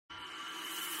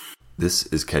This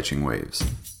is Catching Waves,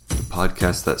 the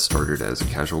podcast that started as a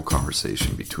casual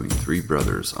conversation between three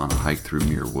brothers on a hike through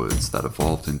Muir Woods that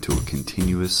evolved into a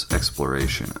continuous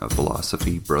exploration of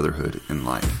philosophy, brotherhood, and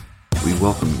life. We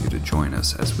welcome you to join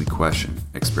us as we question,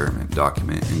 experiment,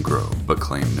 document, and grow, but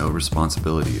claim no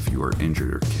responsibility if you are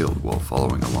injured or killed while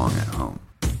following along at home.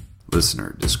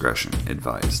 Listener discretion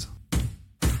advised.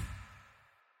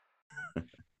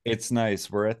 It's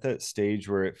nice. We're at that stage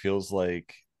where it feels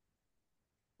like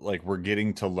we're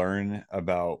getting to learn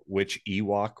about which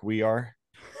Ewok we are,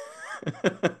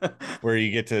 where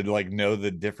you get to like know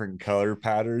the different color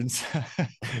patterns.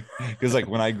 Because like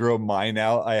when I grow mine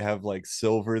out, I have like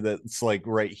silver that's like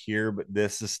right here, but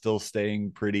this is still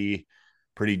staying pretty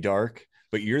dark.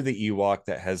 But you're the Ewok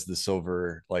that has the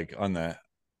silver like on the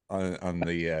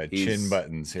chin He's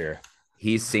buttons here.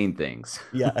 he's seen things.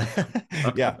 Yeah.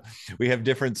 Yeah, we have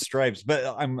different stripes, but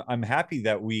I'm happy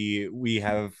that we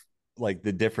have like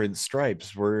the different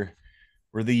stripes. We're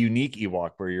the unique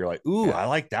Ewok where you're like, ooh, Yeah. I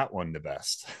like that one the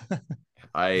best.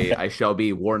 I shall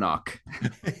be Warnock.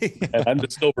 And I'm the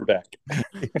silverback.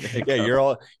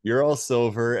 Yeah, you're all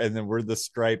silver, and then we're the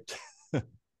striped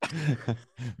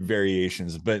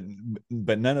variations. But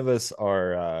none of us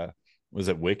are. Was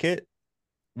it Wicket?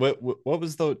 What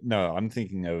was the? No, I'm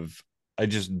thinking of. I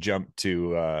just jumped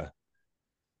to.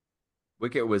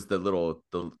 Wicket was the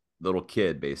little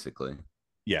kid basically.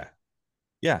 Yeah,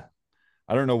 yeah.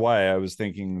 I don't know why I was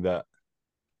thinking that.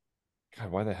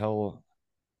 God, why the hell?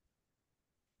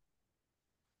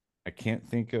 I can't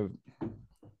think of.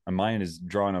 My mind is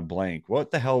drawing a blank.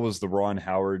 What the hell was the Ron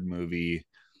Howard movie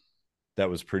that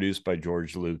was produced by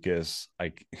George Lucas?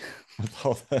 I with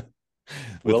all the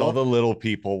with all Willow? the little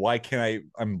people. Why can't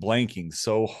I'm blanking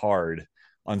so hard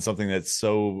on something that's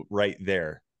so right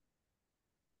there.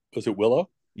 Was it Willow?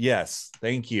 Yes,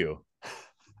 thank you.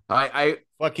 I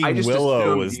Fucking just Willow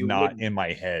assumed was you not wouldn't. in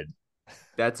my head.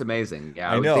 That's amazing.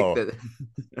 Yeah, I I would think know. that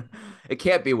it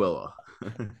can't be Willow.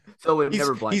 Phil would He's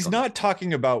never blank he's on not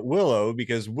talking about Willow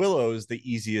because Willow is the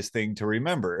easiest thing to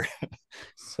remember. that.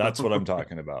 That's what I'm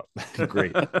talking about.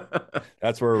 Great. So-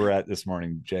 That's where we're at this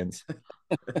morning, gents.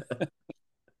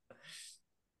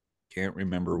 Can't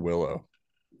remember Willow.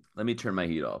 Let me turn my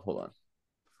heat off. Hold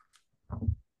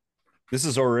on. This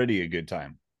is already a good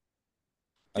time.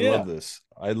 I Yeah. love this.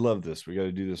 I love this. We got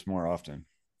to do this more often.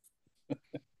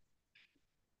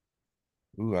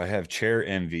 Ooh, I have chair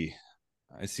envy.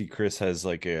 I see Chris has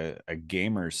like a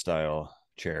gamer style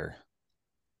chair.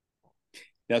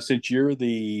 Now, since you're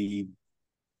the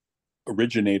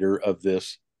originator of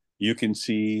this, you can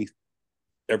see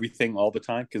everything all the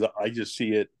time because I just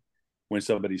see it when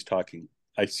somebody's talking.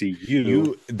 I see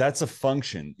you. That's a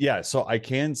function. Yeah, so I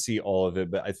can see all of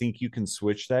it, but I think you can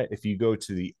switch that if you go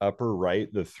to the upper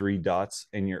right, the three dots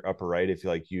in your upper right, if you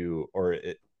like you or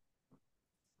it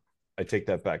I take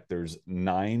that back. There's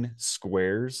 9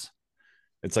 squares.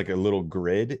 It's like a little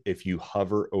grid if you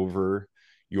hover over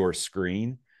your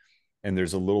screen, and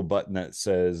there's a little button that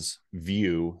says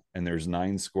view, and there's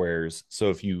 9 squares. So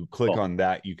if you click on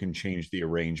that, you can change the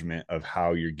arrangement of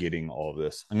how you're getting all of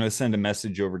this. I'm going to send a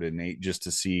message over to Nate just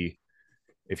to see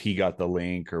if he got the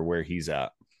link or where he's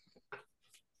at.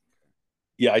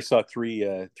 Yeah, I saw three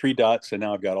dots, and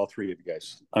now I've got all three of you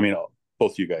guys. I mean,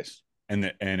 both you guys. And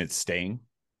it's staying.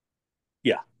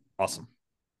 Yeah. Awesome.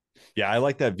 Yeah, I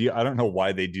like that view. I don't know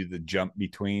why they do the jump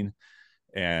between.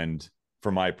 And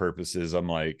for my purposes, I'm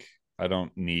like, I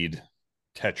don't need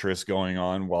Tetris going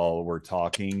on while we're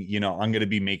talking. I'm going to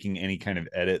be making any kind of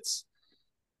edits.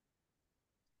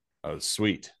 Oh,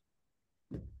 sweet.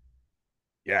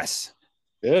 Yes.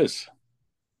 Yes.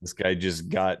 This guy just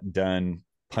got done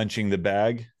punching the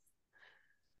bag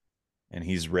and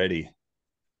he's ready.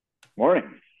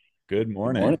 Morning. Good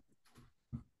morning. Morning.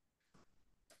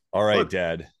 All right, Look.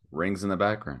 Dad. Rings in the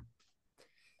background.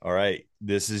 All right.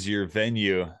 This is your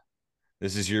venue.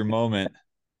 This is your moment.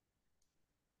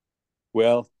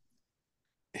 Well,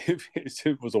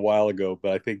 it was a while ago,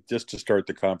 but I think just to start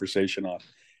the conversation off,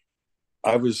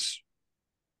 it was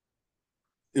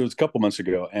a couple months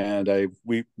ago, and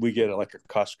we get like a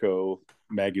Costco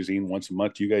magazine once a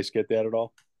month. Do you guys get that at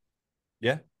all?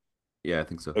 Yeah. Yeah, I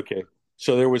think so. Okay.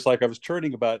 So there was like I was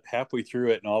turning about halfway through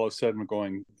it, and all of a sudden I'm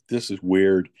going, "This is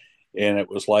weird," and it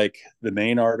was like the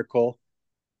main article,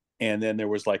 and then there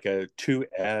was like a two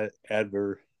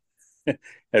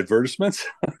advertisements.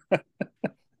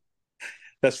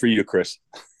 That's for you, Chris.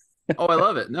 Oh, I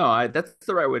love it. No, that's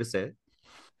the right way to say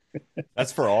it.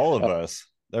 That's for all of us.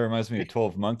 That reminds me of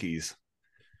 12 Monkeys.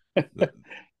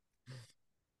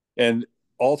 And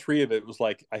all three of it was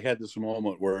like I had this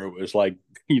moment where it was like,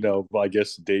 I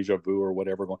guess deja vu or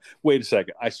whatever. Going, wait a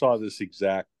second, I saw this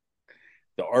exact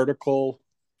the article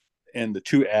and the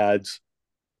two ads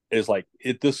is like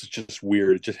this is just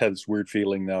weird. It just had this weird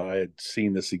feeling that I had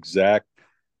seen this exact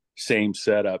same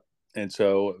setup. And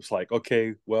so it was like,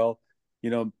 okay, well,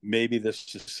 maybe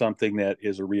this is something that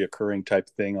is a reoccurring type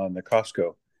thing on the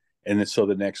Costco. And then so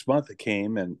the next month it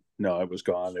came and no, it was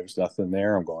gone. There was nothing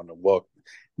there. I'm going, well,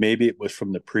 maybe it was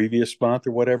from the previous month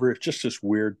or whatever. It's just this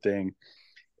weird thing.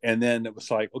 And then it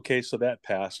was like, okay, so that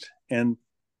passed. And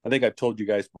I think I've told you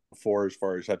guys before, as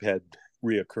far as I've had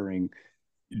reoccurring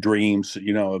dreams,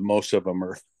 most of them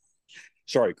are,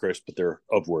 sorry, Chris, but they're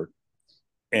of work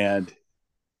and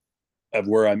of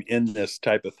where I'm in this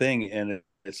type of thing. And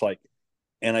it's like,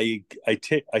 and I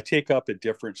take up at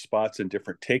different spots and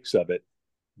different takes of it,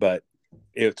 but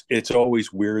it's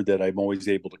always weird that I'm always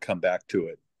able to come back to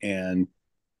it. And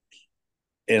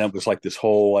it was like this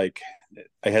whole, like,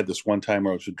 I had this one time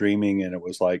where I was dreaming and it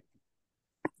was like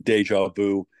deja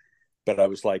vu, but I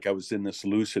was in this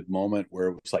lucid moment where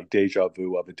it was like deja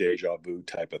vu of a deja vu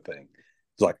type of thing.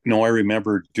 It's like, no, I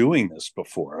remember doing this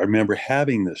before. I remember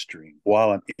having this dream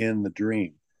while I'm in the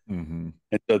dream. Mm-hmm.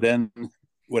 And so then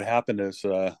what happened is,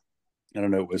 I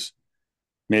don't know, it was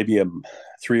maybe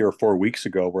 3 or 4 weeks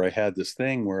ago where I had this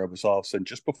thing where I was all of a sudden,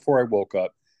 just before I woke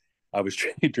up, I was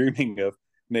dreaming of,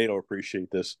 Nate will appreciate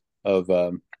this, of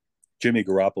Jimmy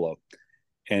Garoppolo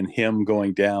and him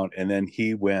going down. And then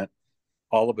he went,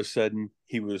 all of a sudden,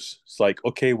 he was like,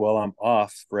 okay, well, I'm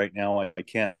off right now. I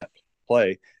can't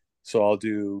play. So I'll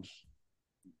do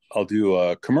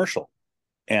a commercial.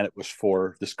 And it was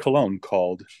for this cologne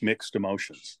called Mixed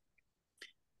Emotions.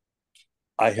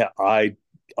 I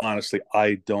honestly,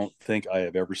 I don't think I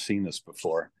have ever seen this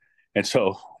before. And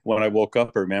so when I woke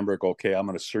up, I remember, okay, I'm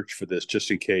going to search for this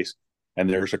just in case. And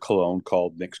there's a cologne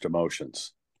called Mixed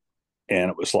Emotions.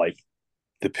 And it was like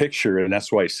the picture, and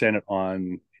that's why I sent it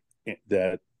on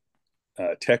that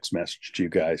text message to you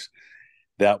guys.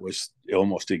 That was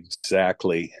almost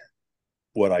exactly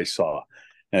what I saw.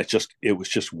 And it was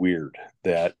just weird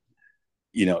that,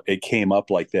 it came up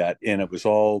like that. And it was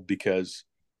all because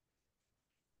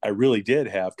I really did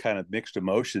have kind of mixed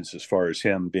emotions as far as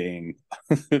him being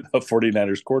a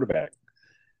 49ers quarterback.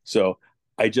 So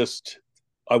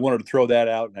I wanted to throw that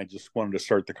out, and I just wanted to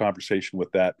start the conversation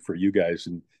with that for you guys.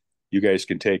 And you guys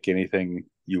can take anything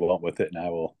you want with it, and I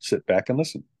will sit back and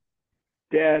listen.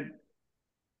 Dad,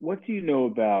 what do you know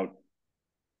about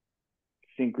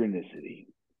synchronicity?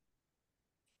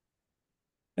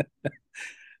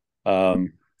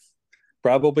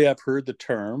 Probably I've heard the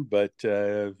term, but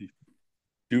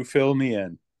do fill me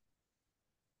in.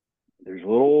 There's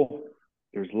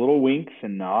little winks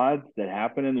and nods that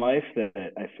happen in life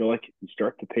that I feel like if you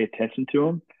start to pay attention to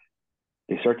them,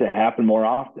 they start to happen more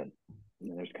often.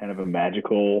 And there's kind of a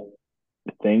magical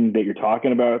thing that you're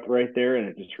talking about right there, and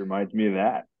it just reminds me of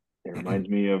that. It reminds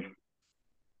me of,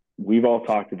 we've all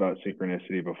talked about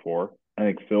synchronicity before. I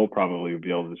think Phil probably would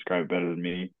be able to describe it better than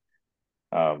me.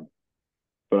 But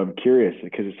I'm curious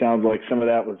because it sounds like some of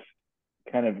that was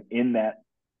kind of in that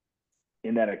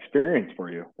experience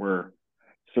for you, where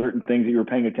certain things that you were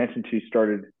paying attention to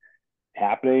started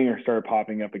happening or started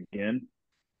popping up again.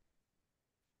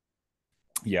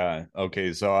 Yeah.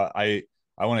 Okay. So I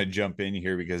want to jump in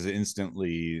here because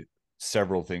instantly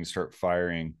several things start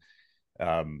firing.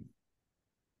 I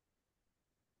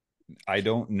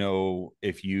don't know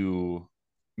if you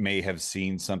may have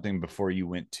seen something before you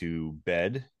went to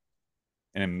bed,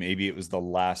 and maybe it was the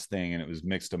last thing and it was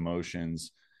mixed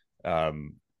emotions.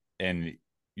 And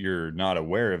you're not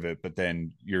aware of it, but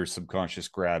then your subconscious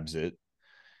grabs it.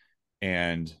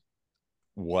 And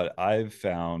what I've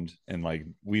found, and like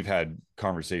we've had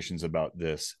conversations about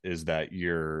this, is that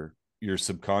your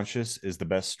subconscious is the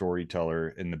best storyteller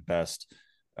and the best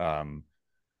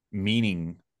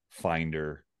meaning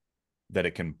finder that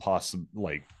it can possibly,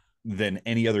 like, than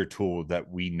any other tool that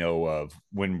we know of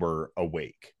when we're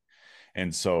awake.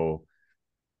 And so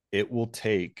it will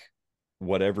take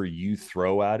whatever you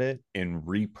throw at it and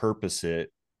repurpose it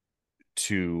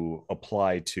to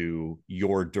apply to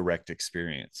your direct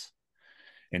experience.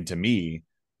 And to me,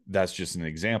 that's just an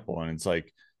example. And it's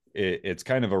like, it's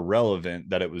kind of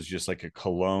irrelevant that it was just like a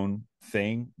cologne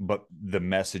thing, but the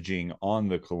messaging on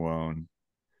the cologne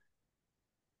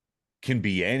can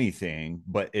be anything,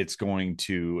 but it's going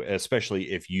to,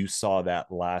 especially if you saw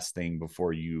that last thing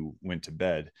before you went to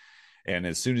bed. And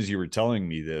as soon as you were telling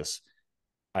me this,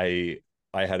 I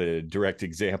had a direct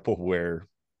example where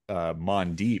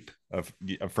Mondeep,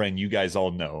 a friend you guys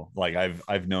all know, like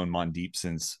I've known Mondeep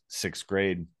since 6th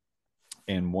grade.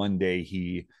 And one day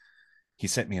he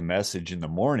sent me a message in the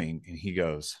morning and he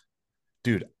goes,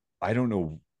 dude, I don't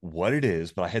know what it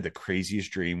is, but I had the craziest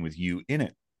dream with you in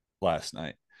it. last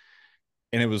night.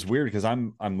 And it was weird because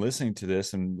I'm listening to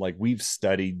this, and like we've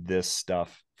studied this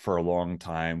stuff for a long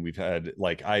time. We've had,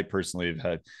 like, I personally have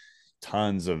had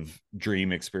tons of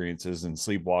dream experiences and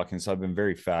sleepwalking, so I've been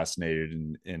very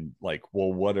fascinated in like,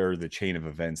 well, what are the chain of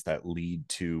events that lead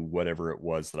to whatever it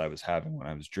was that I was having when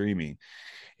I was dreaming.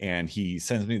 And he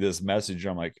sends me this message.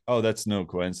 I'm like, oh, that's no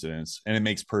coincidence. And it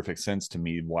makes perfect sense to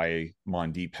me why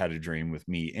Mondeep had a dream with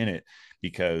me in it,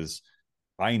 because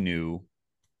I knew,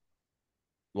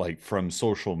 like, from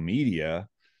social media,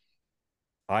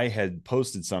 I had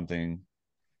posted something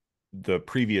the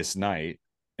previous night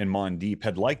and Mondeep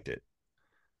had liked it.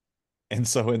 And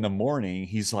so in the morning,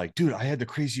 he's like, dude, I had the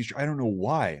craziest, I don't know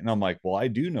why. And I'm like, well, I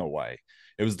do know why.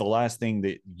 It was the last thing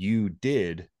that you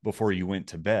did before you went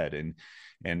to bed.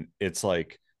 And it's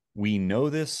like, we know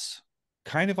this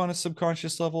kind of on a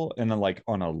subconscious level, and then like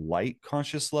on a light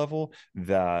conscious level,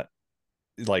 that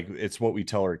like it's what we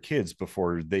tell our kids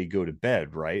before they go to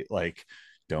bed, right? Like,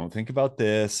 don't think about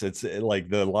this. It's like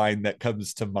the line that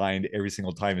comes to mind every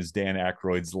single time is Dan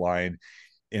Aykroyd's line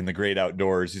in The Great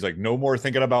Outdoors. He's like, no more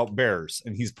thinking about bears,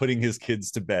 and he's putting his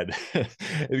kids to bed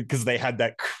because they had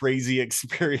that crazy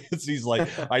experience. He's like,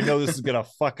 I know this is gonna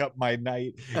fuck up my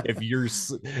night if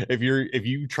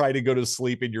you try to go to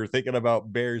sleep and you're thinking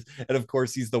about bears. And of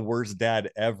course, he's the worst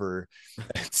dad ever.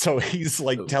 So he's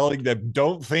like telling them,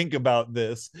 don't think about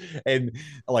this. And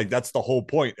like, that's the whole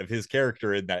point of his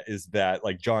character in that, is that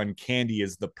like John Candy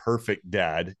is the perfect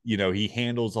dad. You know, he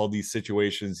handles all these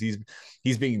situations.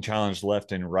 He's being challenged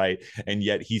left and right, and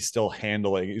yet he's still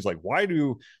handling. He's like, why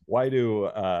do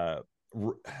Dan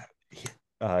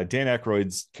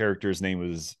Aykroyd's character's name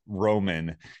was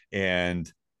Roman, and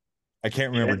I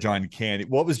can't remember John Candy.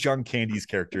 What was John Candy's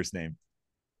character's name?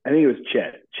 I think it was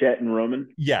Chet and Roman.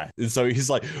 Yeah. And so he's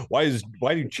like, why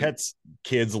do Chet's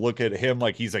kids look at him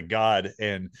like he's a god,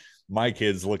 and my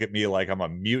kids look at me like I'm a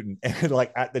mutant? And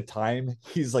like at the time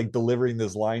he's like delivering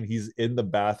this line, he's in the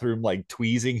bathroom like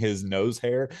tweezing his nose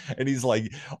hair, and he's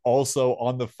like also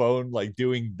on the phone like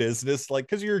doing business, like,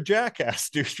 because you're a jackass,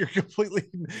 dude. You're completely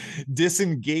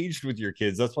disengaged with your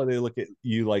kids. That's why they look at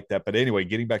you like that. But anyway,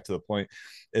 getting back to the point,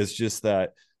 is just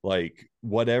that like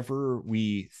whatever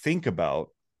we think about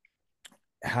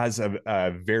has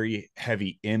a very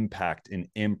heavy impact and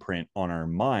imprint on our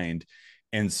mind.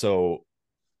 And so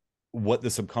what the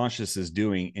subconscious is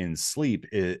doing in sleep,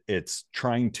 it's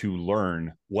trying to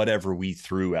learn whatever we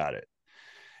threw at it.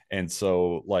 And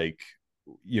so like,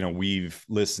 you know, we've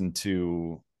listened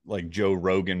to like Joe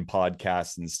Rogan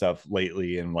podcasts and stuff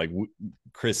lately, and like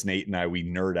Chris, Nate, and I, we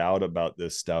nerd out about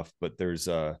this stuff. But there's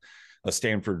a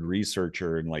Stanford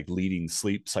researcher and like leading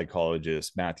sleep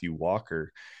psychologist, Matthew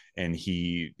Walker, and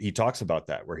he talks about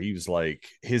that, where he was like,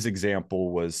 his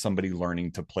example was somebody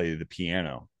learning to play the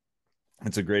piano.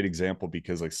 It's a great example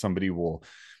because like somebody will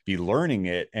be learning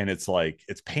it, and it's like,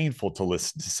 it's painful to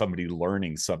listen to somebody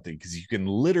learning something, because you can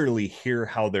literally hear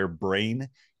how their brain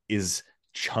is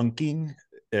chunking.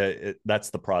 That's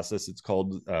the process. It's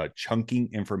called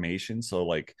chunking information. So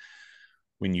like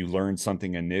when you learn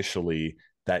something initially,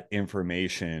 that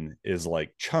information is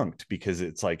like chunked because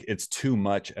it's like, it's too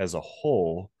much as a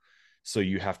whole. So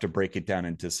you have to break it down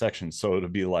into sections. So it'll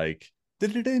be like,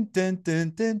 and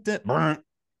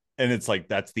it's like,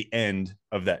 that's the end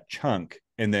of that chunk.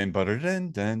 And then,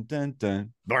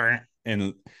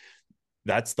 and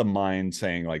that's the mind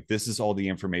saying like, this is all the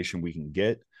information we can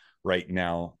get right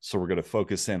now, so we're going to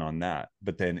focus in on that.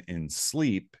 But then in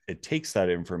sleep, it takes that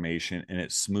information and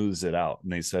it smooths it out.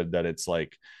 And they said that it's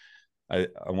like, I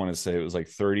want to say it was like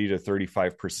 30 to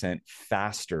 35%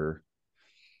 faster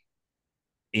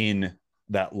in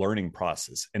that learning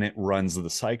process, and it runs the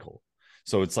cycle.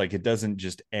 So it's like, it doesn't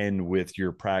just end with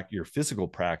your physical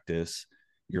practice.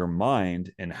 Your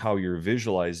mind and how you're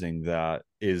visualizing that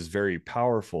is very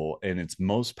powerful, and it's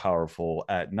most powerful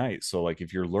at night. So like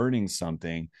if you're learning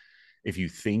something, if you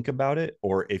think about it,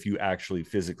 or if you actually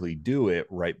physically do it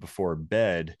right before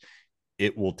bed,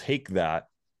 it will take that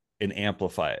and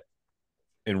amplify it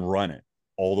and run it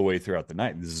all the way throughout the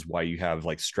night. This is why you have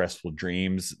like stressful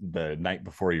dreams the night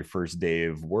before your first day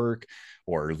of work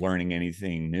or learning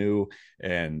anything new.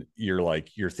 And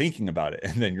you're thinking about it.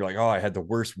 And then you're like, oh, I had the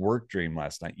worst work dream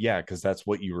last night. Yeah, because that's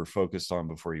what you were focused on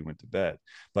before you went to bed.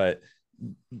 But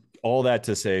all that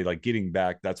to say, like, getting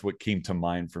back, that's what came to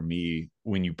mind for me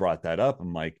when you brought that up.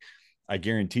 I'm like, I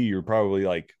guarantee you're probably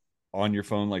like on your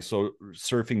phone, like, so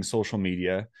surfing social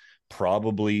media,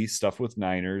 probably stuff with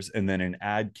Niners, and then an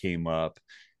ad came up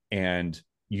and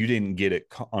you didn't get it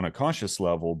on a conscious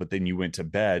level, but then you went to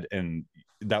bed, and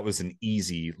that was an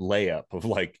easy layup of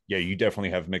like, yeah, you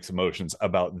definitely have mixed emotions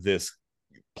about this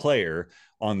player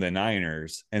on the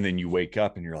Niners, and then you wake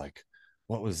up and you're like,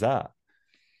 what was that?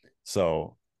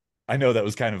 So I know that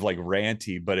was kind of like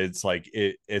ranty, but it's like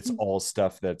it's all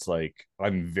stuff that's like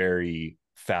I'm very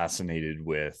fascinated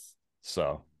with.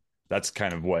 So that's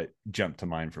kind of what jumped to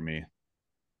mind for me.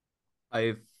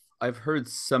 I've I've heard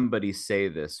somebody say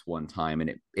this one time,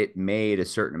 and it made a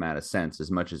certain amount of sense,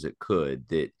 as much as it could,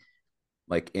 that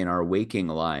like in our waking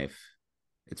life,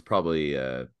 it's probably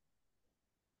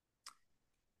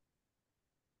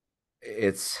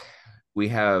it's we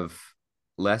have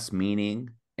less meaning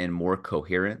and more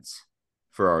coherence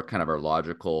for our kind of our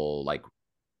logical, like,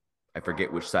 I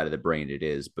forget which side of the brain it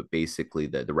is, but basically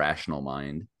the rational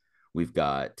mind. We've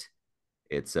got,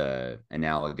 it's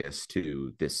analogous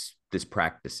to this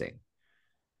practicing.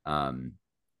 Um,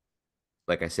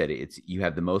 like I said, it's, you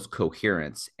have the most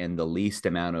coherence and the least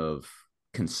amount of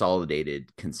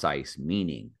consolidated, concise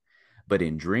meaning. But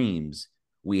in dreams,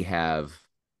 we have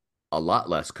a lot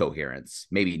less coherence,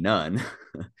 maybe none,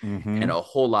 Mm-hmm. and a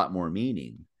whole lot more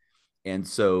meaning. And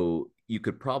so you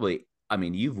could probably, I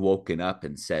mean, you've woken up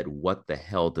and said, what the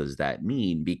hell does that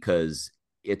mean? Because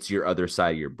it's your other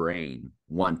side of your brain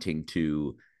wanting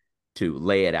to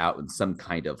lay it out in some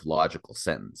kind of logical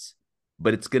sentence.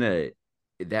 But it's gonna,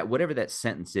 that whatever that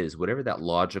sentence is, whatever that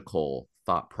logical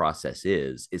thought process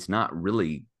is, it's not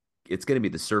really, it's gonna be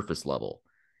the surface level.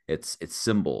 It's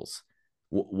symbols.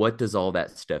 What does all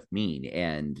that stuff mean?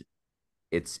 And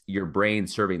it's your brain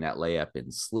serving that layup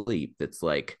in sleep that's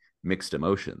like mixed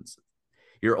emotions.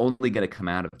 You're only going to come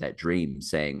out of that dream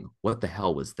saying, what the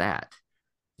hell was that?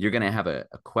 You're going to have a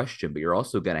question, but you're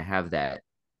also going to have that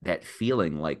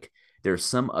feeling like there's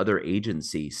some other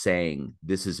agency saying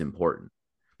this is important.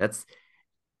 That's,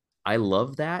 I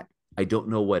love that. I don't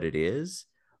know what it is,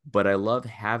 but I love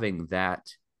having that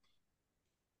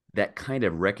kind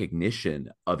of recognition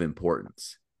of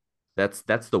importance.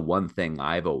 That's the one thing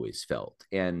I've always felt.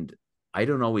 And I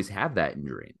don't always have that in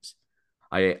dreams.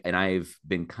 I've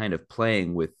been kind of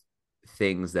playing with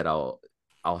things that I'll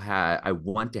have, I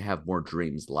want to have more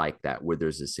dreams like that where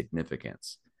there's a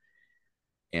significance.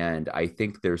 And I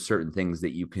think there's certain things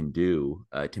that you can do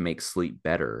to make sleep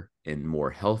better and more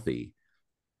healthy,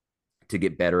 to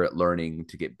get better at learning,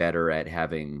 to get better at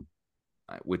having,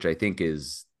 which I think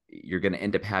is, you're going to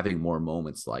end up having more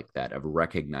moments like that of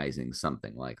recognizing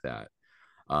something like that.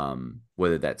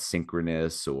 Whether that's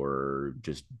synchronous or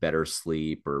just better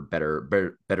sleep or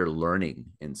better learning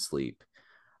in sleep.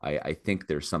 I think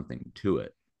there's something to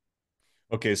it.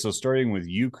 Okay, so starting with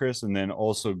you, Chris, and then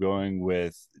also going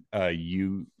with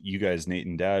you guys, Nate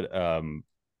and Dad.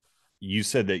 You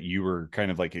said that you were kind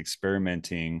of like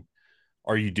experimenting.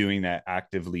 Are you doing that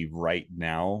actively right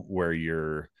now,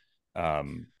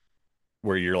 um,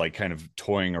 where you're like kind of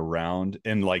toying around?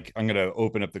 And like, I'm gonna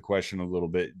open up the question a little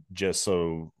bit just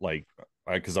so like,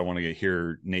 because I want to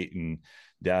hear Nate and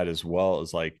Dad as well,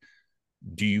 is like,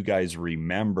 do you guys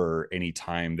remember any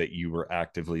time that you were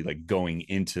actively like going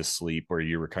into sleep where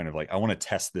you were kind of like, I want to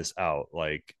test this out,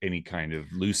 like any kind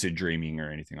of lucid dreaming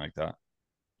or anything like that?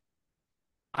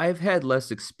 I've had less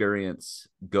experience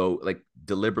go like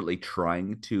deliberately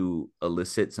trying to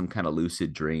elicit some kind of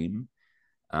lucid dream.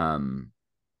 Um,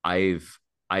 I've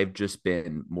I've just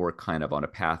been more kind of on a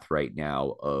path right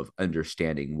now of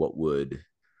understanding what would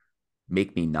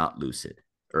make me not lucid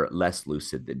or less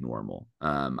lucid than normal.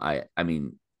 I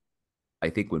mean, I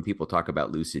think when people talk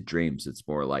about lucid dreams, it's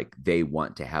more like they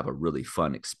want to have a really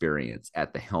fun experience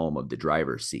at the helm of the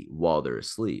driver's seat while they're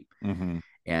asleep. Mm-hmm.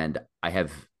 And I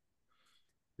have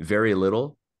very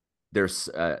little. There's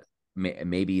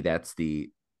maybe that's the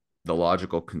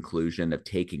logical conclusion of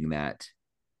taking that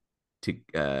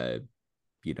to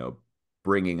you know,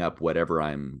 bringing up whatever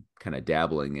I'm kind of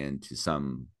dabbling into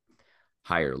some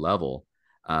higher level.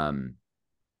 Um,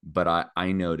 but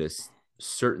I notice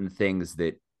certain things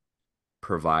that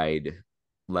provide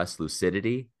less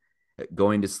lucidity,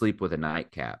 going to sleep with a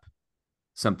nightcap,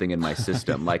 something in my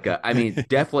system, like I mean,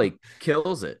 definitely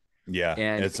kills it. Yeah,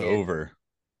 And it's over.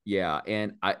 yeah,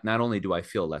 and I not only do I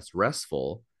feel less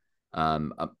restful,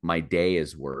 my day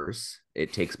is worse.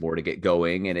 It takes more to get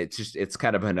going, and it's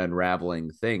kind of an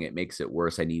unraveling thing. It makes it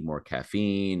worse. I need more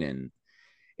caffeine, and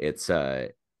it's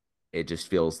it just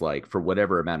feels like for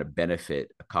whatever amount of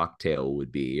benefit a cocktail would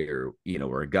be, or you know,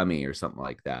 or a gummy or something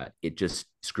like that, it just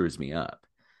screws me up.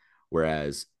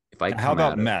 Whereas if I How come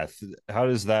about out of meth? How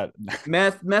does that?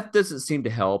 meth doesn't seem to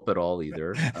help at all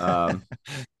either.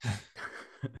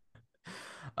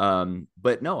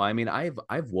 But no, I mean,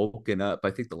 I've woken up.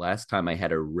 I think the last time I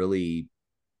had a really,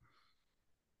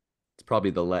 it's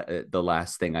probably the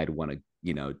last thing I'd want to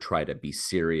try to be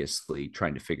seriously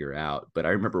trying to figure out. But I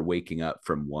remember waking up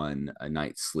from a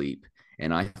night's sleep,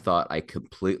 and I thought I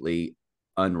completely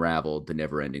unraveled the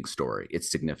never ending story,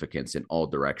 its significance in all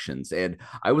directions. And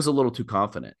I was a little too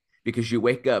confident, because you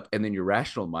wake up and then your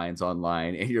rational mind's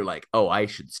online and you're like, oh, I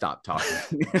should stop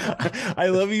talking. I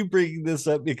love you bringing this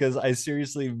up, because I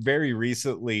seriously very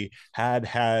recently had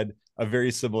a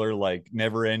very similar, like,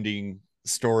 never ending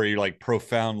story, like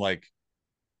profound, like,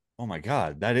 oh my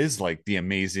God, that is like the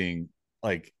amazing,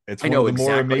 like, it's one of the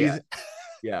more amazing.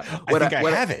 Yeah. I think I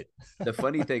have it. The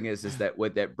funny thing is that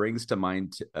what that brings to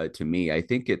mind to me, I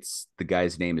think it's the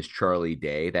guy's name is Charlie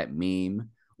Day, that meme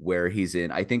where he's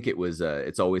in, I think it was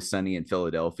It's Always Sunny in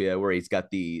Philadelphia, where he's got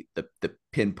the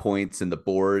pinpoints and the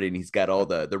board, and he's got all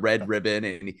the red ribbon,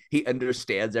 and he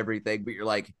understands everything, but you're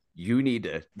like, you need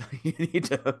to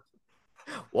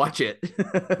watch it.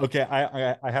 Okay,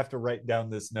 I have to write down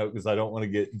this note because I don't want to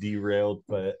get derailed,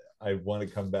 but I want to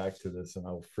come back to this, and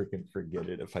I'll freaking forget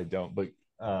it if I don't. But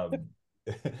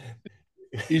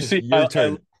you see, your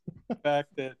turn. The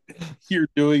fact that you're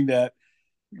doing that,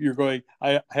 you're going,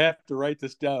 I have to write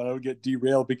this down. I don't get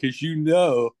derailed, because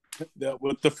that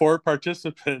with the 4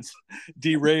 participants,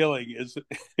 derailing is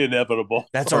inevitable.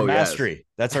 That's our mastery. Yes.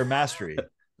 That's our mastery.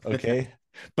 Okay.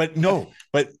 But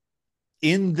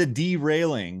in the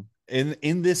derailing,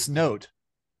 in this note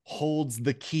holds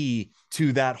the key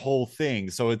to that whole thing.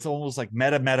 So it's almost like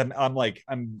meta.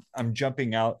 I'm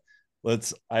jumping out.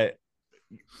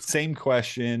 Same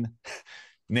question,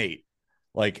 Nate.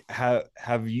 Like,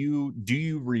 do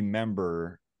you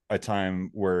remember a time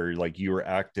where, like, you were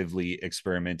actively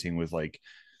experimenting with, like,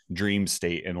 dream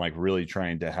state and, like, really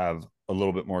trying to have a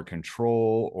little bit more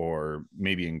control, or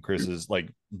maybe in Chris's, like,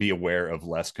 be aware of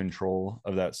less control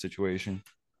of that situation?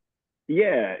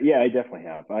 Yeah, I definitely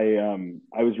have.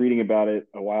 I was reading about it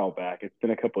a while back. It's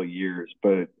been a couple of years,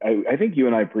 but I think you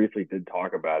and I briefly did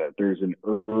talk about it. There's an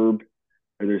herb,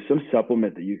 or there's some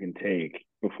supplement that you can take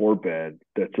before bed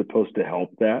that's supposed to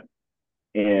help that.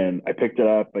 And I picked it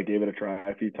up. I gave it a try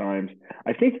a few times.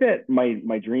 I think that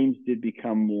my dreams did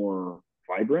become more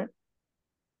vibrant,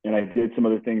 and I did some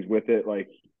other things with it, like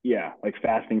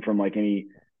fasting from like any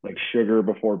like sugar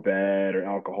before bed or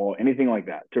alcohol, anything like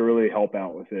that, to really help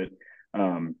out with it.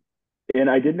 And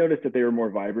I did notice that they were more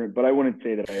vibrant, but I wouldn't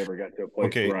say that I ever got to a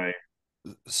place where I.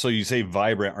 So you say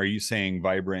vibrant. Are you saying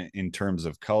vibrant in terms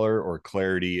of color or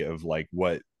clarity of, like,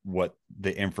 what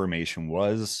the information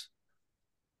was?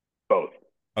 Both.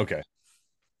 Okay.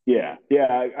 Yeah.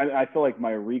 I feel like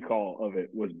my recall of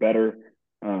it was better,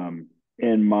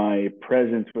 and my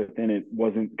presence within it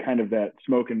wasn't kind of that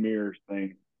smoke and mirrors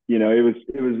thing.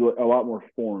 It was a lot more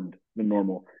formed than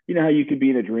normal. You know how you could be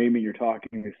in a dream and you're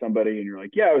talking to somebody and you're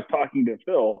like, yeah, I was talking to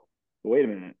Phil. But wait a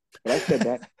minute, but I said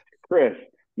that to Chris.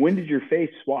 When did your face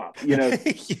swap?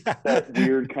 That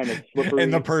weird kind of slippery.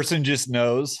 And the person just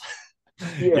knows.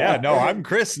 Yeah, no, I'm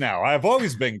Chris now. I've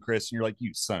always been Chris. And you're like,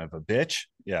 you son of a bitch.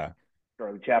 Yeah.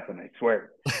 Charlie Chaplin, I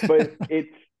swear. But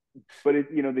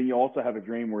then you also have a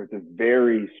dream where it's a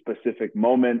very specific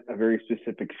moment, a very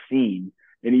specific scene.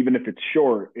 And even if it's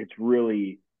short, it's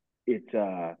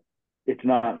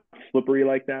not slippery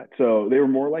like that. So they were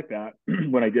more like that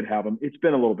when I did have them. It's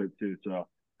been a little bit too. So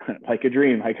like a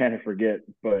dream, I kind of forget,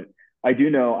 but I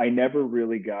do know I never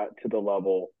really got to the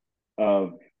level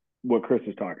of what Chris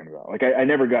is talking about. Like I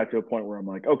never got to a point where I'm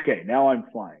like, okay, now I'm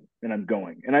flying and I'm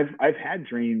going. And I've had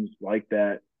dreams like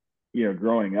that,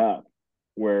 growing up,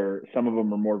 where some of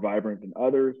them are more vibrant than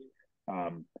others.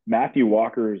 Matthew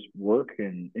Walker's work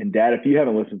and Dad, if you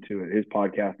haven't listened to it, his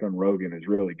podcast on Rogan is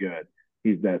really good.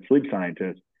 He's that sleep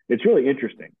scientist. It's really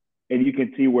interesting. And you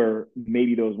can see where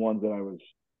maybe those ones that I was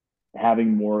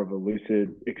having more of a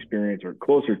lucid experience or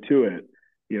closer to it,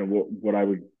 what I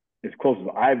would, as close as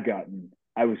I've gotten,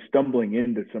 I was stumbling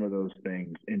into some of those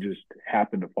things and just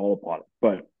happened to fall upon it.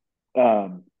 But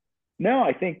no,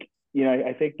 I think,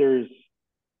 I think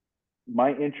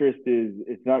my interest is,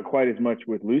 it's not quite as much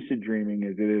with lucid dreaming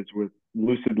as it is with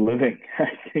lucid living. I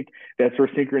think that's where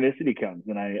synchronicity comes.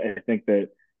 And I think that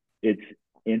it's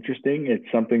interesting. It's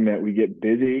something that we get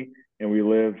busy and we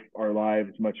live our lives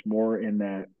much more in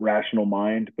that rational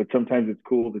mind, but sometimes it's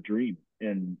cool to dream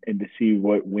and to see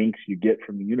what winks you get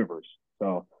from the universe.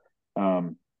 So,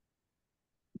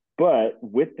 but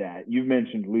with that, you've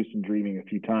mentioned lucid dreaming a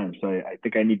few times. So I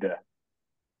think I need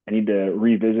to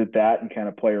revisit that and kind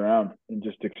of play around and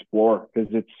just explore,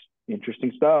 because it's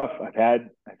interesting stuff. I've had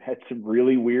some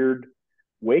really weird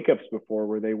wake ups before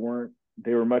where they were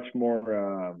much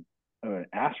more of an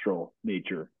astral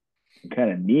nature,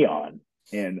 kind of neon.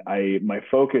 And my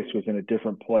focus was in a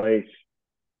different place,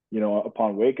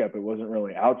 upon wake up. It wasn't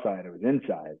really outside, it was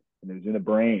inside. and it was in the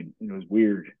brain, and it was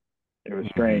weird. It was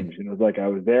Mhm. strange, and it was like I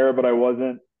was there, but I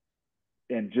wasn't.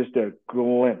 And just a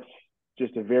glimpse,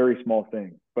 just a very small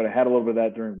thing. But I had a little bit of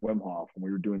that during Wim Hof, and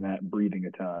we were doing that and breathing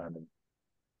a ton,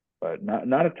 but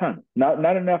not a ton,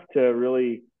 not enough to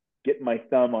really get my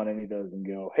thumb on any of those and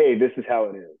go, hey, this is how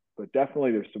it is. But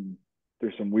definitely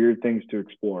there's some weird things to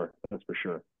explore. That's for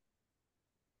sure.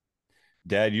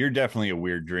 Dad, you're definitely a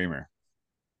weird dreamer.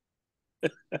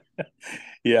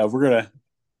 Yeah, we're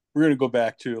gonna go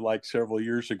back to like several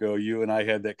years ago. You and I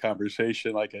had that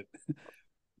conversation like at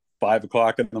 5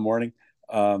 o'clock in the morning.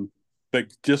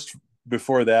 But just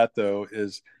before that, though,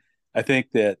 is I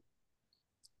think that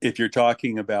if you're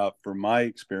talking about, from my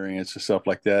experience and stuff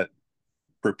like that,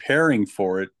 preparing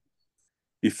for it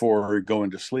before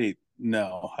going to sleep,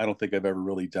 no, I don't think I've ever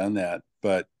really done that.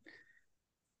 But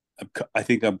I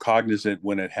think I'm cognizant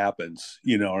when it happens,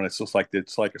 and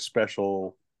it's like a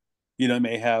special, it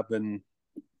may happen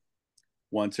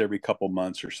once every couple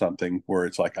months or something where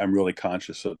it's like I'm really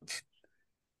conscious of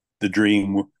the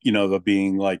dream, the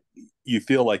being like you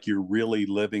feel like you're really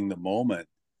living the moment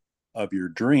of your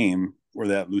dream or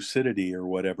that lucidity or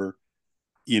whatever,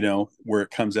 where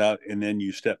it comes out, and then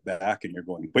you step back and you're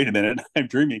going, wait a minute, I'm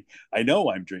dreaming. I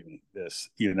know I'm dreaming this,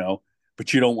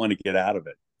 but you don't want to get out of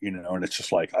it, and it's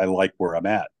just like I like where I'm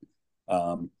at.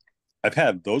 I've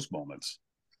had those moments.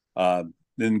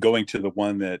 Then going to the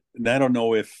one that, and I don't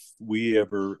know if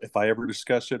I ever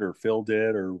discussed it or Phil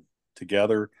did or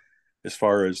together, as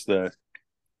far as the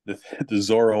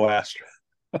Zoroaster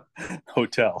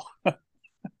hotel.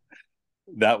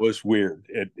 That was weird.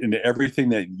 And everything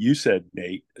that you said,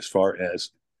 Nate, as far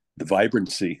as the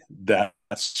vibrancy, that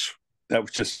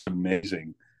was just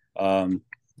amazing.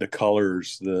 The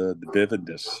colors, the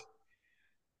vividness,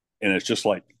 and it's just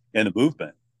like, and the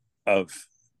movement of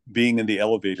being in the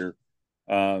elevator.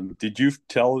 Did you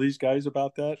tell these guys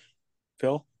about that,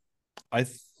 Phil?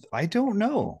 I don't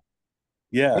know.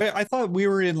 Yeah. I thought we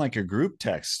were in like a group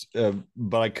text,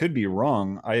 but I could be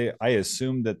wrong. I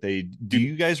assumed that they. Do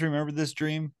you guys remember this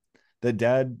dream that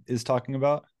Dad is talking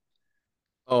about?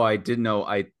 Oh, I didn't know.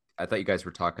 I thought you guys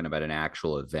were talking about an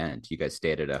actual event. You guys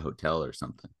stayed at a hotel or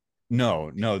something.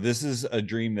 No, no. This is a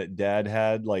dream that Dad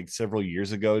had like several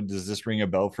years ago. Does this ring a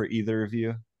bell for either of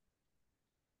you?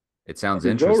 It sounds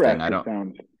The interesting. I Zorak,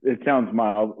 don't. it sounds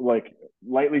mild, like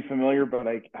lightly familiar, but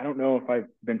I don't know if I've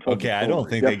been told Okay, the I full don't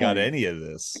story. think they got Definitely any of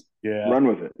this. Yeah. run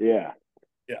with it. Yeah.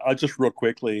 Yeah. I'll just real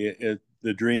quickly.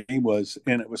 The dream was,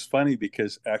 and it was funny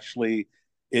because actually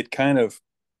it kind of,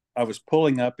 I was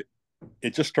pulling up.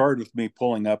 It just started with me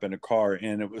pulling up in a car,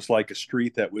 and it was like a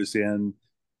street that was in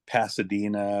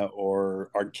Pasadena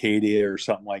or Arcadia or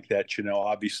something like that.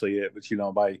 Obviously it was,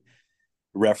 by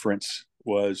reference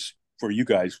was for you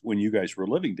guys when you guys were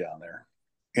living down there.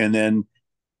 And then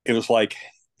it was like,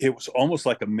 it was almost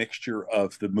like a mixture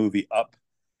of the movie Up,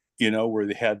 where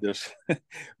they had this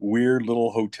weird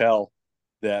little hotel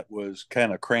that was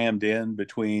kind of crammed in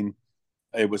between.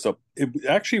 It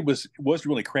actually wasn't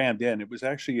really crammed in. It was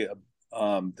actually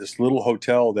this little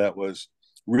hotel that was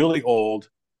really old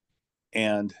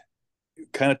and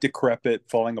kind of decrepit,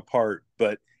 falling apart,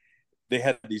 but they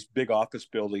had these big office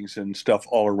buildings and stuff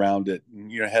all around it,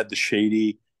 and had the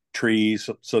shady trees.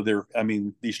 So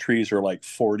these trees are like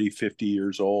 40, 50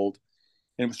 years old,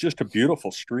 and it was just a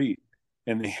beautiful street.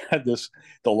 And they had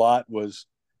the lot was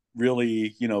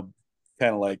really,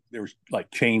 kind of like there was like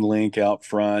chain link out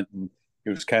front, and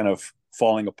it was kind of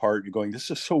falling apart. You're going, this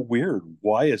is so weird,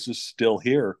 why is this still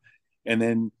here? And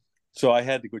then so I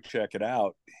had to go check it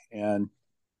out, and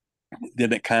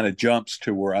then it kind of jumps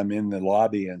to where I'm in the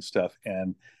lobby and stuff,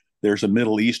 and there's a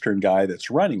Middle Eastern guy that's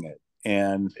running it,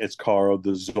 and it's called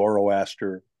the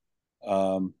Zoroaster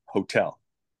Hotel.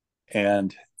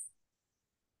 And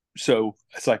so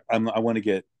it's like, I want to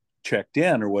get checked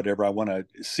in or whatever. I want to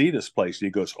see this place. And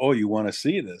he goes, oh, you want to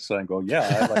see this? And I go,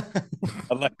 yeah,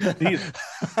 I'd like to see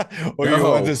it. Or you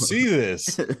want to see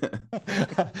this?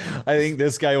 I think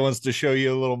this guy wants to show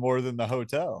you a little more than the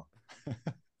hotel.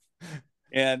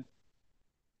 And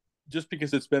just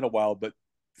because it's been a while, but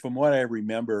from what I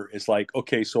remember, it's like,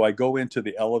 okay, so I go into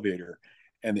the elevator,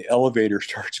 and the elevator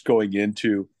starts going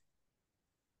into,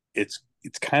 it's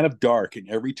kind of dark, and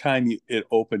every time it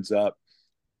opens up,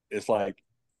 it's like,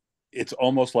 it's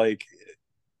almost like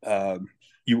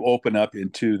you open up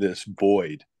into this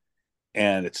void,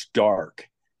 and it's dark,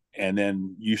 and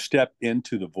then you step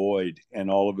into the void, and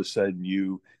all of a sudden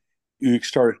you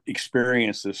start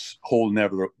experience this whole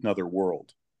another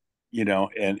world,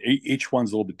 and each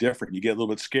one's a little bit different. You get a little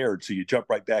bit scared, so you jump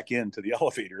right back into the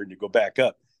elevator and you go back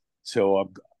up. So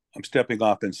I'm stepping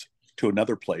off into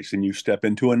another place, and you step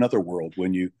into another world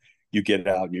when you you get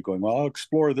out and you're going, well, I'll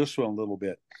explore this one a little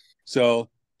bit. So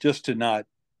just to not,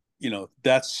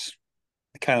 that's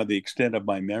kind of the extent of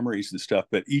my memories and stuff.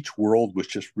 But each world was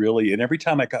just really, and every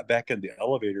time I got back in the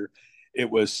elevator, it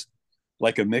was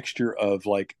like a mixture of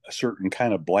like a certain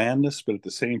kind of blandness, but at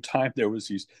the same time, there was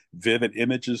these vivid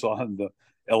images on the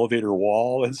elevator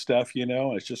wall and stuff, and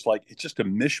it's just a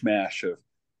mishmash of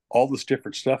all this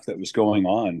different stuff that was going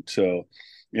on. So,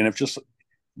 it's just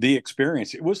the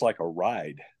experience, it was like a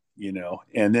ride,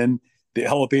 and then the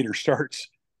elevator starts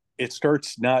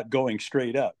not going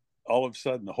straight up. All of a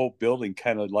sudden the whole building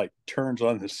kind of like turns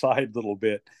on the side a little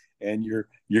bit, and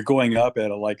you're going up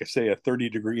at like I say, a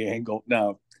 30-degree angle.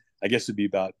 Now, I guess it'd be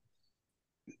about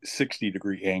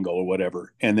 60-degree angle or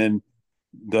whatever. And then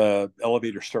the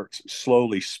elevator starts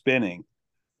slowly spinning.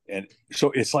 And so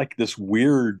it's like this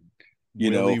weird,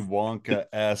 Willy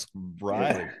Wonka-esque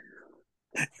ride.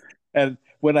 And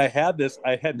when I had this,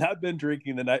 I had not been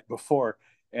drinking the night before.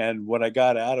 And when I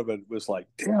got out of it, it was like,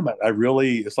 damn it.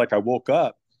 It's like I woke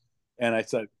up and I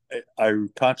said, I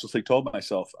consciously told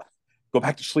myself, go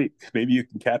back to sleep. Maybe you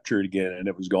can capture it again. And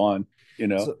it was gone,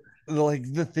 So,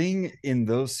 like the thing in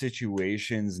those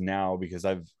situations now, because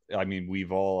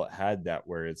we've all had that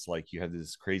where it's like you have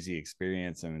this crazy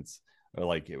experience and it's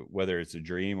like whether it's a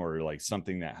dream or like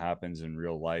something that happens in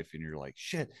real life and you're like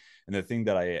shit. And the thing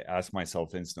that I ask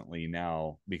myself instantly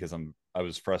now, because I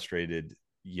was frustrated,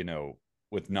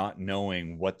 with not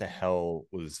knowing what the hell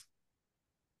was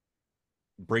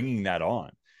bringing that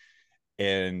on.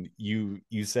 And you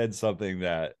said something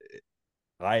that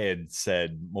I had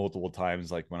said multiple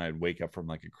times, like when I'd wake up from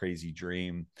like a crazy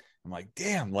dream, I'm like,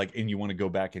 damn, like, and you want to go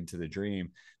back into the dream.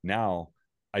 Now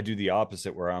I do the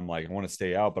opposite where I'm like, I want to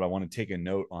stay out, but I want to take a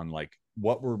note on like,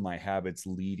 what were my habits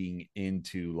leading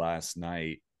into last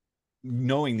night,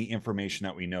 knowing the information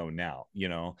that we know now.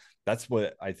 That's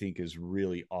what I think is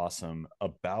really awesome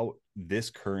about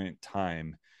this current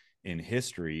time in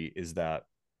history, is that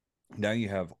now you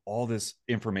have all this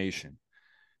information,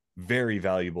 very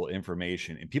valuable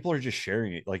information, and people are just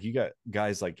sharing it. Like you got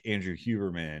guys like Andrew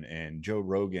Huberman and Joe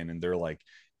Rogan, and they're like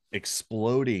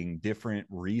exploding different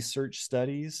research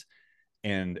studies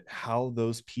and how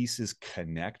those pieces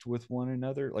connect with one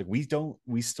another. Like we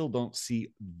still don't see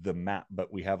the map,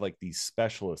 but we have like these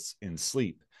specialists in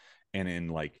sleep and in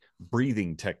like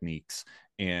breathing techniques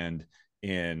and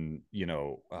in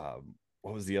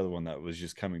what was the other one that was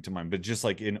just coming to mind, but just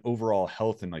like in overall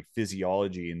health and like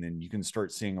physiology. And then you can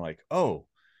start seeing like, oh,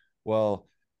 well,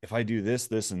 if I do this,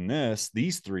 this, and this,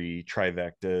 these three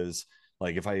trifectas,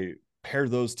 like if I pair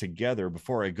those together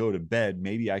before I go to bed,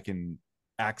 maybe I can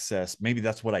access, maybe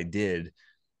that's what I did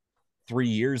 3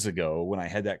 years ago when I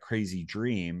had that crazy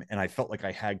dream and I felt like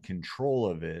I had control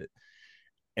of it.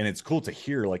 And it's cool to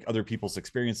hear like other people's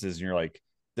experiences. And you're like,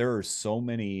 there are so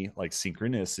many like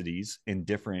synchronicities and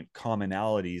different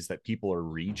commonalities that people are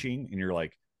reaching. And you're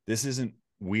like, this isn't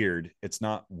weird. It's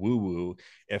not woo woo.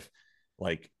 If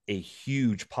like a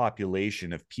huge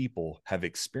population of people have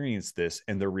experienced this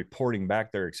and they're reporting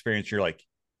back their experience, you're like,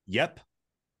 yep,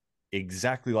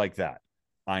 exactly like that.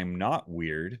 I'm not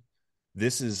weird.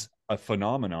 This is a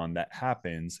phenomenon that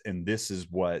happens. And this is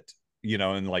what,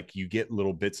 and like you get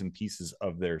little bits and pieces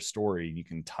of their story. You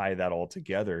can tie that all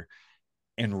together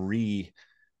and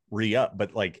re-up.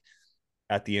 But like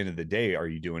at the end of the day, are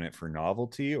you doing it for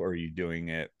novelty, or are you doing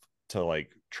it to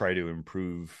like try to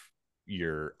improve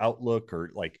your outlook,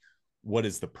 or like what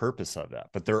is the purpose of that?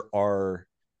 But there are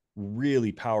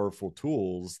really powerful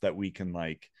tools that we can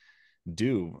like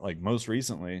do. Like most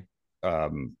recently,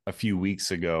 a few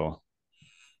weeks ago,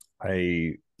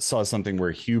 I saw something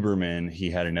where Huberman,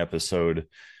 he had an episode,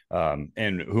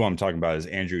 and who I'm talking about is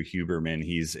Andrew Huberman.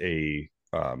 He's a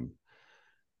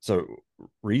so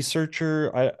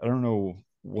researcher. I don't know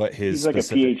what his he's like a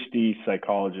PhD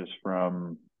psychologist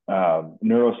from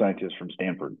neuroscientist from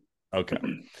Stanford. Okay.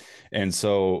 And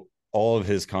so all of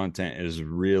his content is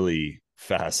really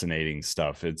fascinating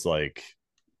stuff. It's like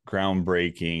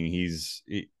groundbreaking. He's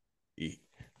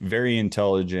very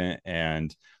intelligent,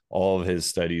 and all of his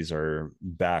studies are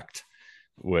backed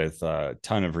with a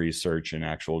ton of research and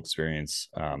actual experience.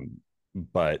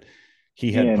 But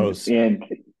he had posts, and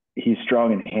he's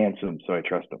strong and handsome, so I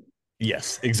trust him.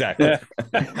 Yes, exactly.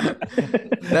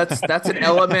 That's an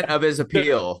element of his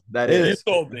appeal. That is.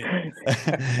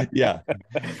 Yeah.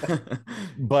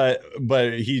 but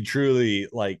he truly,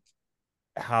 like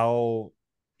how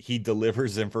he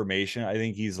delivers information, I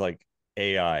think he's like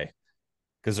AI,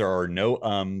 because there are no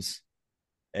ums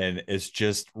and it's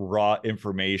just raw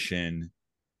information.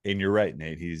 And you're right,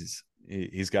 Nate, he's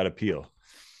got appeal.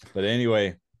 But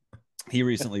anyway, he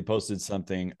recently posted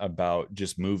something about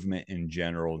just movement in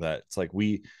general, that it's like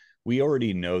we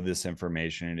already know this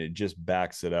information and it just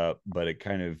backs it up, but it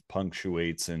kind of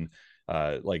punctuates and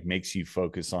like makes you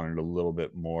focus on it a little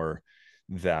bit more,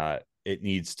 that it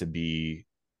needs to be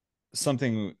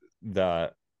something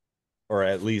that, or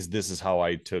at least this is how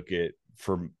I took it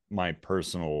for my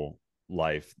personal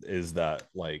life, is that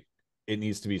like it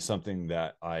needs to be something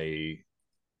that I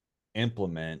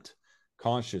implement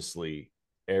consciously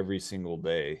every single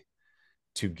day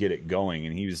to get it going.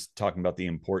 And he was talking about the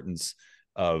importance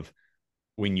of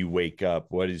when you wake up,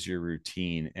 what is your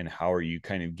routine and how are you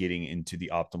kind of getting into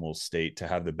the optimal state to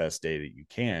have the best day that you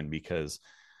can? Because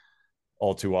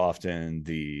all too often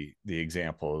the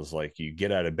example is like you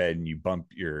get out of bed and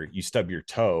you stub your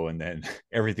toe, and then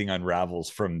everything unravels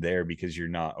from there because you're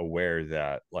not aware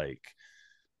that like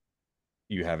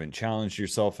you haven't challenged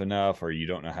yourself enough, or you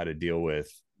don't know how to deal with,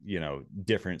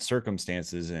 different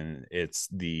circumstances. And it's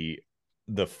the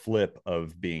flip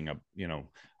of being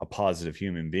a positive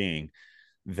human being,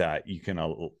 that you can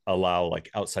allow like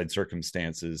outside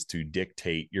circumstances to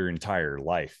dictate your entire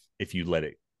life if you let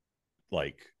it,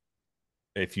 like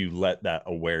if you let that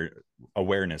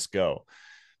awareness go.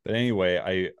 But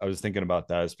anyway, I was thinking about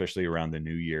that, especially around the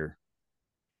new year.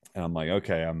 And I'm like,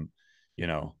 okay, you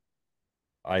know,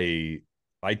 I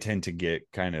I tend to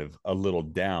get kind of a little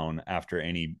down after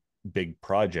any big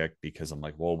project, because I'm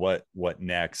like, well, what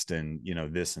next? And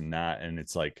this and that. And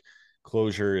it's like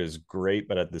closure is great,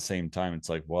 but at the same time, it's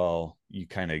like, well, you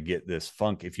kind of get this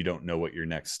funk if you don't know what your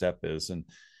next step is. And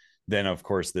then of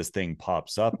course this thing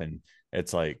pops up, and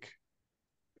it's like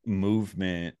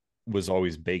movement was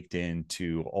always baked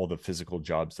into all the physical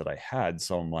jobs that I had.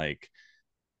 So I'm like,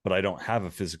 but I don't have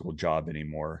a physical job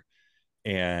anymore.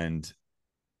 And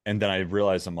then I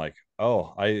realized, I'm like,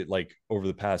 oh, I like over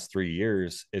the past 3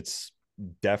 years, it's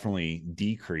definitely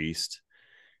decreased.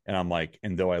 And I'm like,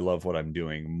 and though I love what I'm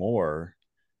doing more,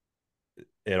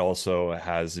 it also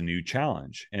has a new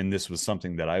challenge. And this was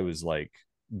something that I was like,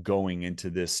 going into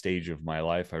this stage of my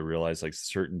life, I realized like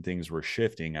certain things were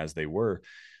shifting as they were,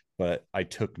 but I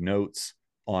took notes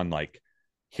on like,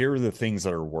 here are the things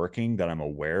that are working, that I'm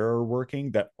aware are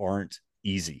working, that aren't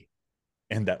easy,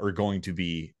 and that are going to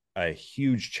be a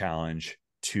huge challenge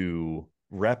to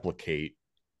replicate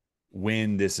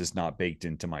when this is not baked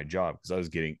into my job. Because I was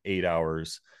getting 8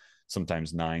 hours,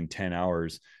 sometimes 9, 10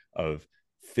 hours of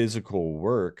physical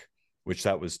work, which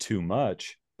that was too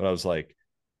much. But I was like,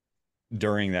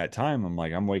 during that time, I'm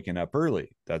like, I'm waking up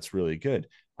early. That's really good.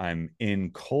 I'm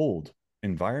in cold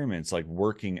environments, like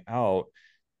working out.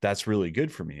 That's really good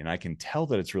for me. And I can tell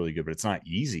that it's really good, but it's not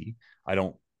easy. I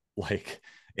don't like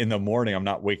in the morning, I'm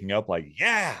not waking up like,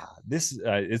 yeah, this,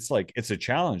 it's like, it's a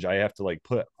challenge. I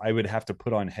would have to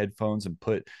put on headphones and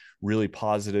put really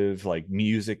positive, like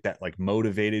music that like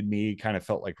motivated me, kind of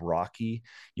felt like Rocky,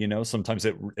 sometimes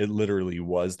it literally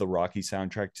was the Rocky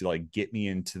soundtrack to like get me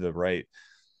into the right,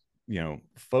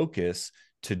 focus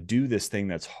to do this thing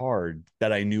that's hard,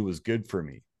 that I knew was good for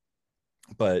me.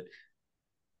 But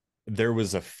there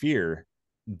was a fear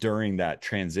during that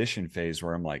transition phase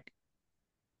where I'm like,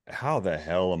 how the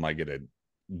hell am I going to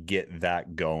get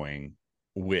that going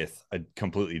with a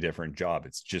completely different job?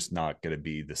 It's just not going to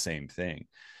be the same thing.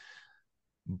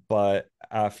 But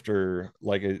after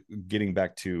like getting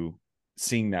back to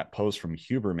seeing that post from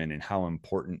Huberman and how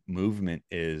important movement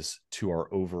is to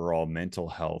our overall mental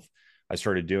health, I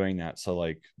started doing that. So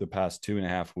like the past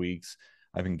 2.5 weeks,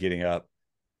 I've been getting up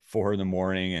 4 a.m,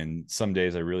 and some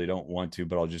days I really don't want to,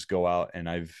 but I'll just go out. And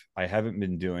I haven't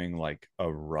been doing like a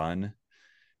run,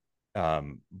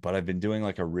 but I've been doing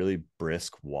like a really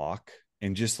brisk walk,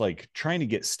 and just like trying to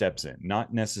get steps in,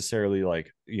 not necessarily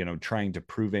like, trying to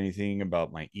prove anything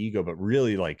about my ego, but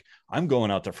really like I'm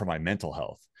going out there for my mental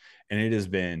health. And it has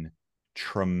been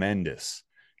tremendous.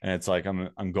 And it's like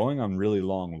I'm going on really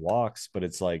long walks, but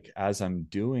it's like as I'm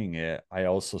doing it, I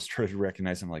also started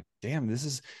recognizing like, damn, this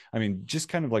is, I mean, just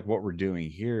kind of like what we're doing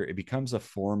here, it becomes a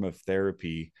form of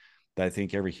therapy that I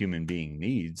think every human being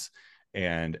needs.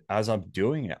 And as I'm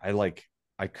doing it,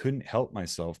 I couldn't help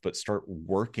myself but start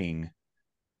working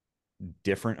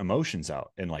different emotions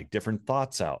out and like different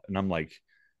thoughts out. And I'm like,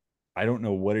 I don't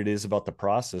know what it is about the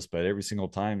process, but every single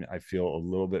time I feel a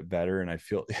little bit better. And I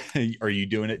feel, are you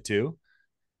doing it too?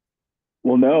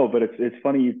 Well, no, but it's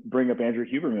funny you bring up Andrew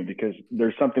Huberman, because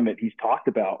there's something that he's talked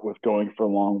about with going for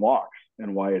long walks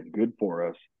and why it's good for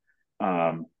us.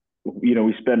 Um, we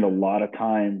spend a lot of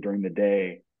time during the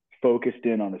day focused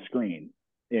in on the screen,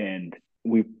 and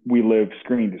we live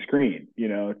screen to screen.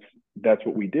 That's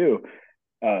what we do.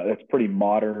 That's pretty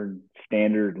modern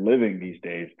standard living these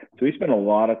days. So we spend a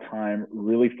lot of time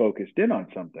really focused in on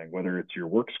something, whether it's your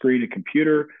work screen, a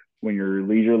computer, when you're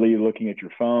leisurely looking at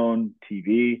your phone,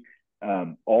 TV.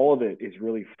 All of it is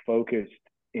really focused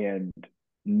and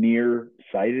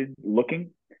near-sighted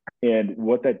looking. And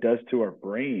what that does to our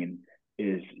brain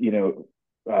is,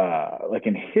 like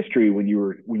in history, when you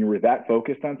were that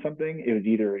focused on something, it was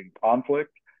either in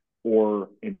conflict or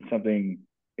in something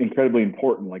incredibly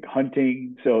important, like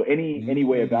hunting. So any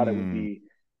way about it would be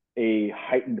a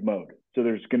heightened mode. So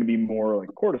there's going to be more like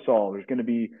cortisol. There's going to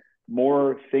be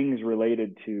more things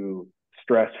related to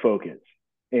stress focus.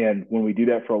 And when we do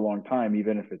that for a long time,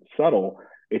 even if it's subtle,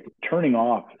 it's turning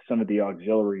off some of the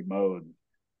auxiliary modes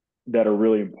that are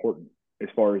really important as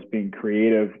far as being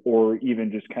creative or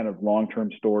even just kind of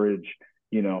long-term storage,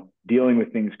 dealing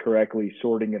with things correctly,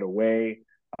 sorting it away,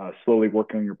 slowly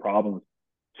working on your problems.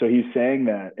 So he's saying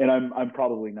that, and I'm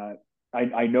probably not,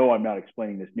 I know I'm not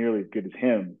explaining this nearly as good as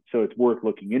him, so it's worth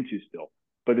looking into still,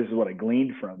 but this is what I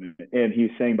gleaned from him. And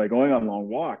he's saying by going on long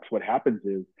walks, what happens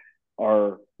is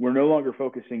we're no longer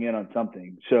focusing in on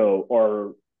something. So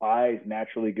our eyes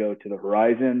naturally go to the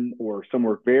horizon or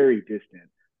somewhere very distant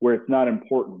where it's not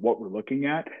important what we're looking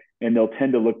at, and they'll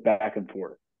tend to look back and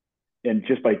forth. And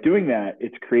just by doing that,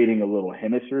 it's creating a little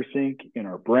hemisphere sync in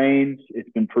our brains.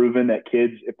 It's been proven that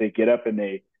kids, if they get up and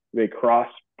they cross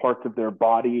parts of their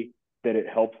body, that it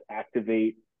helps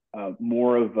activate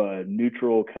more of a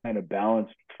neutral kind of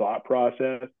balanced thought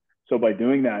process. So by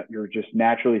doing that, you're just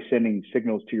naturally sending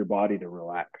signals to your body to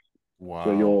relax. Wow.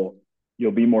 So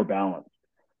you'll be more balanced.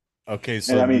 Okay.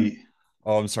 So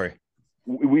I'm sorry.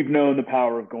 We've known the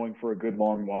power of going for a good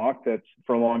long walk. That's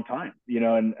for a long time,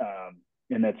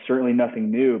 and that's certainly nothing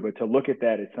new, but to look at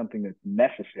that as something that's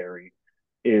necessary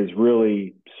is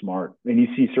really smart. And you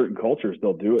see certain cultures,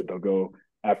 they'll do it. They'll go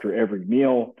after every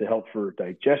meal to help for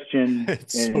digestion.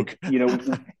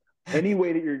 Any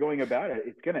way that you're going about it,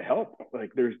 it's going to help.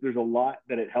 Like there's a lot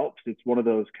that it helps. It's one of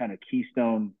those kind of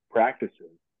keystone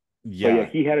practices. Yeah. But yeah,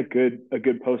 he had a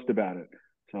good post about it.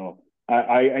 So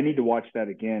I need to watch that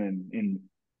again and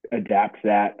adopt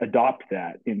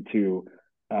that into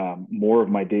more of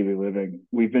my daily living.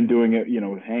 We've been doing it,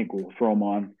 with Hank. We'll throw him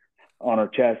on our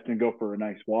chest and go for a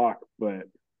nice walk, but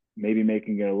maybe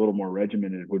making it a little more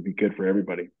regimented would be good for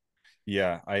everybody.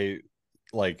 Yeah, I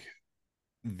like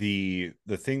the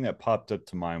thing that popped up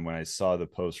to mind when I saw the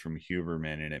post from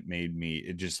Huberman, and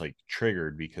it just like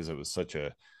triggered because it was such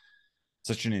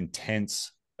an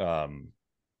intense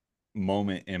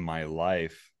moment in my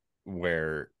life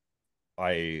where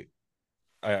I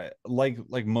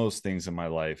like most things in my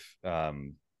life,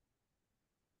 I'm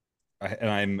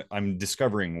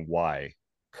discovering why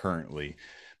currently,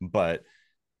 but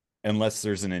unless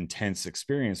there's an intense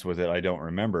experience with it, I don't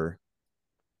remember.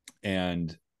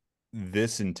 And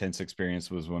this intense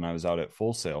experience was when I was out at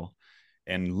Full Sail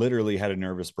and literally had a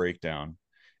nervous breakdown.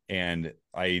 And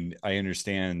I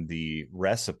understand the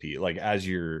recipe. Like as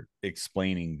you're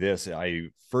explaining this, I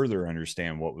further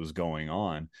understand what was going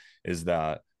on is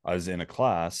that I was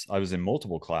in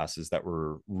multiple classes that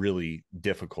were really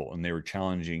difficult and they were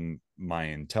challenging my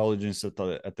intelligence at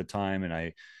the time.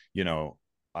 And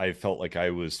I felt like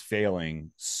I was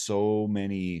failing so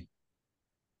many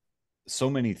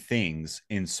things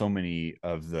in so many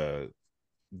of the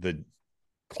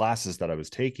classes that I was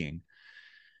taking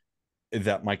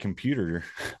that my computer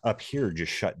up here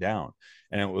just shut down.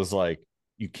 And it was like,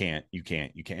 you can't.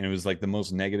 And it was like the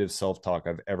most negative self-talk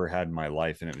I've ever had in my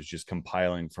life. And it was just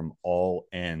compiling from all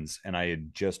ends. And I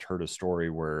had just heard a story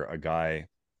where a guy,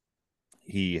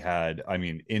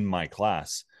 in my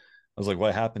class, I was like,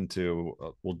 what happened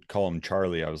to, we'll call him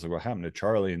Charlie. I was like, what happened to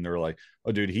Charlie? And they're like,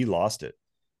 oh dude, he lost it.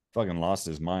 Fucking lost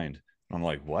his mind. I'm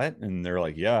like, what? And they're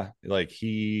like, yeah, like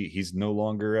he's no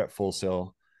longer at Full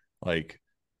Sail. Like,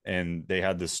 and they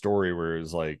had this story where it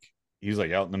was like, he was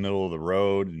like out in the middle of the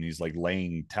road and he's like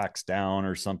laying tacks down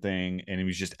or something. And he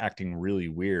was just acting really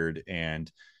weird.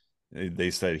 And they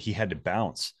said he had to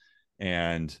bounce.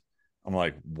 And I'm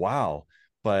like, wow.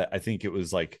 But I think it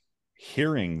was like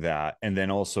hearing that and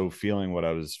then also feeling what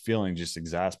I was feeling just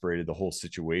exasperated the whole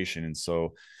situation. And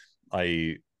so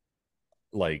I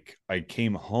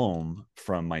came home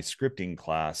from my scripting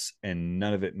class and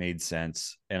none of it made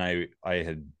sense. And I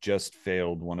had just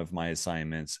failed one of my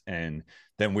assignments. And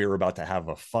then we were about to have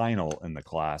a final in the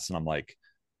class. And I'm like,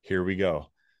 here we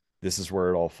go. This is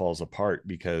where it all falls apart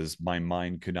because my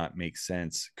mind could not make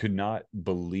sense, could not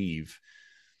believe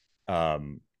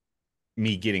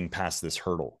me getting past this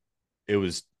hurdle. It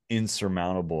was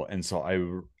insurmountable. And so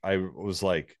I was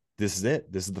like, this is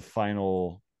it. This is the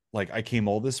final, like I came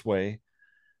all this way.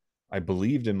 I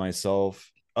believed in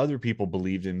myself. Other people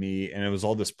believed in me. And it was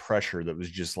all this pressure that was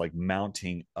just like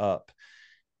mounting up.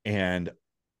 And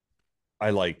I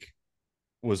like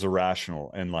was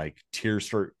irrational, and like tears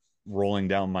start rolling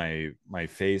down my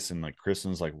face. And like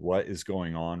Kristen's like, what is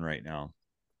going on right now?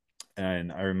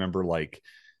 And I remember like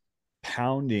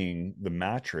pounding the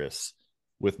mattress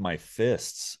with my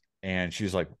fists. And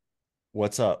she's like,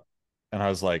 what's up? And I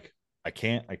was like, I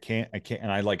can't.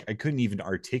 And I couldn't even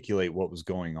articulate what was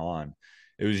going on.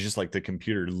 It was just like the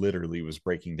computer literally was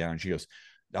breaking down. She goes,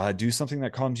 do something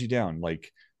that calms you down.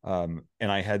 Like, and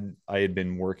I had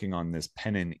been working on this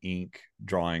pen and ink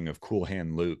drawing of Cool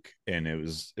Hand Luke, and it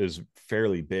was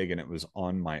fairly big, and it was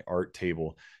on my art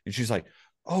table. And she's like,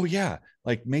 oh yeah,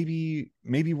 like maybe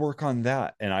work on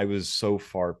that. And I was so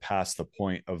far past the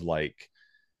point of like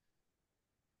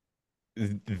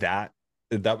that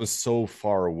was so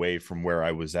far away from where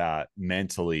I was at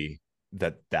mentally,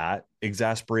 that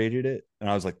exasperated it. And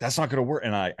I was like, that's not going to work.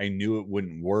 And I knew it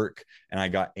wouldn't work. And I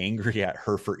got angry at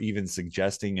her for even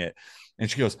suggesting it. And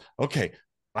she goes, okay,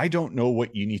 I don't know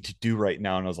what you need to do right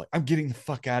now. And I was like, I'm getting the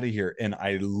fuck out of here. And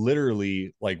I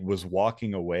literally like was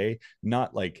walking away,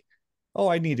 not like, oh,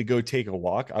 I need to go take a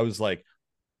walk. I was like,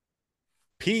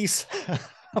 peace.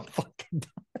 I'm fucking done.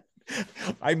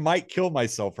 I might kill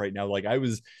myself right now. Like I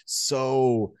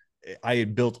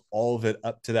had built all of it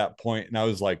up to that point, and I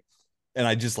was like, and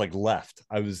I just like left.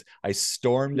 I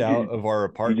stormed out of our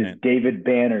apartment. David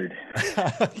Bannard.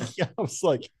 Yeah, I was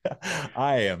like,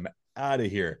 I am out of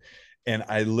here. And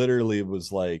I literally was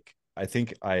like, I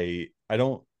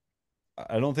don't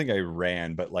think I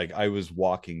ran, but like I was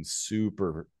walking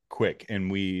super quick,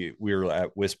 and we were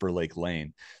at Whisper Lake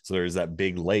Lane. So there's that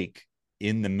big lake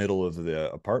in the middle of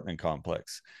the apartment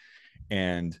complex.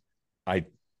 And I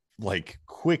like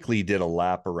quickly did a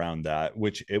lap around that,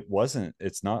 which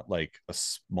it's not like a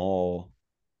small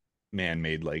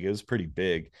man-made lake. It was pretty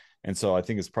big. And so I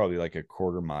think it's probably like a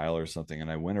quarter mile or something.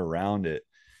 And I went around it,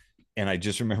 and I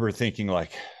just remember thinking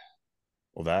like,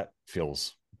 well, that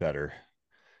feels better.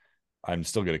 I'm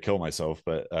still going to kill myself,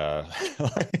 but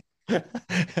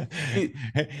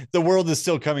the world is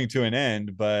still coming to an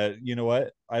end. But you know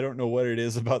what? I don't know what it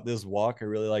is about this walk. I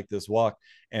really like this walk.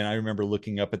 And I remember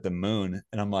looking up at the moon,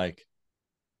 and I'm like,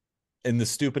 and the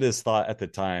stupidest thought at the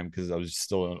time, because I was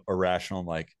still irrational, I'm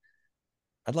like,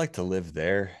 I'd like to live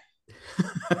there.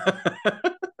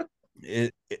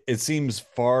 It seems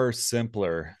far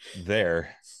simpler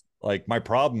there. Like my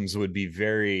problems would be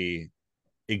very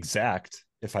exact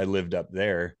if I lived up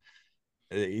there.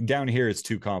 Down here it's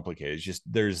too complicated. It's just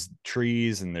there's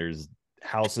trees and there's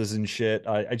houses and shit.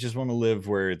 I just want to live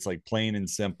where it's like plain and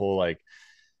simple. Like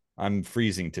I'm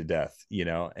freezing to death, you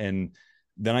know. And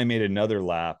then I made another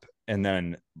lap, and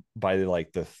then by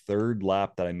like the third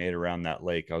lap that I made around that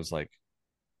lake, I was like,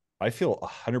 I feel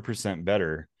 100%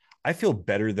 better. I feel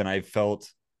better than I felt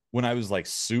when I was like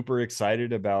super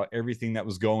excited about everything that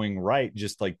was going right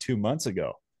just like 2 months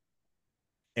ago.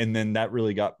 And then that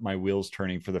really got my wheels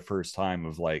turning for the first time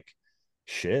of like,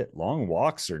 shit, long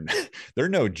walks are they're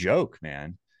no joke,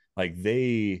 man. Like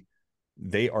they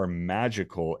are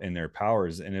magical in their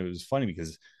powers. And it was funny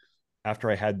because after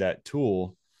I had that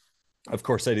tool, of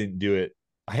course I didn't do it.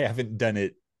 I haven't done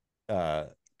it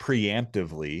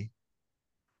preemptively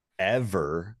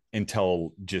ever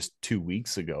until just 2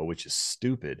 weeks ago, which is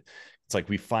stupid. It's like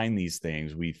we find these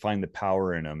things, we find the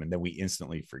power in them, and then we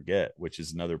instantly forget, which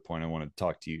is another point I want to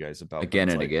talk to you guys about again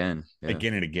and like, again. Yeah.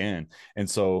 Again and again. And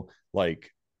so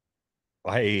like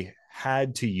I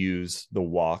had to use the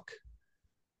walk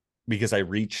because I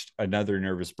reached another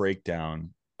nervous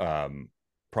breakdown.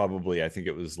 Probably, I think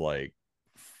it was like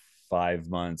 5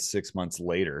 months, 6 months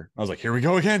later. I was like, here we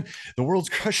go again. The world's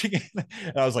crushing it.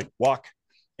 And I was like, walk.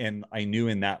 And I knew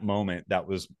in that moment that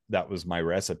was my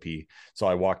recipe. So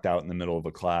I walked out in the middle of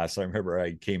a class. I remember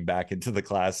I came back into the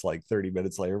class like 30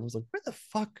 minutes later. I was like, where the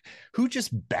fuck? Who just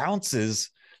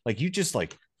bounces? Like you just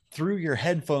like threw your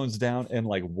headphones down and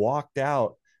like walked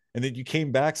out, and then you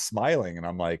came back smiling. And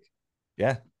I'm like,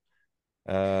 yeah,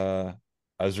 I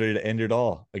was ready to end it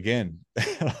all again.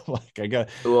 Like I got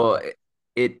well.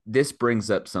 This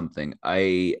brings up something.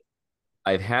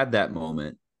 I've had that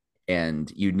moment,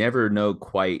 and you never know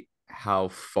quite how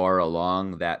far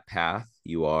along that path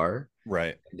you are.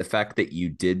 Right. The fact that you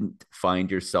didn't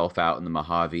find yourself out in the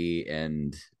Mojave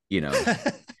and, you know,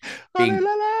 being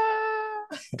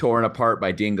torn apart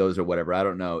by dingoes or whatever, I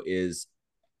don't know, is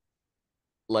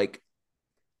like,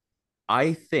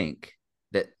 I think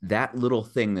that little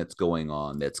thing that's going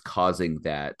on that's causing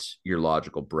that your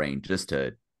logical brain just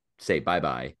to say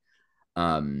bye-bye,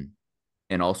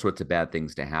 and all sorts of bad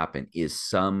things to happen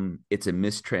it's a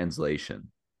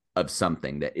mistranslation of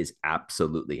something that is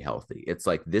absolutely healthy. It's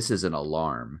like, this is an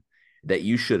alarm that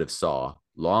you should have saw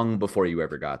long before you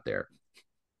ever got there,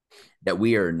 that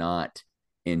we are not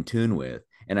in tune with.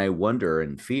 And I wonder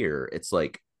and fear, it's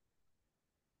like,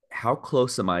 how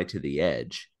close am I to the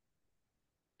edge?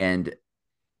 And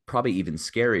probably even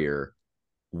scarier,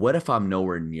 what if I'm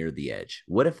nowhere near the edge?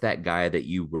 What if that guy that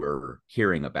you were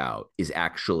hearing about is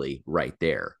actually right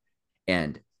there?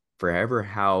 And forever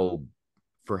how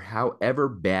for however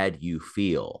bad you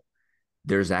feel,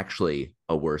 there's actually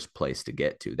a worse place to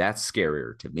get to. That's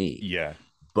scarier to me. Yeah.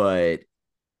 But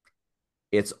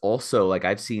it's also like,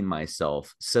 I've seen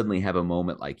myself suddenly have a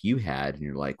moment like you had, and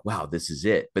you're like, wow, this is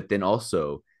it. But then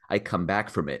also I come back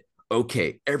from it.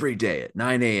 Okay, every day at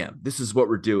 9 a.m., this is what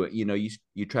we're doing.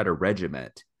 You try to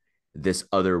regiment this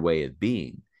other way of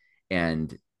being.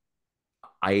 And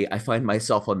I find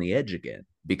myself on the edge again,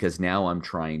 because now I'm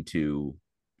trying to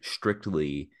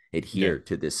strictly adhere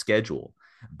to this schedule.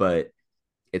 But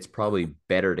it's probably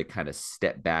better to kind of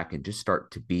step back and just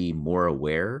start to be more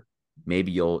aware.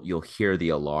 Maybe you'll hear the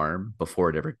alarm before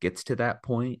it ever gets to that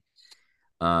point.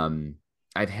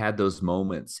 I've had those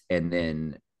moments and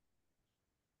then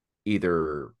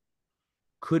either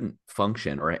couldn't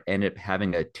function or end up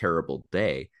having a terrible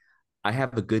day. I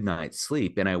have a good night's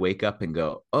sleep and I wake up and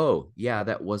go, oh yeah,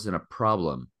 that wasn't a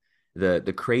problem.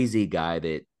 The crazy guy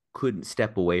that couldn't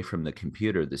step away from the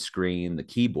computer, the screen, the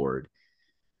keyboard,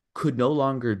 could no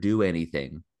longer do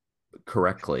anything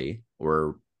correctly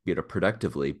or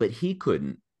productively, but he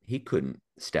couldn't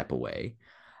step away.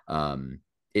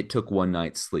 It took one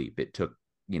night's sleep. It took,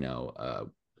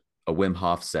 a Wim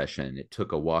Hof session. It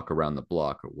took a walk around the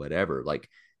block or whatever, like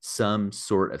some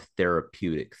sort of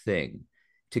therapeutic thing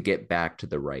to get back to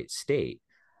the right state.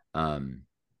 But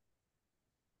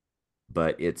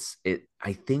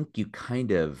I think you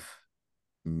kind of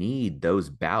need those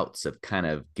bouts of kind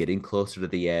of getting closer to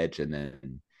the edge, and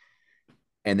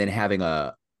then having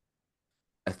a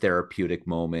therapeutic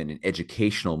moment, an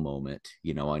educational moment,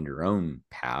 on your own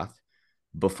path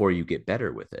before you get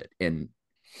better with it. And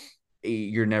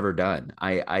you're never done.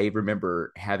 I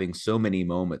remember having so many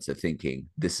moments of thinking,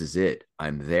 this is it.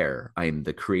 I'm there. I'm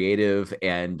the creative,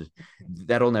 and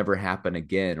that'll never happen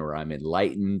again, or I'm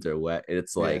enlightened, or what.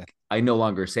 It's like, I no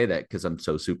longer say that because I'm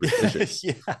so superstitious.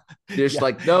 Just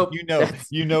like, nope.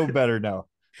 Better now.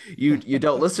 You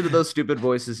don't listen to those stupid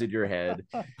voices in your head.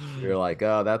 You're like,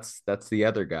 oh, that's the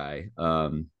other guy.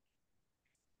 Well,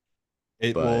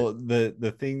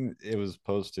 the thing, it was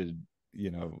posted,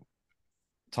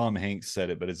 Tom Hanks said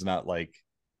it, but it's not like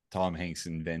Tom Hanks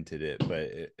invented it, but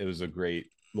it was a great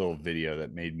little video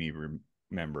that made me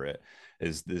remember it.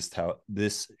 Is this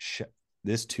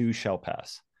too shall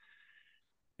pass.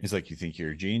 It's like, you think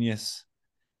you're a genius,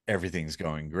 everything's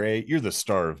going great, you're the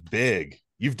star of Big,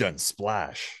 you've done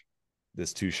Splash,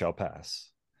 this too shall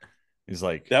pass. He's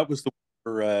like, that was the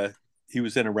where he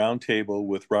was in a round table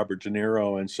with Robert De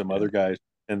Niro and some other guys,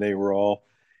 and they were all,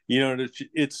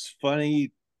 it's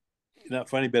funny, not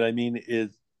funny, but I mean, is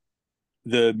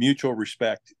the mutual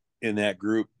respect in that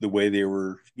group, the way they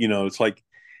were, it's like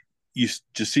you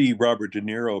just see Robert De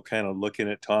Niro kind of looking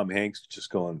at Tom Hanks, just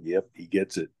going, yep, he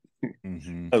gets it.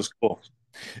 Mm-hmm. That was cool.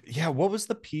 Yeah. What was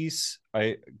the piece?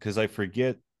 Because I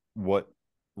forget what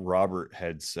Robert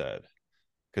had said,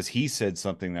 because he said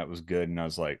something that was good, and I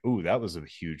was like, ooh, that was a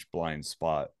huge blind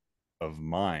spot of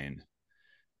mine.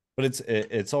 But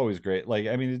it's always great. Like,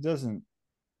 I mean,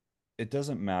 it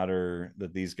doesn't matter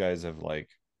that these guys have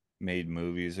like made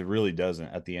movies. It really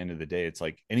doesn't. At the end of the day, it's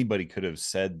like anybody could have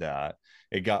said that.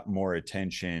 It got more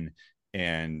attention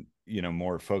and,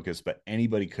 more focus, but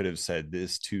anybody could have said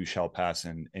this too shall pass,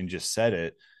 and just said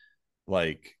it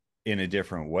like in a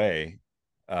different way.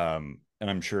 And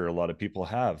I'm sure a lot of people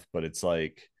have, but it's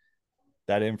like,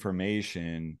 that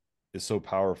information is so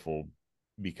powerful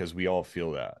because we all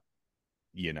feel that,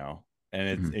 and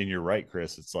it's, and you're right,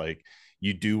 Chris. It's like,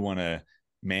 you do want to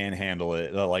manhandle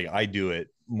it. Like, I do it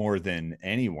more than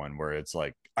anyone, where it's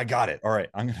like, I got it. All right,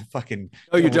 I'm gonna fucking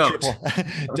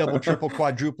double, triple,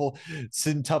 quadruple,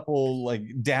 centuple, like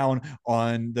down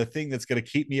on the thing that's gonna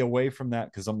keep me away from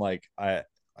that, because I'm like,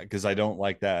 because I don't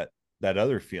like that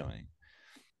other feeling.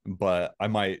 But I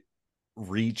might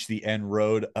reach the end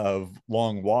road of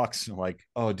long walks and like,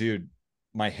 oh dude,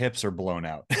 my hips are blown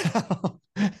out.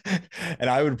 And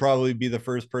I would probably be the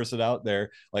first person out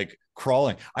there, like,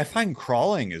 crawling. I find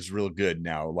crawling is real good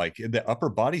now, like the upper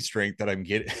body strength that I'm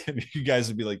getting. You guys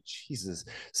would be like, Jesus,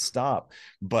 stop.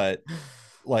 But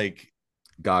like,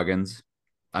 Goggins,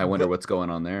 I wonder what's going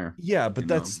on there. Yeah, but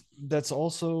that's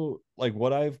also like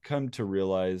what I've come to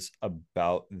realize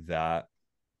about that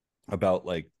about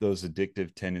like those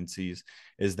addictive tendencies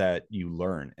is that you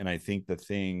learn. And I think the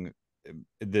thing,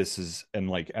 this is, and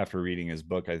like after reading his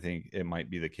book, I think it might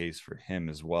be the case for him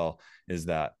as well, is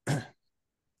that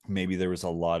maybe there was a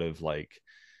lot of like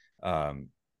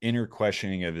inner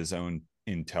questioning of his own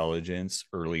intelligence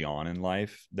early on in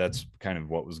life. That's kind of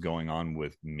what was going on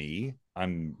with me.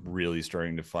 I'm really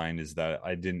starting to find is that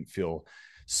I didn't feel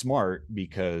smart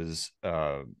because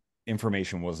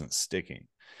information wasn't sticking.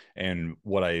 And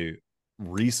what I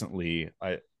recently,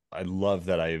 I love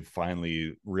that I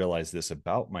finally realized this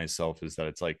about myself is that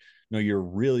it's like, no,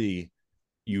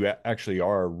 you actually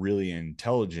are really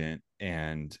intelligent,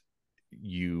 and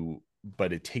you,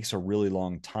 but it takes a really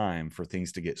long time for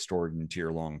things to get stored into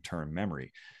your long-term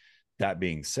memory. That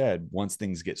being said, once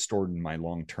things get stored in my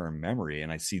long-term memory,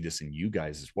 and I see this in you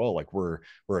guys as well, like we're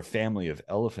a family of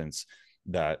elephants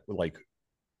that like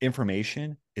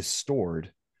information is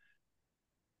stored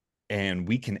and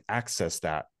we can access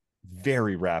that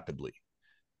very rapidly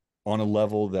on a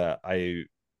level that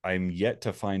I'm yet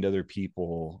to find other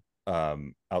people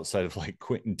outside of like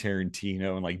Quentin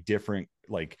Tarantino and like different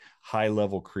like high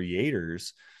level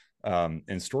creators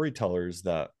and storytellers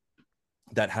that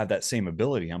have that same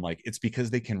ability. I'm like, it's because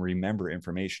they can remember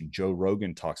information. Joe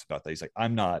Rogan talks about that. He's like,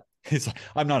 I'm not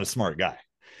a smart guy.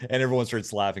 And everyone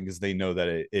starts laughing because they know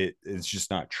that it's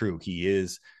just not true.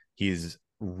 He's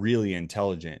really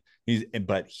intelligent.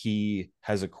 But he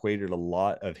has equated a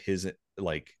lot of his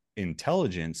like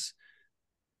intelligence,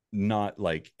 not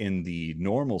like in the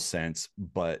normal sense,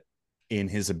 but in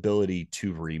his ability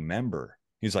to remember.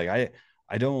 He's like,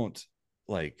 I don't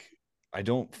like, I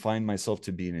don't find myself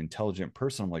to be an intelligent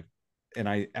person. I'm like, and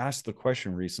I asked the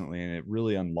question recently and it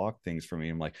really unlocked things for me.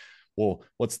 I'm like, well,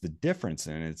 what's the difference?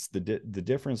 And it's the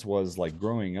difference was like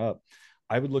growing up,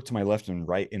 I would look to my left and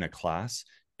right in a class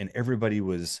and everybody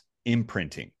was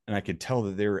imprinting. And I could tell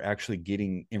that they were actually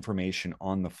getting information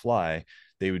on the fly.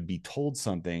 They would be told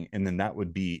something and then that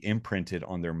would be imprinted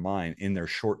on their mind in their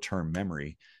short-term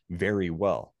memory very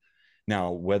well.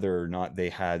 Now, whether or not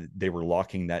they were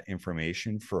locking that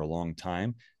information for a long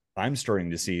time, I'm starting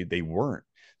to see they weren't,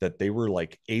 that they were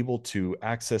like able to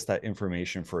access that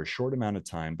information for a short amount of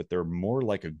time, but they're more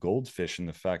like a goldfish in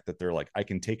the fact that they're like, I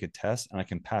can take a test and I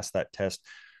can pass that test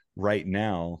right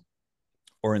now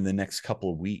or in the next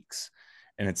couple of weeks.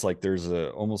 And it's like there's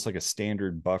a almost like a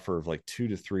standard buffer of like 2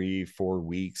 to 3, 4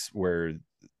 weeks where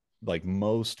like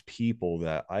most people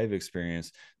that I've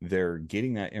experienced, they're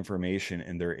getting that information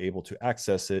and they're able to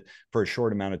access it for a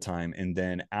short amount of time. And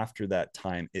then after that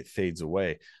time, it fades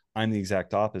away. I'm the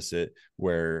exact opposite,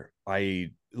 where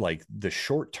I like the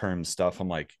short term stuff. I'm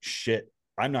like, shit,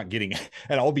 I'm not getting it.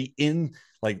 And I'll be in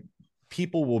like,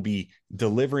 people will be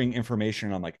delivering information.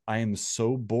 And I'm like, I am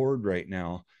so bored right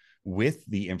now with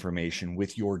the information,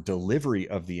 with your delivery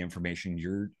of the information.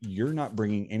 You're not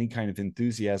bringing any kind of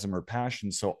enthusiasm or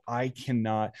passion, so I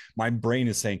cannot, my brain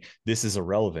is saying this is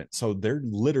irrelevant. So they're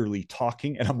literally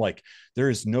talking and I'm like, there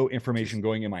is no information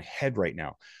going in my head right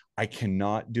now, I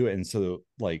cannot do it. And so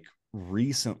like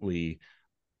recently,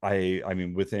 I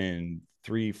mean within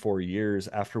 3-4 years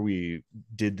after we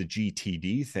did the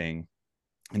GTD thing,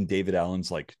 and David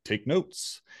Allen's like, take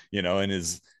notes, in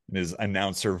his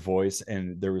announcer voice.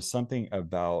 And there was something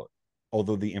about,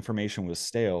 although the information was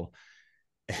stale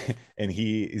and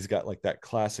he's got like that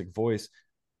classic voice,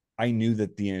 I knew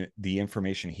that the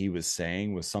information he was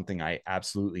saying was something I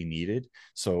absolutely needed.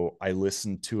 So I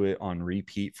listened to it on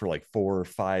repeat for like 4 or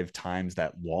 5 times,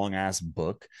 that long ass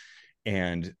book.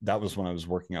 And that was when I was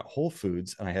working at Whole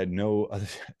Foods and I had no other,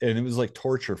 and it was like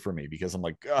torture for me because I'm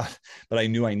like, God, but I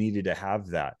knew I needed to have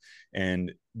that.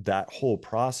 And that whole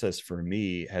process for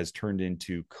me has turned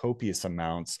into copious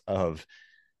amounts of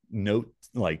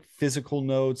like physical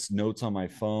notes on my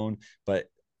phone. But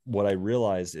what I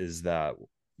realized is that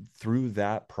through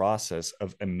that process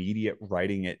of immediate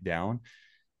writing it down,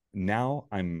 now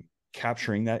I'm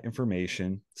capturing that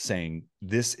information, saying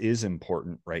this is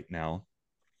important right now,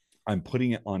 I'm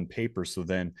putting it on paper. So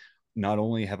then not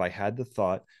only have I had the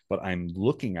thought, but I'm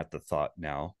looking at the thought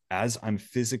now as I'm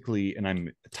physically, and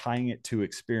I'm tying it to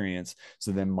experience.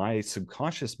 So then my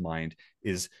subconscious mind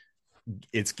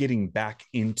it's getting back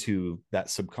into that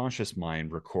subconscious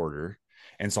mind recorder.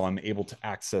 And so I'm able to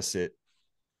access it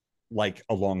like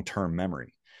a long-term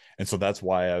memory. And so that's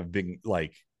why I've been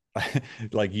like,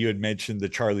 like you had mentioned the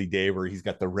Charlie Day where he's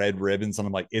got the red ribbons, and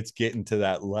I'm like, it's getting to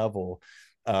that level.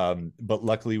 But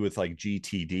luckily with like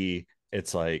GTD,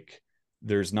 it's like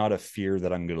there's not a fear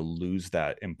that I'm going to lose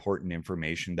that important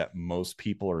information that most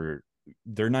people are,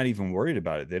 they're not even worried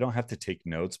about it. They don't have to take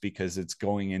notes because it's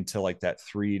going into like that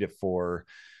 3 to 4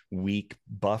 week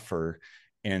buffer.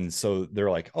 And so they're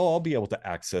like, oh, I'll be able to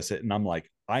access it. And I'm like,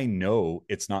 I know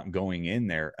it's not going in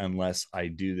there unless I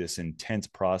do this intense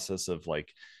process of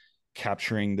like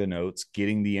capturing the notes,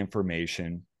 getting the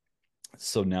information.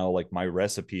 So now like my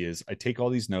recipe is I take all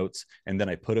these notes and then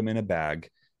I put them in a bag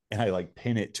and I like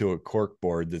pin it to a cork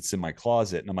board that's in my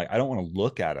closet. And I'm like, I don't want to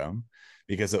look at them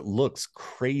because it looks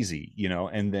crazy, you know?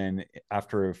 And then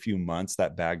after a few months,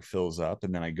 that bag fills up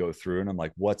and then I go through and I'm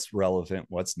like, what's relevant?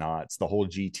 What's not? It's the whole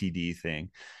GTD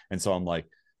thing. And so I'm like,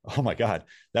 oh my God,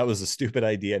 that was a stupid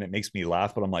idea. And it makes me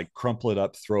laugh, but I'm like, crumple it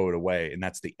up, throw it away. And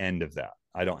that's the end of that.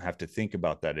 I don't have to think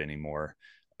about that anymore.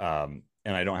 And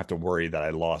I don't have to worry that I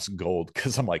lost gold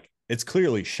because I'm like, it's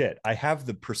clearly shit. I have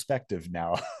the perspective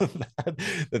now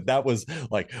that was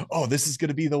like, oh, this is going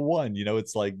to be the one. You know,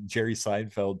 it's like Jerry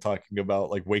Seinfeld talking about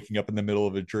like waking up in the middle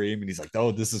of a dream and he's like,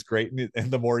 oh, this is great. And in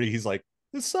the morning, he's like,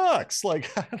 this sucks. Like,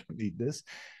 I don't need this.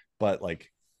 But like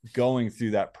going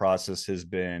through that process has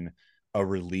been a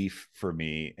relief for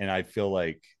me. And I feel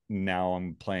like now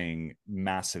I'm playing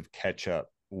massive catch up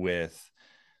with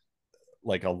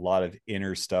like a lot of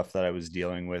inner stuff that I was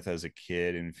dealing with as a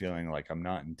kid and feeling like I'm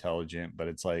not intelligent, but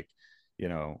it's like, you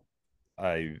know,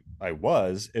 it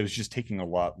was just taking a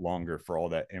lot longer for all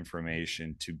that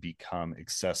information to become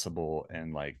accessible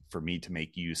and like for me to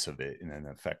make use of it in an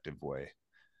effective way.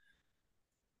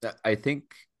 I think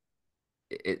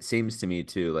it seems to me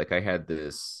too, like I had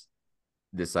this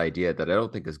idea that I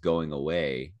don't think is going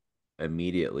away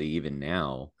immediately, even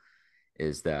now,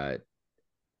 is that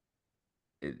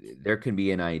there can be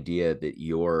an idea that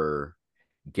you're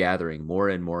gathering more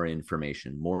and more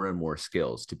information, more and more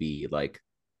skills to be like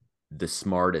the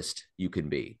smartest you can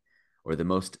be or the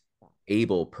most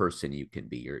able person you can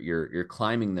be. You're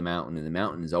climbing the mountain, and the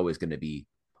mountain is always going to be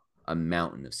a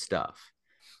mountain of stuff.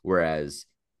 Whereas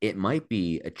it might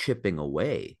be a chipping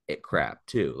away at crap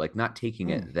too, like not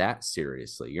taking it that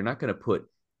seriously. You're not going to put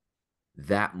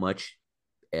that much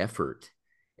effort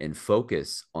and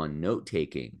focus on note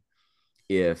taking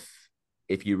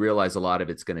if you realize a lot of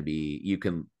it's going to be, you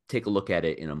can take a look at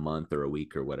it in a month or a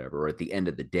week or whatever, or at the end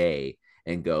of the day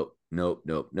and go, nope,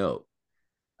 nope, nope.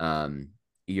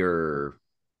 You're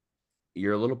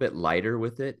a little bit lighter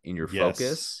with it in your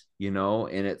focus, you know,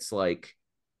 and it's like,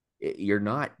 you're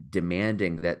not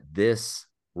demanding that this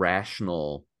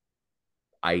rational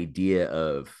idea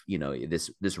of, you know,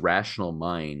 this rational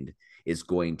mind is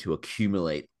going to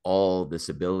accumulate all this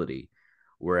ability.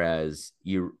 Whereas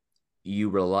you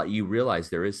realize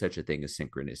there is such a thing as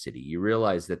synchronicity. You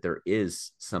realize that there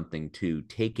is something to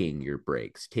taking your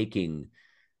breaks, taking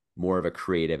more of a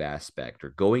creative aspect, or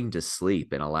going to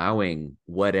sleep and allowing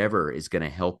whatever is going to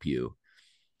help you.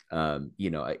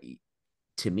 You know,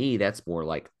 to me, that's more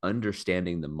like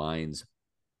understanding the mind's,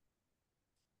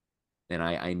 and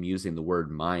I'm using the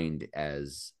word mind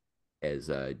as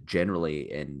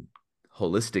generally and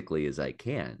holistically as I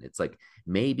can. It's like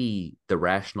maybe the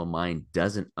rational mind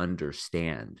doesn't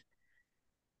understand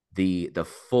the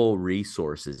full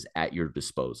resources at your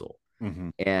disposal. Mm-hmm.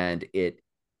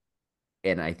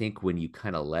 And I think when you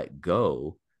kind of let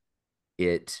go,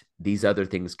 these other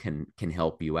things can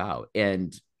help you out.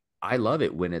 And I love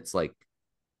it when it's like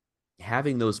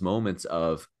having those moments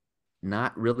of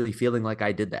not really feeling like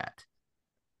I did that.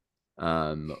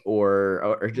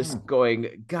 Or just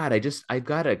going, God, I've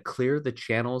got to clear the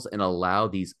channels and allow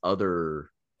these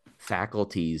other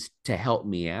faculties to help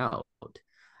me out,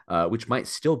 which might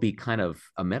still be kind of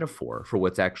a metaphor for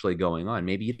what's actually going on.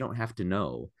 Maybe you don't have to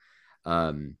know.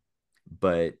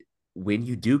 But when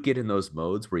you do get in those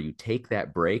modes where you take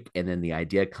that break and then the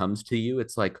idea comes to you,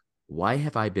 it's like, why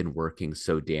have I been working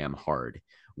so damn hard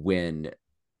when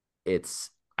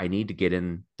I need to get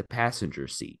in the passenger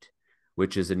seat?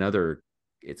 Which is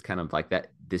it's kind of like that,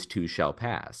 this too shall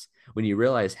pass. When you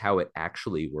realize how it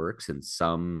actually works in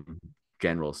some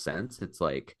general sense, it's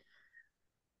like,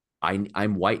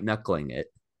 I'm white knuckling it,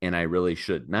 and I really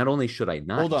should. Not only should I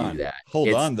not do that,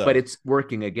 but it's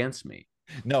working against me.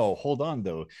 No, hold on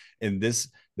though. And this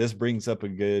brings up a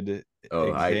good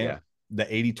example. The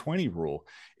 80-20 rule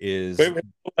is wait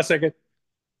a second.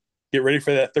 Get ready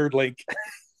for that third link.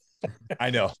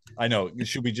 I know.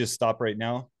 Should we just stop right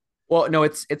now? Well, no,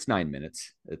 it's 9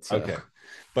 minutes. It's okay.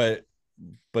 But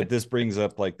this brings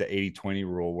up like the 80-20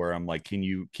 rule where I'm like, can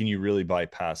you really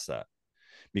bypass that?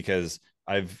 Because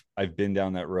I've been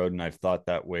down that road and I've thought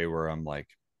that way where I'm like,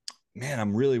 man,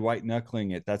 I'm really white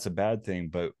knuckling it. That's a bad thing.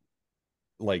 But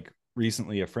like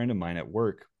recently a friend of mine at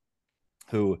work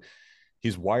who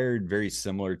he's wired very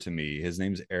similar to me. His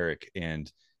name's Eric,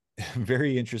 and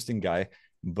very interesting guy.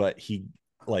 But he,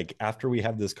 like, after we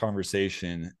have this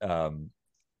conversation,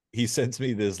 he sends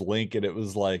me this link and it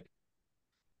was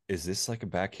is this like a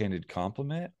backhanded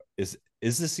compliment? Is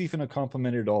this even a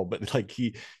compliment at all? But like,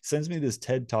 he sends me this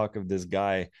TED talk of this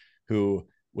guy who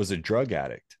was a drug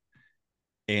addict,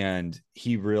 and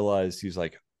he realized, he's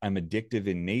like, I'm addictive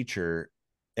in nature.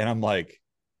 And I'm like,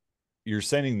 you're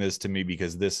sending this to me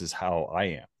because this is how I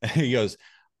am. And he goes,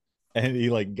 and he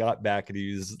like got back and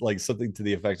he was like something to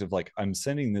the effect of like, I'm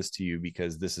sending this to you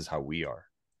because this is how we are.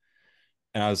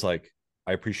 And I was like,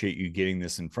 I appreciate you getting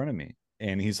this in front of me.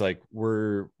 And he's like,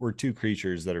 we're two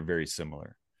creatures that are very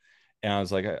similar. And I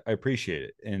was like, I appreciate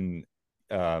it. And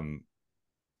um,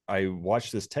 I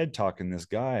watched this TED talk, and this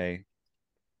guy,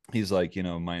 he's like,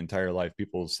 my entire life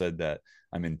people said that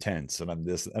I'm intense and I'm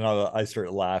this, and I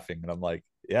start laughing, and I'm like,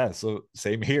 yeah, so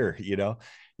same here,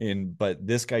 and but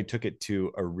this guy took it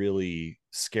to a really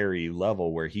scary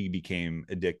level where he became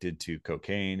addicted to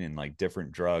cocaine and like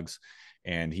different drugs,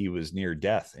 and he was near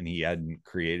death, and he hadn't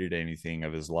created anything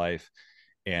of his life.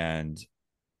 And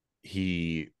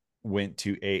he went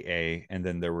to AA, and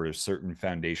then there were certain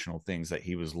foundational things that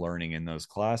he was learning in those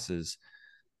classes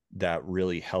that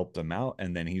really helped him out.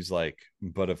 And then he's like,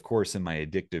 but of course, in my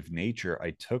addictive nature,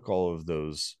 I took all of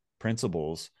those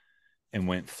principles and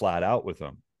went flat out with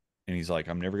them. And he's like,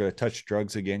 I'm never going to touch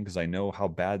drugs again because I know how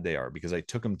bad they are, because I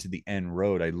took them to the end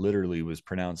road. I literally was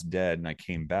pronounced dead and I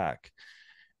came back.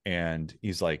 And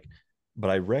he's like, but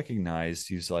I recognized,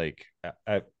 he's like,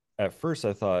 at first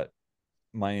I thought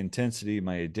my intensity,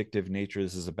 my addictive nature,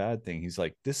 this is a bad thing. He's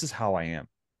like, this is how I am.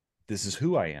 This is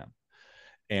who I am.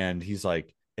 And he's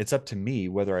like, it's up to me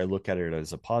whether I look at it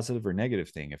as a positive or negative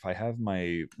thing. If I have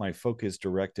my focus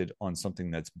directed on something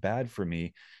that's bad for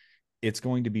me, it's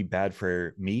going to be bad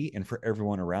for me and for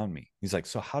everyone around me. He's like,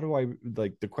 so how do I,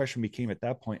 like, the question became at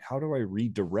that point, how do I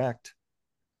redirect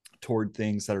toward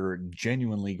things that are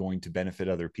genuinely going to benefit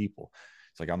other people?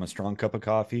 It's like, I'm a strong cup of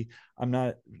coffee. I'm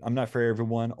not for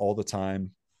everyone all the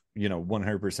time,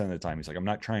 100% of the time. He's like, I'm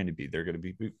not trying to be. There are going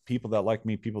to be people that like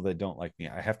me, people that don't like me.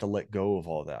 I have to let go of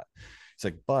all that. It's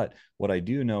like, but what I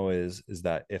do know is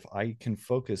that if I can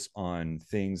focus on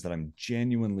things that I'm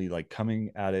genuinely like coming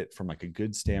at it from like a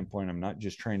good standpoint, I'm not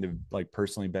just trying to like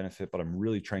personally benefit, but I'm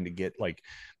really trying to get like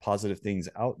positive things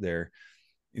out there.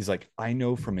 He's like, I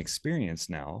know from experience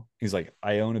now. He's like,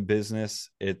 I own a business.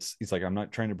 He's like, I'm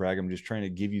not trying to brag. I'm just trying to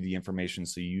give you the information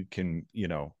so you can,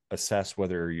 assess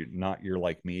whether you're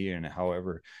like me. And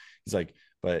however, he's like,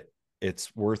 but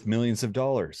it's worth millions of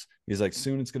dollars. He's like,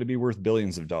 soon it's going to be worth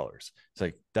billions of dollars. It's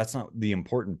like, that's not the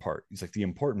important part. He's like, the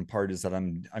important part is that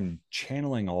I'm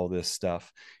channeling all this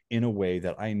stuff in a way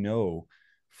that I know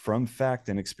from fact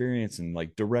and experience and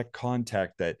like direct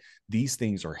contact that these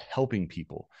things are helping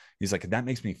people. He's like, that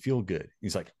makes me feel good.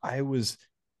 He's like, I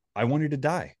wanted to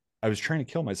die. I was trying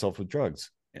to kill myself with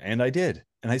drugs, and I did.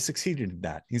 And I succeeded in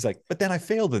that. He's like, but then I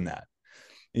failed in that.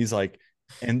 He's like,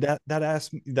 and that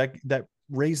asked me, that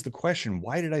raised the question,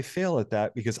 why did I fail at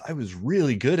that? Because I was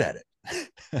really good at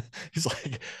it. He's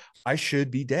like, I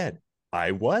should be dead.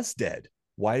 I was dead.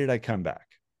 Why did I come back?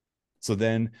 So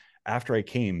then after I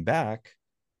came back,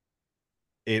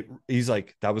 he's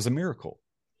like, that was a miracle.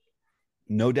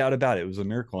 No doubt about it. It was a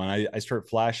miracle. And I start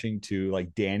flashing to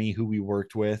like Danny, who we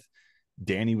worked with.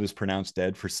 Danny was pronounced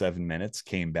dead for 7 minutes,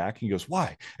 came back, and he goes,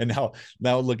 why? And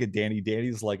now look at Danny.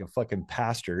 Danny's like a fucking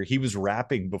pastor. He was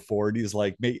rapping before, and he's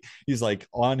like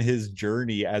on his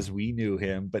journey as we knew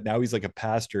him, but now he's like a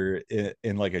pastor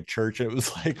in like a church. It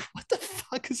was like, what the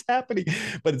fuck is happening?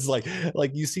 But it's like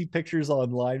you see pictures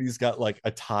online, he's got like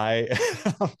a tie.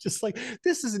 I'm just like,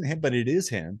 this isn't him, but it is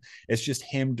him. It's just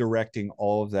him directing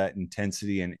all of that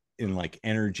intensity and in like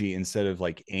energy instead of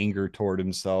like anger toward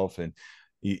himself. And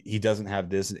he doesn't have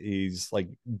this. He's like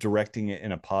directing it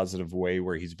in a positive way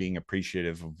where he's being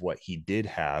appreciative of what he did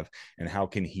have and how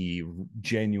can he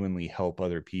genuinely help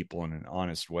other people in an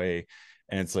honest way.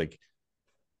 And it's like,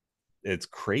 it's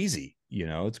crazy,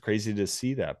 it's crazy to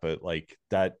see that. But like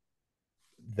that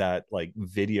like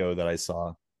video that I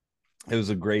saw, it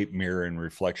was a great mirror and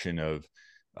reflection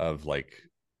of like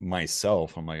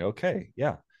myself. I'm like, okay,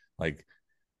 yeah, like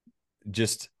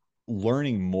just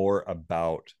learning more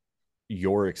about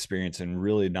your experience and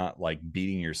really not like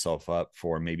beating yourself up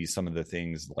for maybe some of the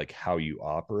things, like how you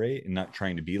operate, and not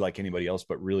trying to be like anybody else,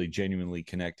 but really genuinely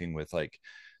connecting with like,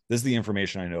 this is the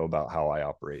information I know about how I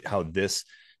operate, how this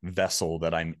vessel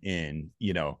that I'm in,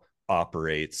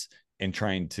 operates, and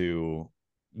trying to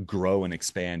grow and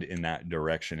expand in that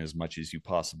direction as much as you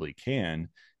possibly can,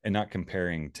 and not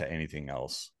comparing to anything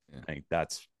else. Yeah. I think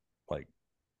that's like,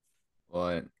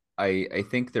 well, I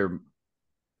think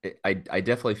I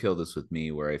definitely feel this with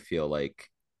me, where I feel like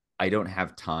I don't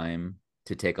have time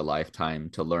to take a lifetime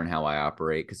to learn how I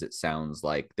operate, because it sounds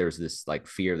like there's this like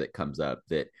fear that comes up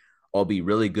that I'll be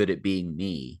really good at being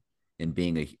me and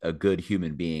being a good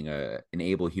human being, an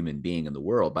able human being in the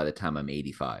world by the time I'm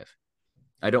 85.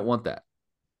 I don't want that.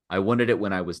 I wanted it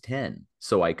when I was 10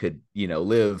 so I could,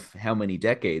 live how many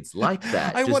decades like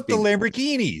that. I want the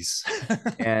Lamborghinis.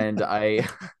 And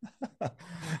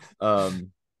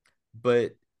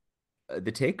but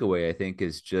the takeaway, I think,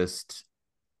 is just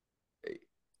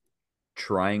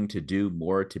trying to do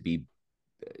more to be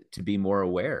more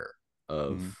aware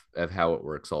of how it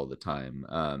works all the time.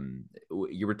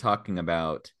 You were talking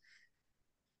about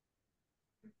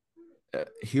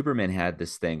Huberman had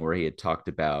this thing where he had talked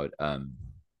about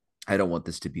I don't want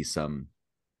this to be some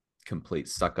complete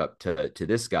suck up to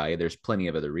this guy. There's plenty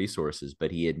of other resources,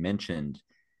 but he had mentioned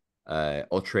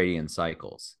ultradian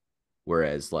cycles,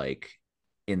 whereas like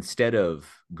instead of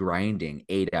grinding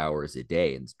 8 hours a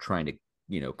day and trying to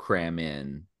cram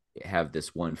in, have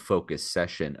this one focused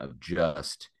session of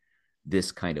just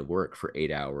this kind of work for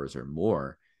 8 hours or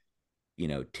more,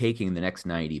 taking the next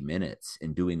 90 minutes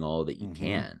and doing all that you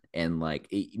can. And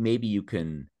like maybe you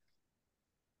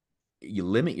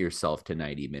limit yourself to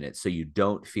 90 minutes so you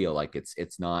don't feel like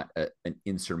it's not an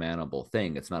insurmountable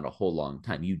thing. It's not a whole long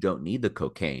time. You don't need the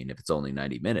cocaine if it's only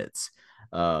 90 minutes.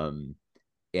 And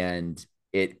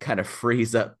it kind of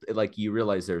frees up, like you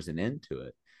realize there's an end to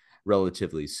it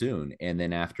relatively soon. And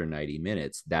then after 90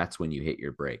 minutes, that's when you hit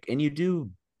your break. And you do,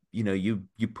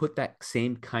 you put that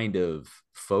same kind of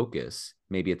focus,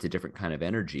 maybe it's a different kind of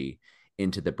energy,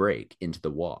 into the break, into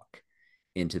the walk,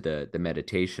 into the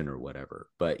meditation or whatever,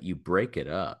 but you break it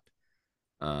up.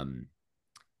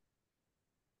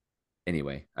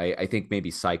 Anyway, I think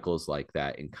maybe cycles like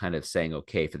that, and kind of saying,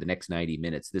 okay, for the next 90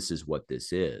 minutes, this is what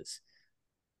this is.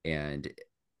 And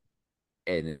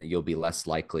you'll be less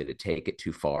likely to take it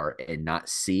too far and not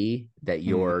see that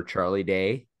you're Charlie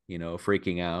Day,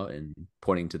 freaking out and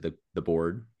pointing to the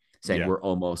board saying we're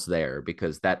almost there,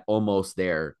 because that almost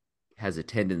there has a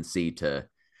tendency to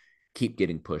keep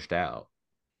getting pushed out.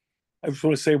 I just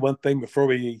want to say one thing before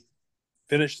we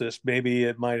finish this. Maybe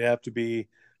it might have to be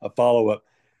a follow-up,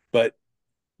 but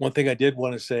one thing I did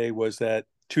want to say was that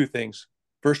two things.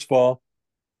 First of all,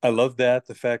 I love the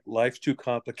fact life's too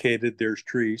complicated. There's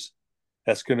trees.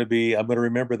 I'm going to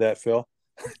remember that, Phil.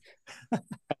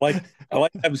 I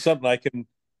like having something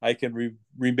I can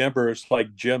remember. It's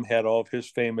like Jim had all of his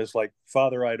famous, like,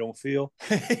 Father, I don't feel.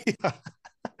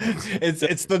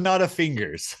 It's the knot of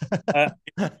fingers. Yeah.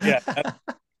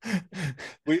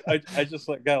 I just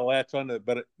got to latch on to it.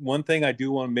 But one thing I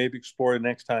do want to maybe explore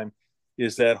next time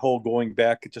is that whole going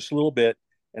back just a little bit.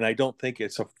 And I don't think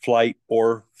it's a flight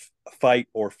or fight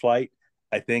or flight.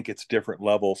 I think it's different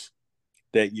levels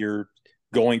that you're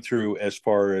going through as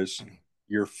far as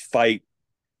your fight,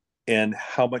 and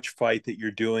how much fight that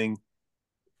you're doing,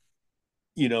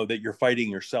 that you're fighting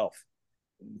yourself,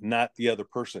 not the other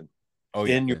person. Oh,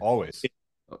 yeah, always.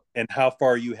 And how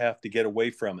far you have to get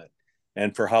away from it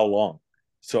and for how long.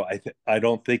 So I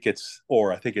don't think it's,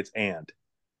 or I think it's and.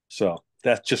 So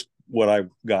that's just what I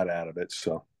got out of it.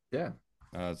 So yeah.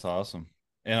 That's awesome.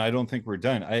 And I don't think we're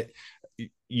done.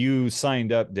 You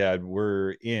signed up, Dad.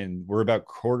 We're about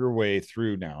quarter way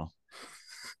through now.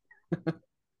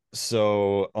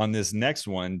 So on this next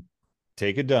one,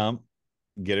 take a dump,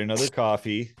 get another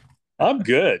coffee. I'm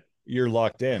good. You're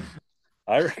locked in.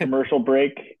 Commercial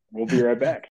break. We'll be right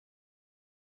back.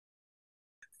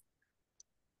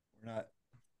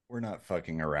 We're not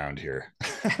fucking around here.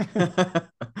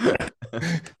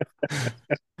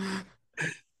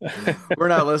 We're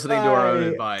not listening to our own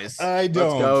advice. I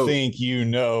don't think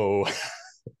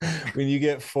when you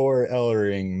get 4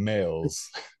 Ellering males.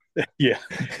 Yeah.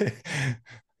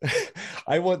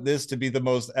 I want this to be the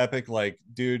most epic, like,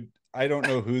 dude, I don't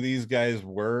know who these guys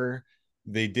were.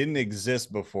 They didn't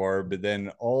exist before, but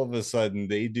then all of a sudden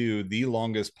they do the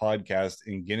longest podcast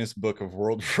in Guinness Book of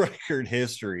World Record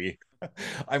history.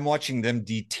 I'm watching them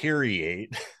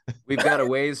deteriorate. We've got a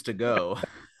ways to go.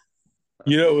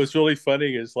 What's really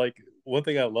funny is, like, one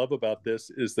thing I love about this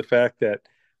is the fact that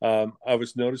I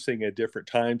was noticing at different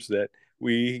times that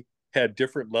we had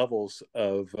different levels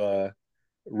of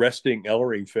resting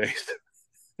Ellering face.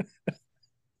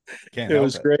 It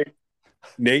was great.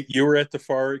 Nate, you were at the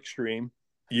far extreme.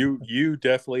 You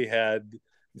definitely had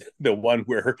the one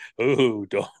where, oh,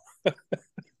 don't.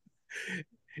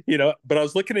 But I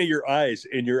was looking at your eyes,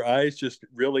 and your eyes just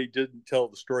really didn't tell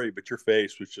the story, but your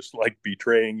face was just like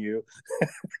betraying you.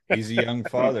 He's a young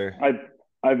father.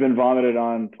 I've been vomited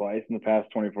on twice in the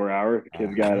past 24 hours. The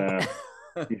kid's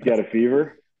he's got a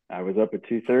fever. I was up at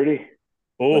 2:30.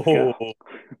 Oh,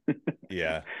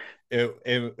 yeah.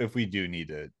 if we do need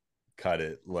to cut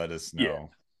it, let us Yeah.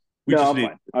 know. We No, just I'm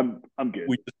need fine. I'm good.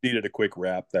 we just needed a quick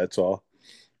wrap. That's all.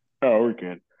 Oh, we're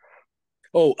good.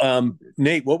 Oh,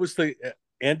 Nate, what was the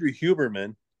Andrew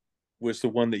Huberman was the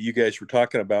one that you guys were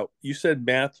talking about? You said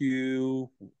Matthew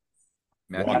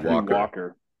Matthew Matthew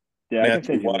Walker. Yeah, I can Matthew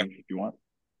send you Walker. links if you want.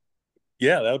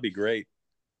 Yeah, that would be great.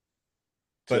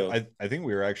 But So I think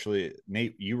we were actually,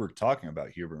 Nate, you were talking about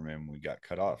Huberman when we got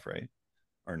cut off, right?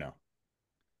 Or no?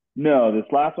 No, this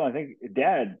last one, I think,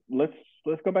 Dad. Let's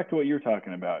go back to what you were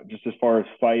talking about, just as far as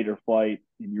fight or flight.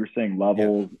 And you were saying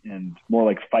levels and more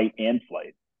like fight and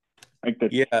flight. I think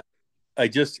that's yeah,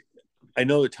 I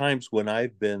know the times when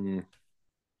I've been,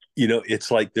 it's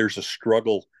like there's a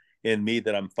struggle in me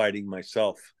that I'm fighting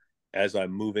myself as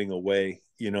I'm moving away,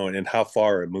 and how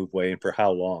far I move away and for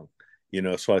how long,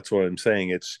 so that's what I'm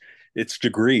saying. It's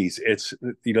degrees. It's,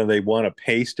 they want to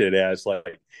paste it as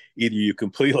like either you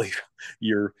completely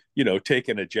you're,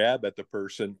 taking a jab at the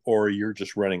person or you're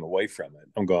just running away from it.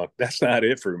 I'm going, that's not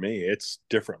it for me. It's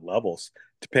different levels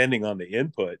depending on the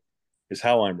input is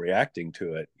how I'm reacting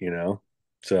to it.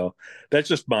 So that's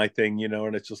just my thing,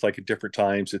 and it's just like at different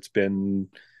times it's been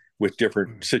with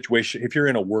different situations. If you're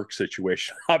in a work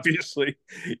situation, obviously,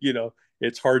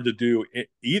 it's hard to do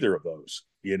either of those.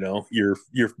 You're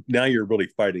really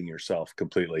fighting yourself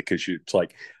completely because it's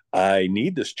like, I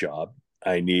need this job.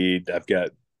 I've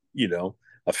got,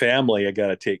 a family I got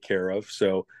to take care of.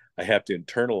 So I have to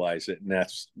internalize it, and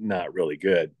that's not really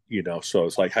good. So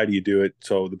it's like, how do you do it?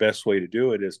 So the best way to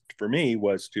do it is for me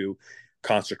was to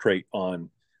concentrate on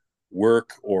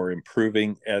work or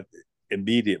improving at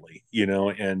immediately,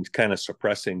 and kind of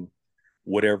suppressing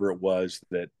whatever it was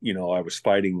that, I was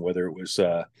fighting, whether it was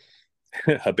a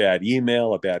bad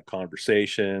email, a bad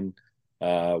conversation,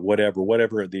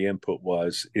 whatever the input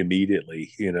was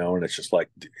immediately, and it's just like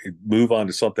move on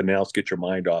to something else, get your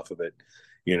mind off of it.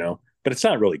 But it's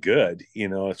not really good,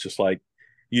 it's just like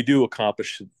you do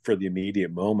accomplish for the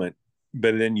immediate moment,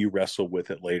 but then you wrestle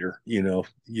with it later,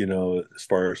 as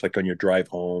far as like on your drive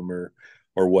home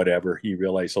or whatever, you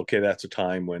realize, okay, that's a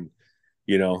time when,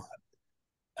 you know,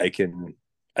 I can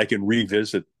I can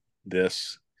revisit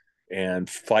this and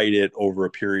fight it over a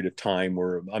period of time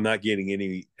where I'm not getting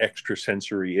any extra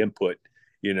sensory input.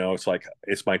 It's like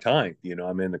it's my time.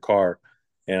 I'm in the car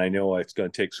and I know it's going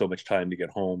to take so much time to get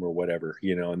home or whatever.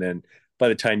 And then by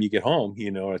the time you get home,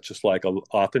 it's just like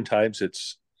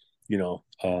oftentimes you know,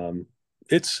 um,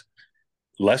 it's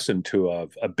lessened to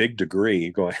a big degree.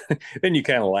 Going, then you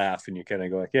kind of laugh and you kind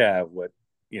of go like, yeah, what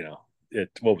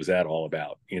was that all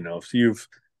about? So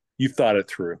you've thought it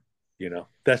through.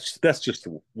 That's just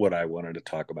what I wanted to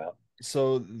talk about.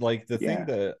 So like the thing Yeah.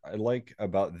 that I like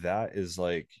about that is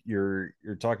like you're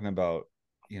talking about,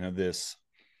 this,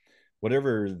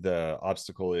 whatever the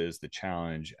obstacle is, the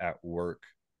challenge at work,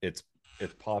 it's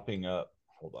popping up.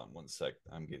 Hold on one sec.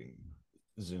 I'm getting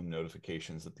Zoom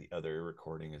notifications that the other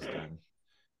recording is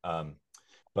done.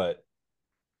 But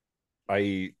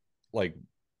I like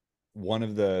one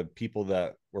of the people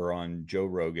that were on Joe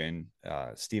Rogan,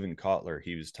 Steven Kotler,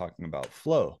 he was talking about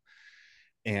flow.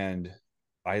 And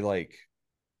I like,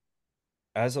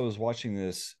 as I was watching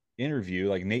this interview,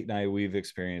 like Nate and I, we've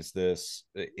experienced this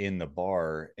in the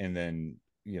bar. And then,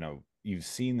 you've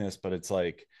seen this, but it's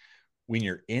like when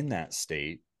you're in that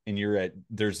state and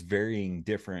there's varying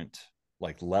different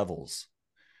like levels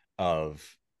of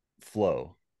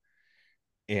flow.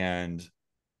 And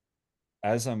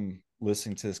as I'm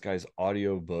listening to this guy's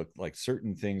audio book, like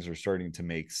certain things are starting to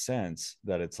make sense,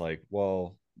 that it's like,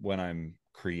 well, when I'm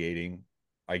creating,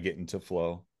 I get into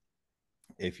flow.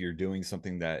 If you're doing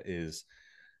something that is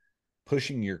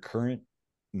pushing your current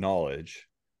knowledge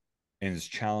and is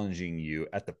challenging you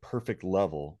at the perfect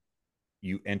level,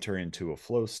 you enter into a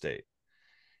flow state.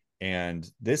 And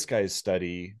this guy's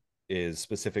study is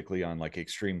specifically on like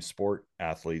extreme sport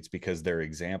athletes because their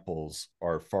examples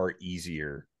are far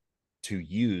easier to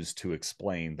use to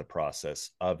explain the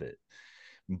process of it.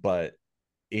 But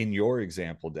in your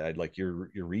example, Dad, like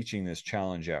you're reaching this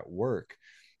challenge at work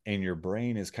and your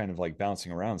brain is kind of like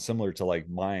bouncing around, similar to like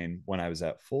mine when I was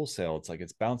at Full Sail. It's like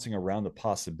it's bouncing around the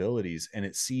possibilities and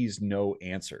it sees no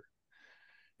answer.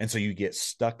 And so you get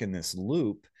stuck in this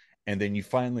loop, and then you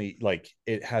finally, like,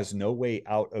 it has no way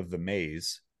out of the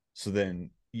maze. So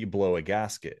then you blow a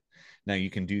gasket. Now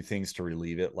you can do things to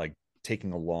relieve it, like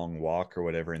taking a long walk or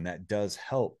whatever, and that does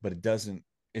help, but it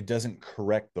doesn't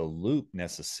correct the loop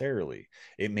necessarily.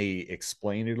 It may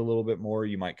explain it a little bit more.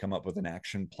 You might come up with an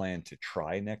action plan to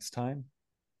try next time,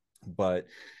 but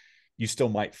you still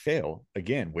might fail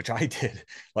again, which I did.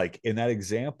 Like in that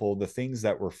example, the things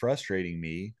that were frustrating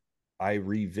me, I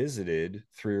revisited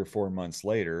 3 or 4 months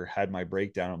later, had my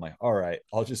breakdown. I'm like, all right,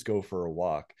 I'll just go for a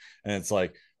walk. And it's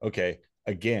like, okay,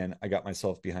 again, I got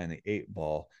myself behind the 8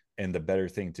 ball. And the better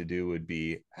thing to do would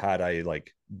be, had I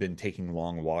like been taking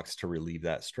long walks to relieve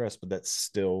that stress, but that's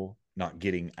still not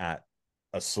getting at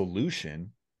a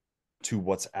solution to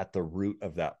what's at the root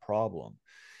of that problem.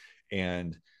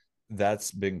 And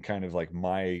that's been kind of like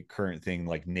my current thing.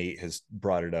 Like Nate has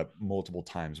brought it up multiple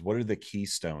times. What are the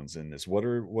keystones in this? What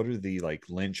are the like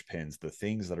linchpins, the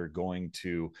things that are going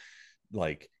to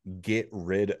like get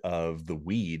rid of the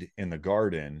weed in the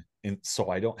garden, and so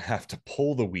I don't have to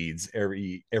pull the weeds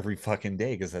every fucking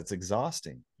day, because that's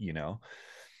exhausting, you know?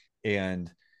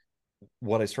 And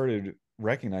what I started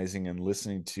recognizing and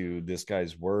listening to this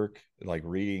guy's work, like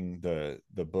reading the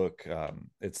book,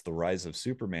 it's The Rise of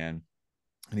Superman,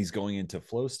 and he's going into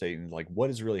flow state, and like, what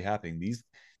is really happening?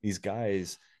 These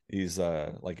guys,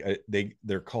 they're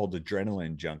called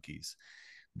adrenaline junkies,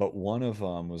 but one of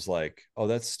them was like, oh,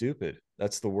 that's stupid,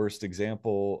 that's the worst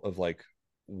example of like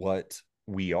what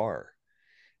we are.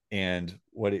 And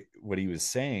what he was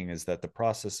saying is that the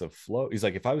process of flow, he's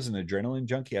like, if I was an adrenaline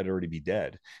junkie, I'd already be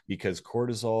dead, because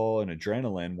cortisol and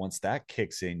adrenaline, once that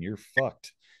kicks in, you're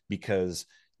fucked, because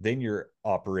then you're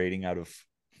operating out of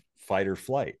fight or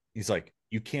flight. He's like,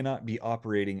 you cannot be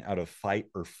operating out of fight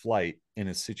or flight in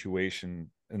a situation.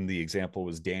 And the example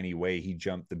was Danny Way. He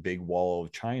jumped the big wall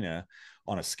of China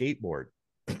on a skateboard.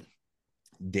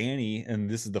 Danny, and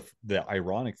this is the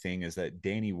ironic thing, is that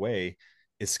Danny Way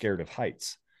is scared of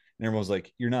heights. And everyone's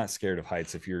like, you're not scared of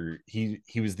heights if you're he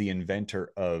was the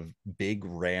inventor of big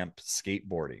ramp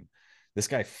skateboarding. This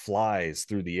guy flies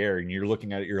through the air, and you're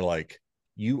looking at it, you're like,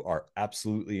 you are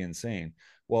absolutely insane.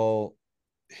 Well,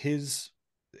 his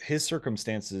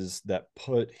circumstances that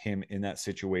put him in that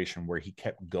situation where he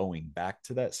kept going back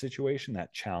to that situation,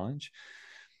 that challenge,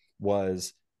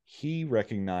 was he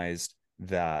recognized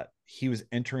that he was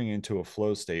entering into a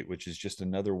flow state, which is just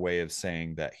another way of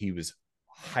saying that he was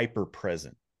hyper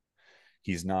present.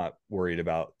 He's not worried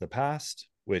about the past,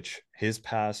 which his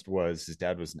past was his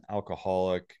dad was an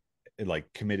alcoholic,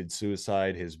 like committed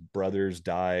suicide, his brothers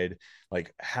died,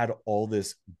 like had all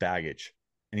this baggage.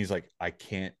 And he's like, I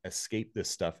can't escape this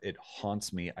stuff. It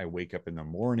haunts me. I wake up in the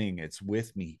morning, it's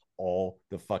with me all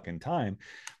the fucking time.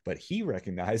 But he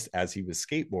recognized, as he was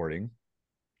skateboarding,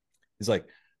 he's like,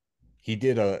 he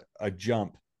did a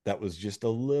jump that was just a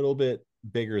little bit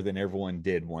bigger than everyone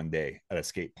did one day at a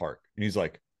skate park. And he's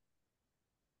like,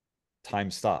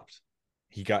 time stopped.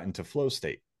 He got into flow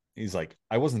state. He's like,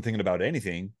 I wasn't thinking about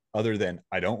anything other than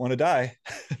I don't want to die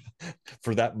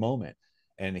for that moment.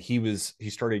 And he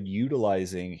started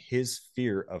utilizing his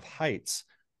fear of heights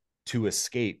to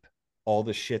escape all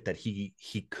the shit that he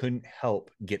couldn't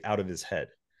help get out of his head.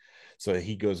 So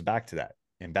he goes back to that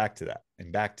and back to that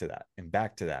and back to that and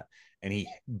back to that. And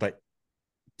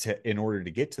in order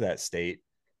to get to that state,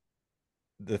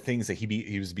 the things that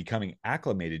he was becoming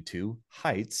acclimated to,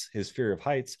 heights, his fear of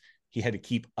heights, he had to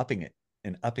keep upping it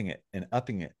and upping it and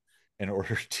upping it in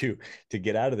order to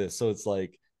get out of this. So it's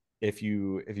like, if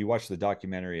you watch the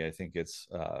documentary, I think it's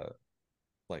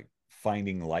like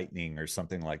Finding Lightning or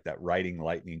something like that, Riding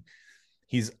Lightning,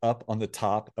 he's up on the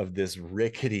top of this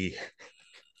rickety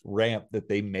ramp that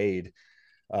they made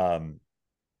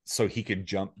so he could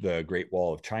jump the Great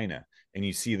Wall of China. And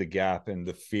you see the gap and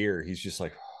the fear. He's just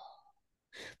like,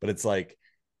 but it's like,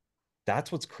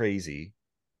 that's what's crazy,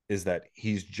 is that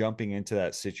he's jumping into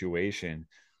that situation.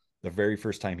 The very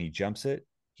first time he jumps it,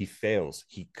 he fails.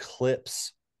 He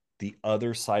clips the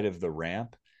other side of the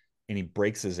ramp and he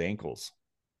breaks his ankles.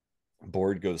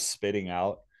 Board goes spitting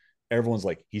out. Everyone's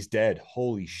like, he's dead.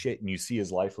 Holy shit. And you see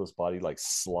his lifeless body like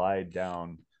slide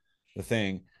down the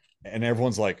thing. And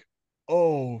everyone's like,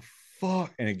 oh,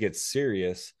 fuck. And it gets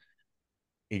serious.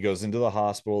 He goes into the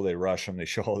hospital. They rush him. They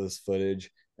show all this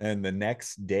footage. And the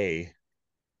next day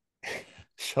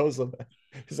shows him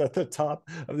he's at the top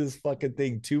of this fucking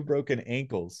thing, 2 broken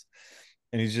ankles.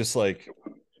 And he's just like,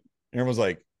 everyone's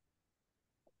like,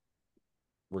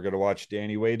 we're going to watch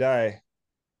Danny Way die.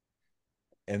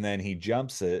 And then he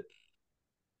jumps it,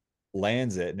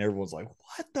 lands it, and everyone's like,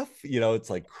 what the it's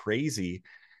like crazy.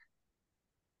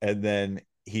 And then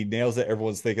he nails it.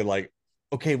 Everyone's thinking like,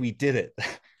 okay, we did it.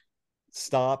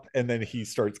 Stop. And then he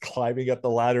starts climbing up the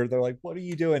ladder. They're like, what are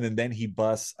you doing? And then he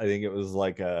busts, I think it was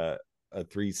like a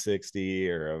 360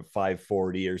 or a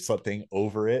 540 or something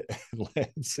over it and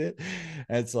lands it.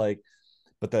 And it's like,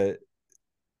 but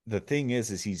the thing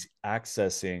is he's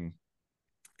accessing,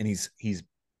 and he's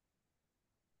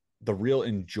the real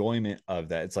enjoyment of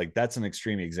that. It's like, that's an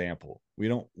extreme example. We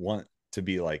don't want to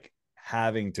be like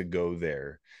having to go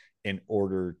there in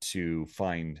order to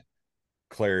find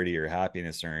clarity or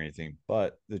happiness or anything.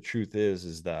 But the truth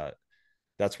is that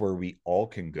that's where we all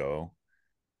can go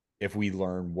if we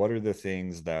learn what are the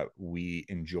things that we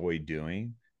enjoy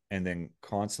doing, and then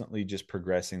constantly just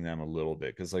progressing them a little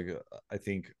bit. Because like I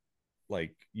think,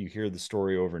 like, you hear the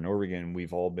story over and over again,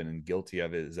 we've all been guilty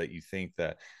of it, is that you think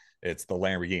that it's the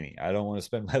Lamborghini. I don't want to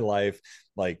spend my life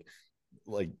like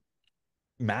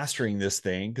mastering this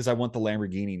thing because I want the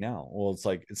Lamborghini now. Well, it's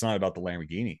like, it's not about the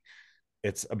Lamborghini.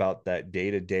 It's about that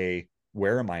day to day.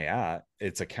 Where am I at?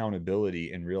 It's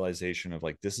accountability and realization of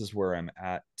like, this is where I'm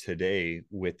at today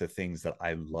with the things that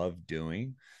I love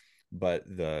doing. But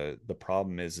the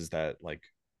problem is that like,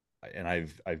 and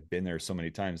I've been there so many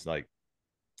times, like,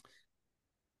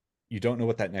 you don't know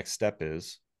what that next step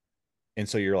is. And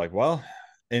so you're like, well,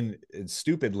 and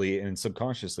stupidly and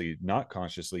subconsciously, not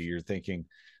consciously, you're thinking,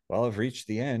 well, I've reached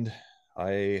the end.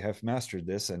 I have mastered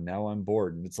this and now I'm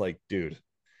bored. And it's like, dude,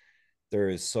 there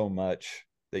is so much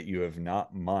that you have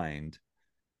not mined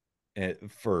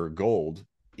for gold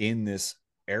in this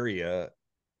area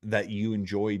that you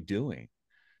enjoy doing.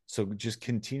 So just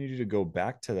continue to go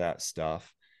back to that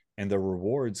stuff, and the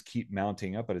rewards keep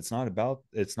mounting up. But it's not about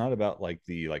like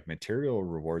the like material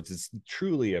rewards. It's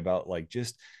truly about like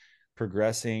just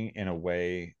progressing in a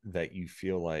way that you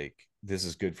feel like this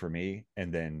is good for me.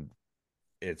 And then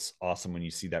it's awesome when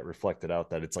you see that reflected out,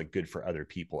 that it's like good for other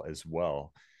people as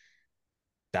well.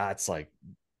 That's like,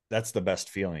 that's the best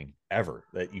feeling ever,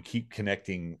 that you keep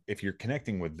connecting. If you're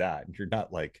connecting with that, you're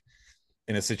not like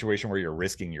in a situation where you're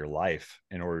risking your life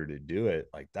in order to do it.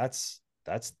 Like that's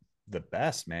the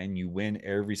best, man. You win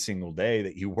every single day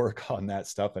that you work on that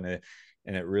stuff. And it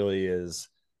really is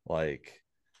like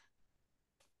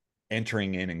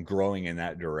entering in and growing in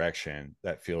that direction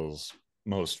that feels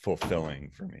most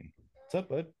fulfilling for me. What's up,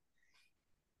 bud?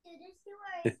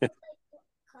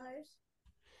 Cars.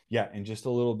 Yeah, in just a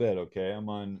little bit. Okay, I'm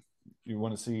on. You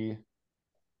want to see?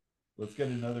 Let's get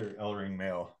another L-ring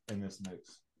male in this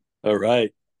mix. All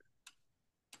right.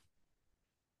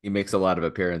 He makes a lot of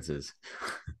appearances.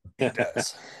 He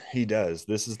does. He does.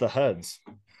 This is the Huds.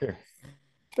 Here.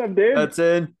 What's up, dude? That's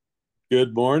in.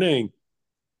 Good morning.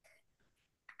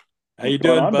 How you What's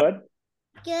going doing, on, bud?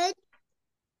 Good.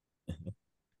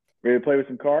 Ready to play with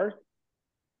some cars?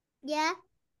 Yeah.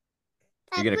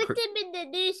 I You're gonna put them in the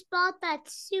new spot.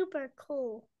 That's super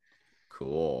cool.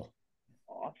 Cool.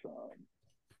 Awesome.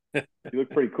 You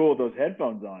look pretty cool with those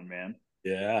headphones on, man.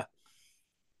 Yeah.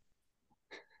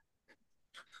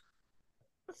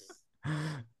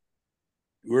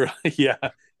 We're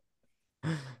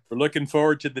looking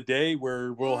forward to the day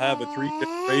where we'll have a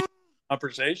 3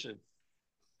 conversation.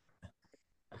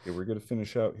 Okay, we're gonna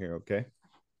finish out here, okay?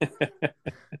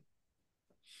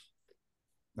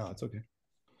 No, it's okay.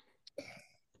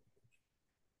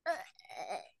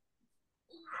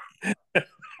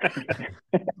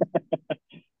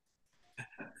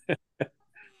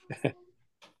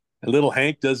 Little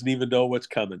Hank doesn't even know what's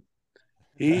coming.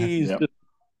 He's Yep. just,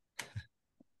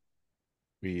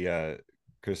 We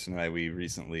Chris and I, we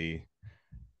recently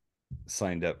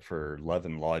signed up for Love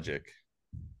and Logic.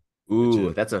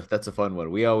 Ooh, that's a fun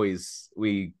one.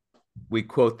 We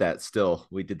quote that still.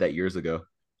 We did that years ago.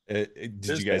 Did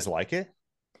you guys like it?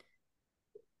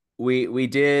 We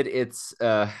did. It's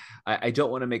I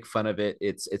don't want to make fun of it.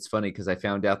 It's funny because I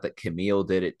found out that Camille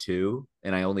did it too,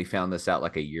 and I only found this out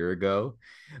like a year ago.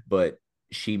 But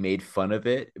she made fun of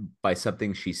it by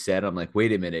something she said. I'm like,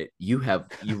 wait a minute, you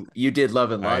did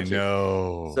Love and Logic. I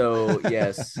know. So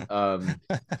yes,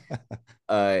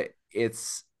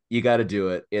 it's, you got to do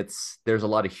it. There's a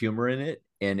lot of humor in it,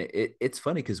 and it's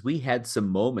funny because we had some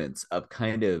moments of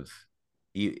kind of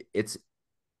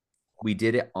we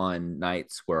did it on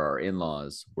nights where our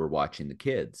in-laws were watching the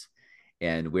kids,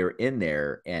 and we were in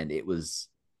there, and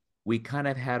we kind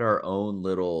of had our own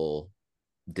little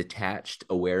detached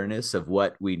awareness of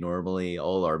what we normally,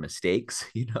 all our mistakes,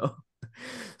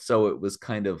 so it was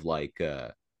kind of like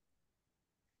I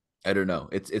don't know,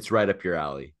 it's right up your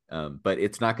alley, but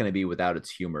it's not going to be without its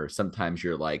humor. Sometimes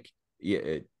you're like,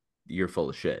 yeah, you're full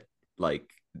of shit, like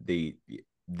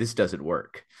this doesn't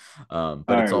work, but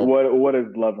it's all what is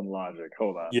Love and Logic?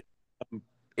 Hold on. Yeah.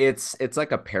 It's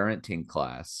like a parenting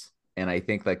class, and I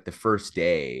think like the first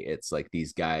day it's like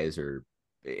these guys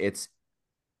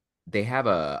they have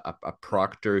a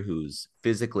proctor who's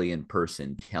physically in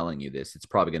person telling you this. It's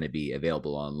probably going to be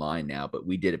available online now, but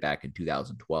we did it back in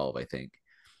 2012, I think.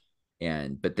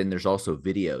 But then there's also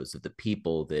videos of the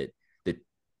people that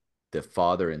the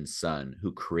father and son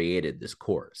who created this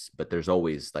course, but there's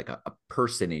always like a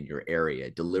person in your area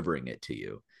delivering it to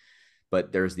you.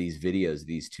 But there's these videos,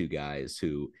 these two guys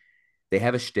who they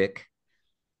have a shtick,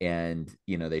 And,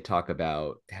 they talk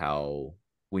about how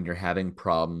when you're having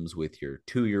problems with your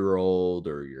 2-year-old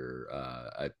or your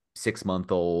a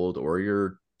 6-month old or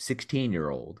your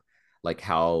 16-year-old, like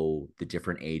how the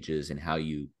different ages and how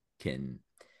you can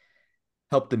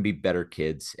help them be better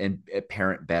kids and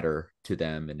parent better to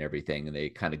them and everything. And they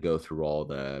kind of go through all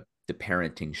the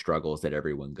parenting struggles that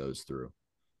everyone goes through.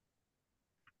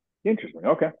 Interesting.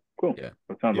 Okay, cool. Yeah.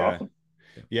 That sounds awesome.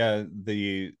 Yeah.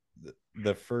 The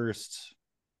first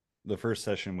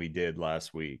session we did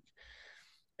last week,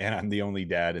 and I'm the only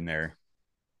dad in there.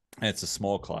 And it's a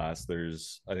small class.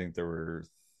 I think there were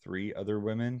 3 other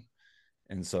women.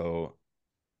 And so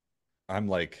I'm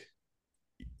like,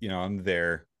 I'm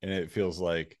there, and it feels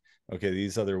like, okay,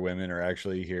 these other women are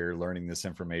actually here learning this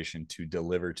information to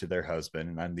deliver to their husband.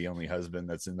 And I'm the only husband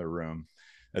that's in the room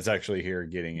that's actually here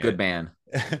getting it. Good man.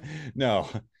 No,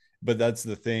 but that's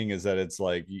the thing, is that it's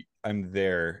like, I'm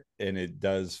there, and it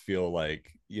does feel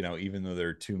like, even though there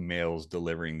are 2 males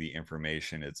delivering the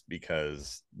information, it's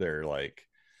because they're like,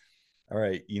 all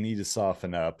right, you need to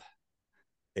soften up.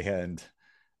 And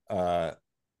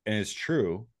it's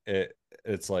true.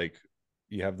 It's like,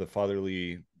 you have the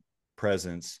fatherly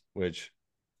presence, which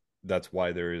that's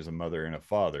why there is a mother and a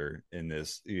father in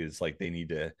this. Is like, they need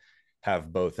to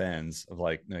have both ends of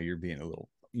like, no, you're being a little,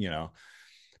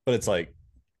 but it's like,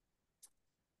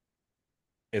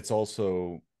 it's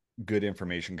also good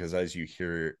information, because as you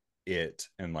hear it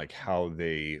and like how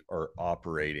they are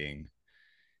operating,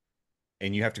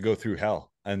 and you have to go through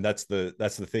hell. And that's the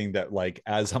thing that, like,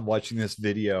 as I'm watching this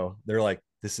video, they're like,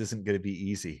 this isn't going to be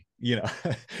easy,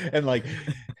 and like,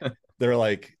 they're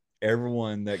like,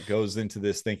 everyone that goes into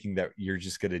this thinking that you're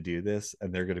just going to do this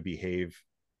and they're going to behave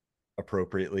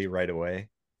appropriately right away,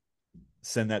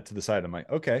 send that to the side. I'm like,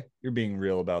 okay, you're being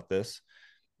real about this,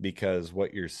 because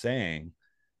what you're saying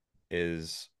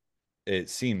is, it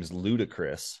seems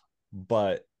ludicrous,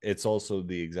 but it's also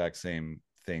the exact same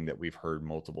thing that we've heard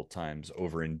multiple times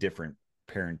over in different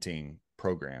parenting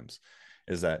programs,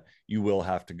 is that you will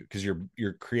have to, because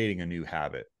you're creating a new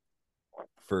habit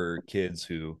for kids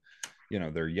who,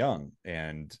 they're young,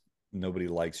 and nobody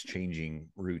likes changing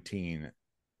routine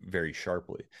very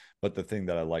sharply. But the thing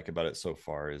that I like about it so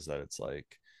far is that it's like,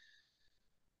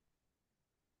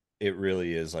 it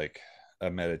really is like a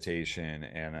meditation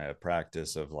and a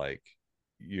practice of like,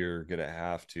 you're going to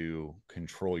have to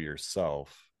control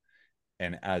yourself.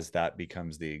 And as that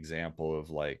becomes the example of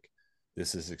like,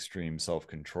 this is extreme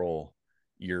self-control,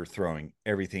 you're throwing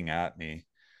everything at me,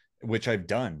 which I've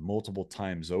done multiple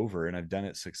times over, and I've done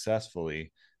it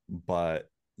successfully, but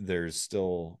there's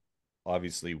still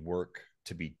obviously work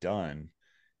to be done.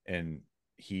 And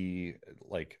he,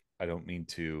 like, I don't mean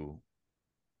to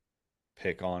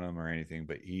pick on him or anything,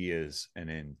 but he is an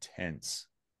intense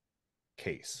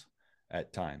case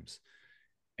at times,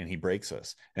 and he breaks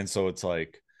us. And so it's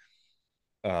like,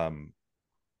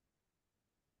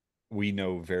 we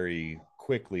know very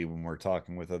quickly when we're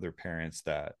talking with other parents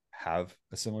that have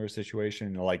a similar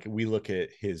situation. Like, we look at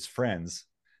his friends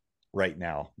right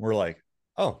now, we're like,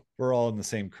 oh, we're all in the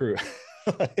same crew.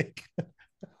 Like,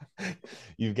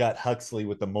 you've got Huxley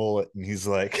with the mullet, and he's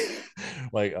like,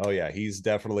 like, oh yeah, he's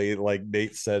definitely, like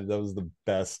Nate said, that was the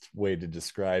best way to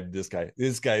describe this guy.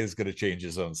 This guy is going to change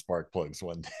his own spark plugs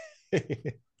one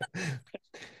day.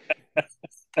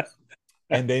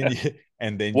 and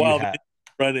then While you have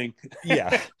running.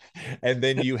 yeah, and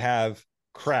then you have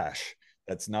Crash.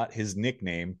 That's not his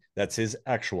nickname, that's his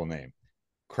actual name,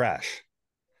 Crash.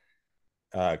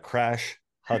 Crash,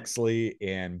 Huxley,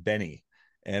 and Benny,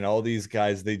 and all these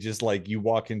guys, they just, like, you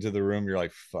walk into the room, you're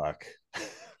like, fuck,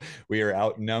 we are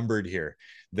outnumbered here.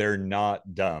 They're not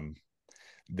dumb,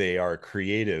 they are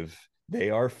creative, they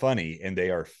are funny, and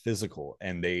they are physical,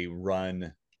 and they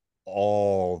run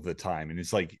all the time. And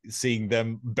it's like seeing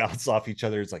them bounce off each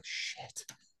other, it's like, shit.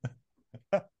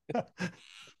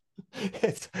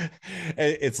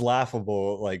 It's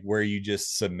laughable, like, where you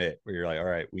just submit, where you're like, all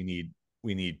right, we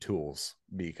need tools,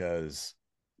 because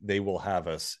they will have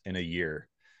us in a year,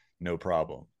 no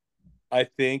problem. I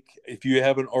think if you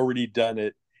haven't already done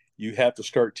it, you have to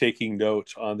start taking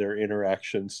notes on their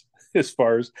interactions. As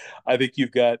far as, I think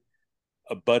you've got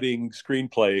a budding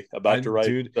screenplay about to write.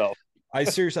 Dude, itself. I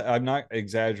seriously, I'm not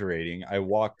exaggerating. I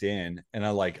walked in, and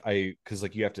because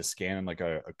like, you have to scan like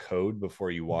a code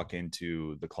before you walk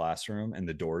into the classroom, and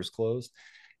the door's closed.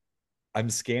 I'm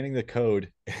scanning the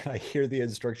code, and I hear the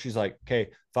instructions like, okay,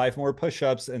 5 more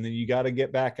push-ups, and then you got to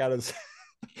get back out of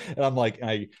and I'm like,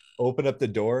 I open up the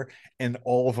door, and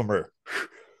all of them are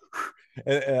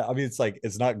I mean, it's like,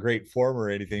 it's not great form or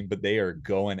anything, but they are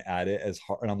going at it as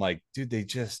hard. And I'm like, dude,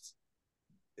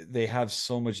 they have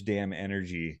so much damn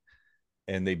energy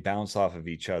and they bounce off of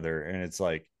each other, and it's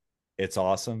like, it's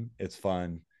awesome, it's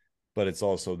fun, but it's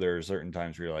also, there are certain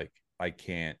times where you're like,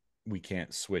 we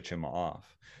can't switch him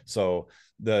off. So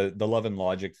the love and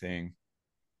logic thing,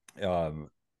 um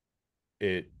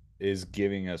it is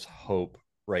giving us hope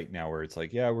right now, where it's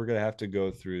like, yeah, we're gonna have to go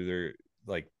through their,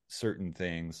 like, certain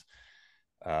things,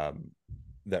 um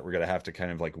that we're gonna have to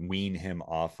kind of like wean him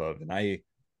off of. And I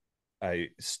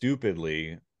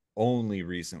stupidly only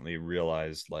recently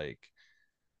realized, like,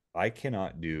 I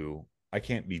can't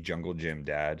be Jungle Jim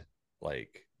dad,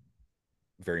 like,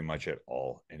 very much at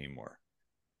all anymore.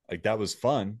 Like, that was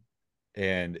fun,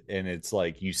 and it's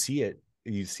like, you see it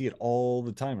all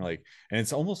the time, like, and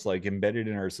it's almost like embedded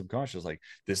in our subconscious, like,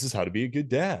 this is how to be a good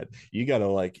dad, you got to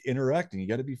like interact and you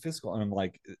got to be physical. And I'm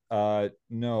like,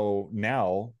 no,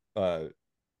 now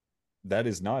that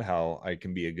is not how I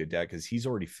can be a good dad, because he's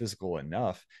already physical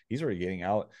enough. He's already getting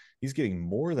out. He's getting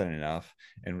more than enough.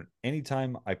 And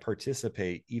anytime I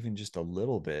participate, even just a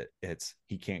little bit, it's,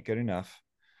 he can't get enough.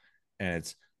 And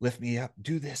it's, lift me up,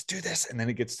 do this, do this. And then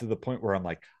it gets to the point where I'm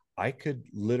like, I could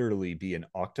literally be an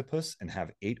octopus and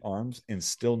have 8 arms and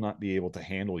still not be able to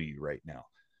handle you right now.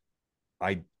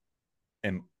 I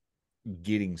am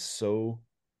getting so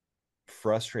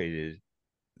frustrated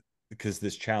because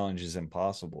this challenge is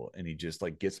impossible, and he just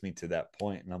like gets me to that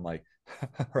point, and I'm like,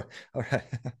 all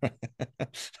right.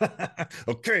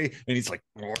 Okay. And he's like,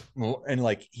 more, and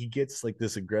like he gets like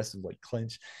this aggressive like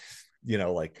clench,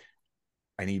 like,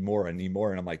 I need more, I need more.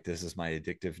 And I'm like, this is my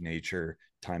addictive nature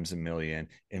times a million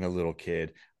in a little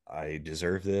kid. I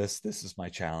deserve this. This is my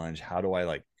challenge. How do I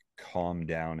like calm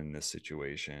down in this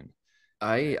situation?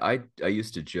 I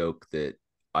used to joke that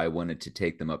I wanted to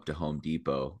take them up to Home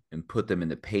Depot and put them in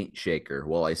the paint shaker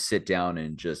while I sit down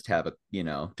and just have a,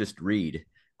 just read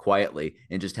quietly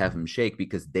and just have them shake,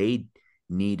 because they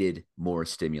needed more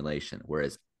stimulation.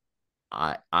 Whereas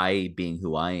I being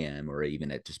who I am, or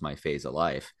even at just my phase of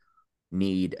life,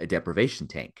 need a deprivation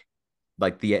tank.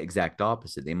 Like the exact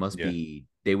opposite. Yeah.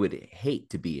 They would hate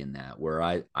to be in that, where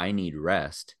I need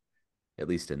rest, at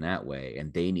least in that way,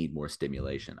 and they need more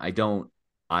stimulation. I don't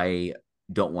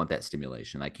want that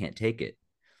stimulation. I can't take it.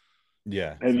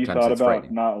 Yeah. Have you Sometimes thought it's about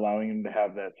frightening. not allowing him to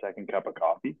have that second cup of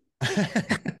coffee?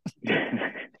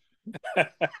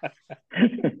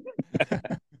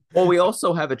 Well, we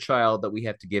also have a child that we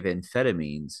have to give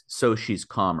amphetamines so she's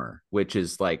calmer, which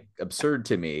is like absurd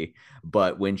to me.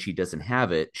 But when she doesn't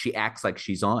have it, she acts like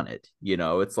she's on it.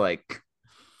 It's like,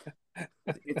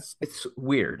 it's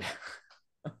weird.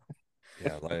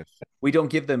 Yeah. Life. We don't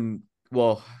give them,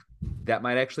 well, that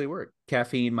might actually work.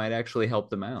 Caffeine might actually help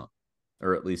them out,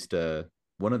 or at least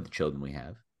one of the children we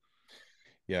have.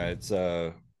 Yeah. It's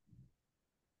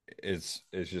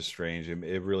just strange.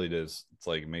 It really does. It's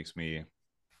like, it makes me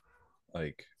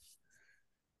like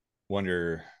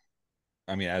wonder.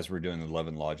 I mean, as we're doing the love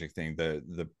and logic thing,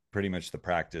 the pretty much the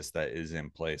practice that is in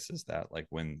place is that, like,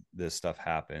 when this stuff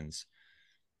happens,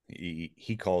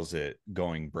 he calls it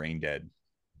going brain dead.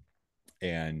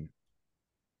 And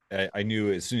I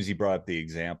knew as soon as he brought up the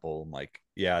example, I'm like,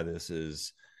 yeah, this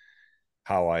is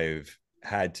how I've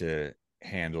had to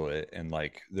handle it. And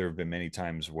like, there have been many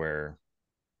times where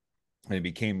it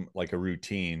became like a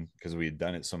routine, because we had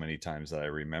done it so many times that I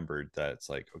remembered that it's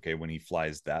like, okay, when he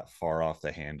flies that far off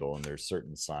the handle, and there's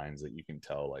certain signs that you can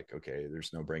tell, like, okay,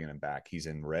 there's no bringing him back, he's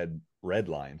in red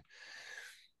line.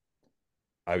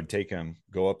 I would take him,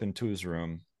 go up into his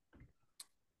room,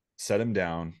 set him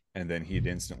down, and then he'd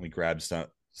instantly grab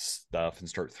stuff and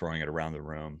start throwing it around the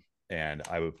room. And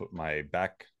I would put my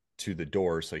back to the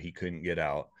door so he couldn't get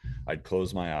out. I'd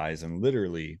close my eyes and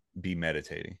literally be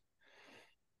meditating.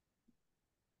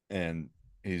 And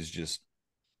he's just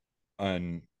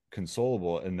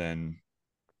unconsolable. And then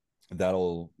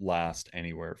that'll last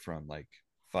anywhere from like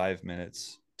 5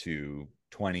 minutes to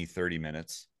 20, 30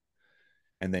 minutes.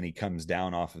 And then he comes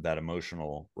down off of that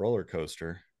emotional roller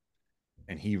coaster,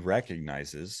 and he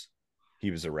recognizes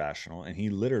he was irrational, and he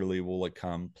literally will like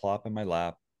come plop in my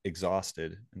lap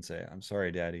exhausted and say, I'm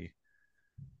sorry, daddy.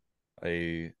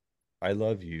 I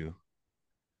love you.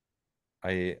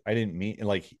 I didn't mean,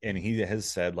 like, and he has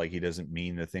said like he doesn't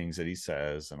mean the things that he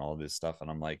says and all this stuff. And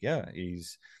I'm like, yeah,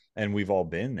 and we've all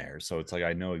been there. So it's like,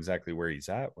 I know exactly where he's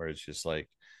at, where it's just like,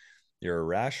 you're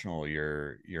irrational,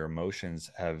 your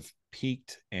emotions have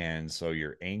peaked, and so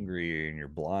you're angry and you're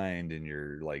blind and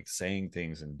you're like saying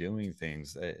things and doing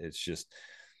things. It's just,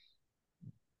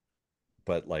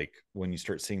 but like, when you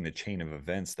start seeing the chain of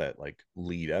events that like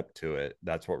lead up to it,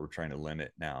 that's what we're trying to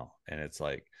limit now. And it's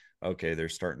like, okay, they're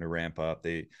starting to ramp up.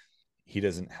 He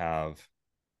doesn't have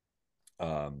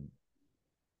um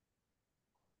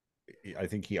I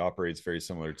think he operates very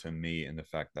similar to me in the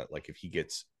fact that, like, if he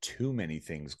gets too many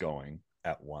things going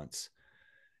at once,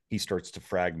 he starts to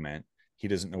fragment. He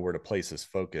doesn't know where to place his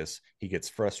focus. He gets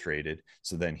frustrated.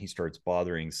 So then he starts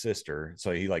bothering sister.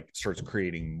 So he like starts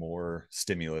creating more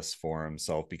stimulus for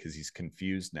himself because he's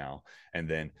confused now. And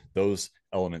then those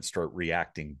elements start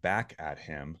reacting back at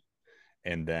him.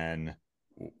 And then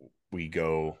we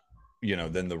go,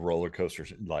 then the roller coaster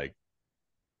like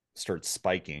starts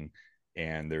spiking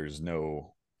and there's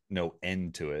no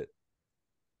end to it.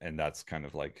 And that's kind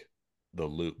of like the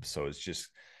loop. So it's just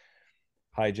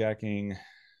hijacking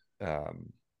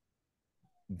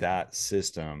that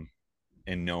system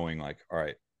and knowing like, all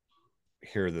right,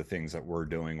 here are the things that we're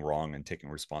doing wrong and taking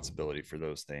responsibility for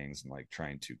those things and like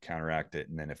trying to counteract it.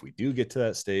 And then if we do get to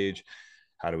that stage,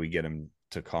 how do we get them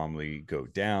to calmly go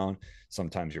down?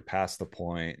 Sometimes you're past the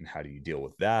point, and how do you deal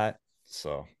with that?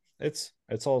 So it's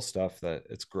all stuff that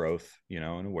it's growth,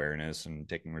 and awareness and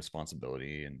taking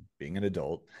responsibility and being an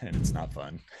adult, and it's not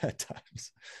fun at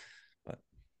times. But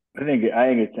I think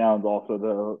it sounds also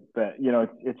though that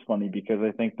it's funny because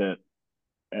I think that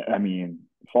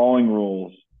following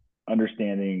rules,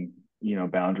 understanding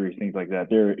boundaries, things like that,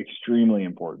 they're extremely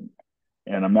important.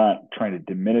 And I'm not trying to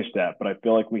diminish that, but I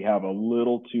feel like we have a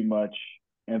little too much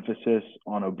emphasis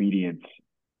on obedience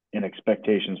and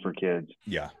expectations for kids.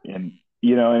 Yeah. And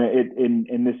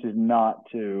and this is not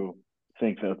to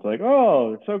think that it's like,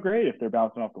 oh, it's so great if they're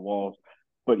bouncing off the walls.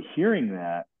 But hearing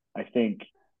that, I think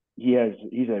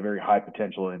he's a very high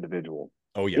potential individual.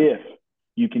 Oh yeah. If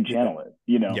you can channel it,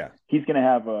 Yeah. he's going to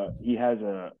have he has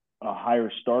a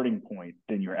higher starting point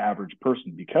than your average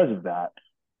person because of that,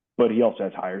 but he also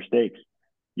has higher stakes,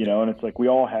 and it's like we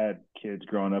all had kids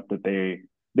growing up that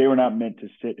they were not meant to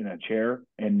sit in a chair,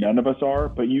 and none of us are,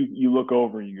 but you look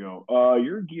over and you go,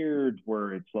 you're geared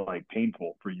where it's like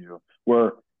painful for you,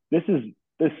 where this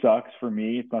sucks for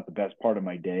me. It's not the best part of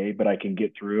my day, but I can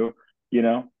get through,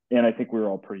 and I think we were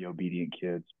all pretty obedient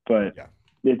kids, but yeah.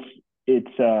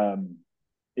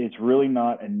 It's really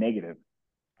not a negative.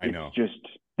 I know.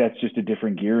 That's just a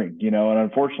different gearing, and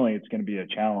unfortunately it's going to be a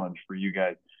challenge for you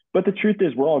guys. But the truth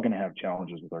is we're all going to have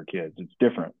challenges with our kids. It's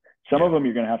different. Some of them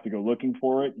you're going to have to go looking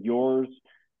for it. Yours,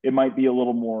 it might be a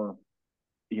little more,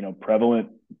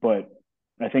 prevalent, but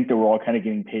I think that we're all kind of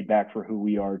getting paid back for who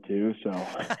we are too. So.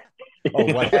 Oh,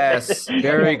 yes,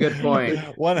 very good point.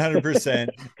 100%.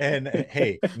 And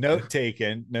hey, note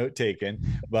taken.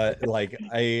 But like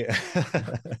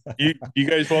you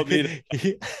guys want me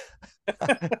to...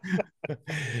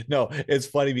 No, it's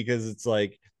funny because it's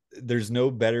like there's no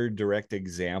better direct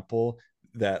example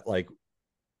that like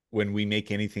when we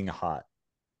make anything hot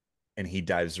and he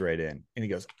dives right in and he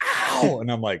goes, ow,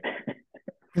 and I'm like,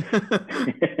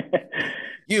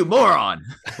 you moron.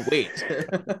 Wait.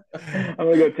 I'm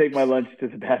gonna go take my lunch to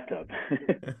the bathtub.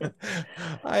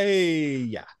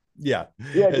 Yeah, Dad.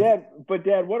 But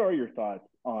Dad, what are your thoughts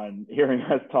on hearing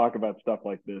us talk about stuff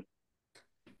like this?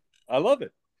 I love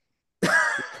it.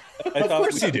 Of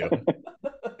course you do.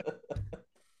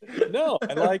 No,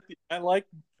 I like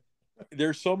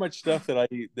there's so much stuff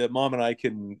that Mom and I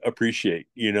can appreciate.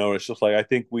 It's just like I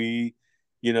think we,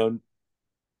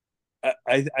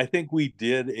 I think we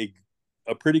did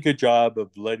a pretty good job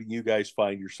of letting you guys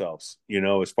find yourselves,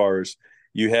 as far as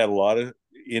you had a lot of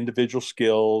individual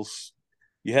skills.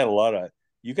 You had a lot of,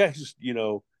 you guys, we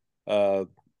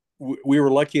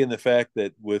were lucky in the fact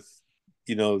that with,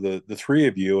 the three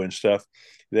of you and stuff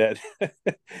that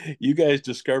you guys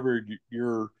discovered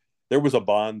there was a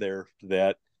bond there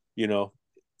that, you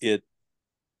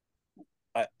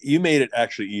made it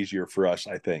actually easier for us,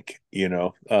 I think,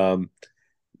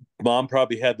 Mom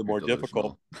probably had the more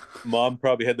difficult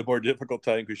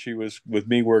time because she was with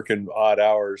me working odd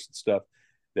hours and stuff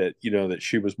that, that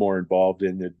she was more involved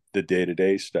in the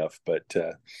day-to-day stuff. But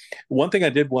one thing I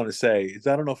did want to say is,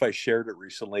 I don't know if I shared it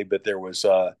recently, but there was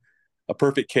a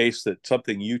perfect case that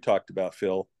something you talked about,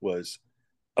 Phil, was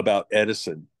about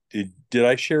Edison. Did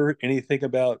I share anything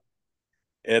about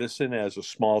Edison as a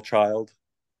small child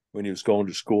when he was going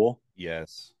to school?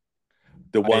 Yes.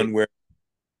 The one where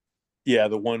the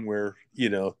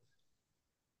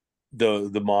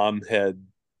mom had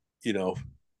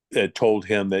told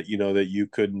him that that you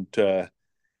couldn't,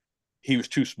 he was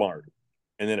too smart,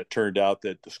 and then it turned out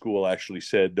that the school actually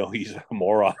said no, he's a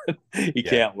moron. He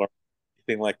can't learn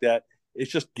anything like that.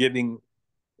 It's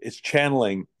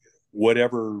channeling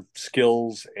whatever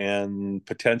skills and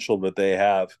potential that they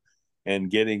have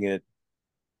and getting it.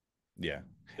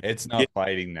 It's not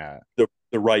fighting that. The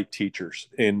right teachers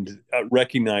and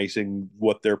recognizing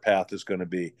what their path is going to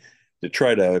be, to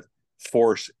try to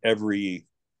force every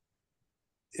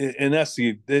and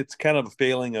it's kind of a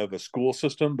failing of a school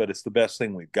system, but it's the best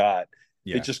thing we've got.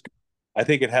 Yeah. I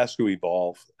think it has to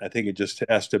evolve. I think it just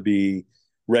has to be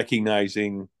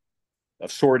recognizing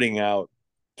of sorting out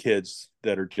kids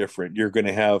that are different. You're going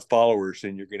to have followers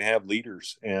and you're going to have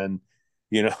leaders. And,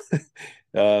 you know,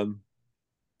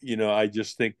 I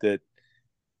just think that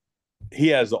he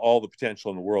has all the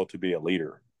potential in the world to be a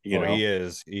leader. He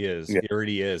is. Yeah. He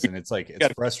already is. And it's like,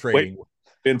 it's frustrating.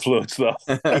 Influence though.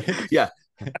 Yeah.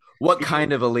 What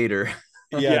kind of a leader?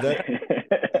 Yeah.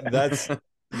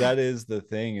 That is the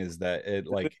thing, is that it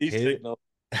like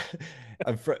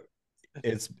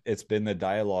it's been the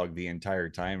dialogue the entire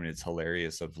time, and it's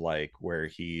hilarious of like where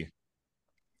he's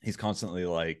constantly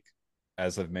like,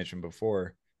 as I've mentioned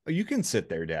before, oh, you can sit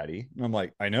there, daddy. And I'm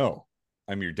like, I know,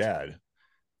 I'm your dad,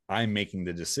 I'm making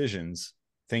the decisions,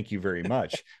 thank you very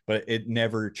much. But it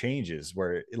never changes,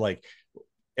 where like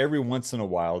every once in a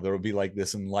while there will be like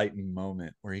this enlightened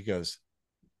moment where he goes,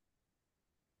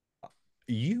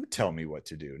 you tell me what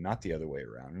to do, not the other way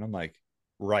around. And I'm like,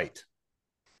 right.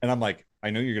 And I'm like, I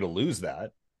know you're going to lose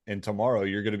that. And tomorrow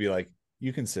you're going to be like,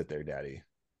 you can sit there, daddy,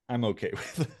 I'm okay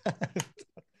with that.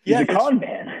 He's a con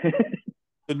man.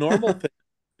 The normal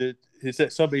thing is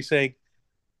that somebody saying,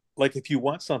 like, if you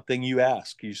want something, you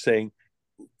ask. You're saying,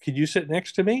 can you sit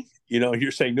next to me?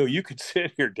 You're saying, no, you could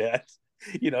sit here, dad.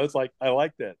 It's like, I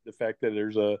like that. The fact that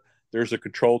there's a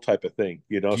control type of thing,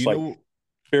 it's like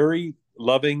very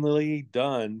lovingly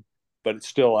done, but it's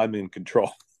still, I'm in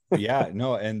control. Yeah,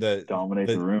 no. And dominate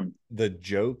the room. The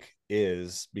joke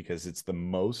is, because it's the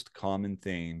most common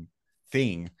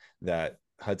thing that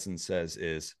Hudson says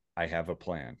is, I have a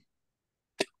plan.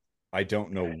 I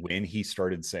don't know when he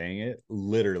started saying it.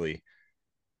 Literally,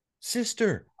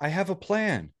 sister, I have a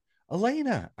plan.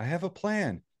 Elena, I have a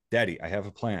plan. Daddy, I have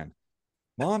a plan.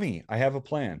 Mommy, I have a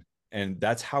plan. And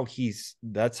that's how he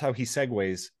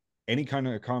segues any kind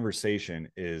of conversation,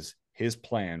 is his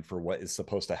plan for what is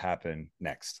supposed to happen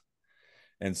next.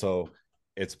 And so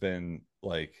it's been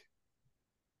like,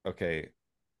 okay,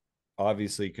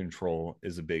 obviously control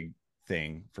is a big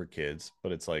thing for kids,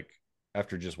 but it's like,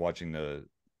 after just watching the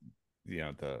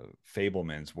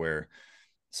Fabelmans, where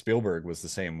Spielberg was the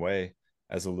same way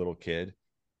as a little kid.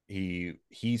 He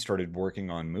started working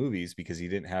on movies because he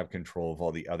didn't have control of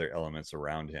all the other elements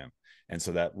around him. And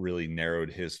so that really narrowed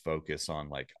his focus on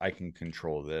like, I can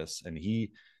control this. And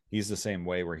he's the same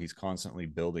way, where he's constantly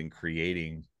building,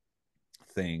 creating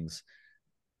things.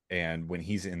 And when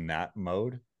he's in that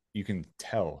mode, you can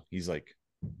tell he's like,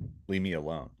 leave me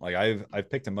alone. Like I've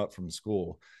picked him up from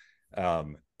school,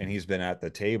 and he's been at the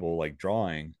table like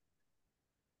drawing,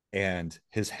 and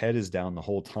his head is down the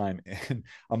whole time. And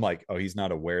I'm like, oh, he's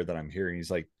not aware that I'm here. And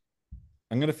he's like,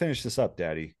 I'm going to finish this up,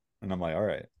 daddy. And I'm like, all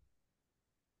right,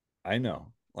 I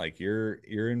know, like you're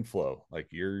in flow, like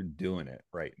you're doing it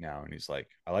right now. And he's like,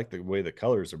 I like the way the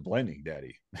colors are blending,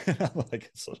 daddy. I'm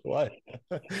like, so what?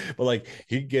 But like,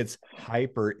 he gets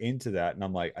hyper into that. And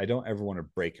I'm like, I don't ever want to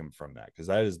break him from that, because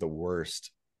that is the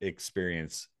worst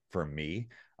experience for me.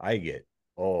 I get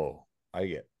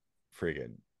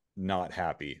friggin' not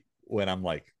happy when I'm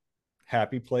like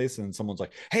happy place and someone's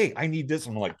like, hey, I need this.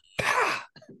 And I'm like,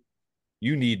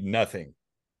 you need nothing,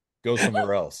 go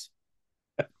somewhere else.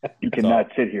 You cannot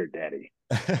sit here, daddy.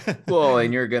 Well,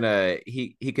 and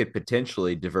he could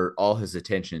potentially divert all his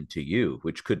attention to you,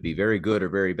 which could be very good or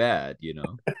very bad, Yeah.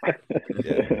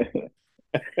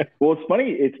 Well,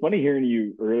 it's funny hearing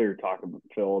you earlier talk about,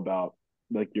 Phil, about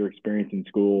like your experience in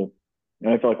school.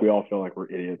 And I feel like we all feel like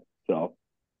we're idiots, so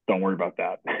don't worry about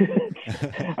that.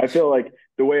 I feel like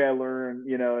the way I learn,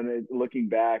 and looking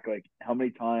back, like how many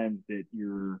times that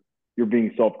you're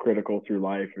being self-critical through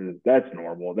life, that's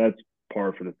normal. That's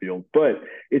par for the field. But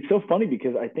it's so funny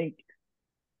because I think,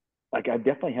 like, I've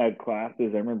definitely had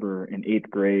classes. I remember in 8th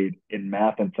grade in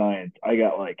math and science, I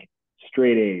got like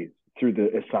straight A's through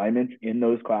the assignments in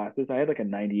those classes. I had like a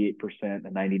 98%, a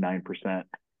 99%. I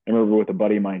remember with a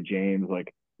buddy of mine, James,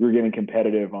 like we were getting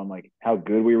competitive on like how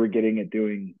good we were getting at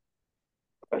doing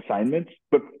assignments,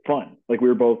 but fun. Like we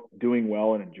were both doing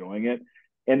well and enjoying it.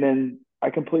 And then I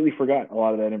completely forgot a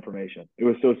lot of that information. It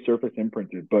was so surface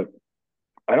imprinted, but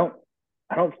I don't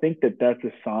think that that's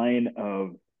a sign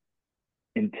of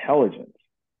intelligence.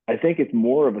 I think it's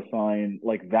more of a sign,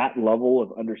 like that level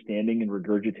of understanding and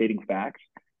regurgitating facts.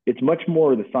 It's much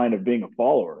more the sign of being a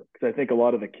follower, because I think a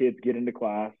lot of the kids get into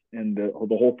class and the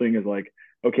whole thing is like,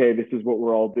 okay, this is what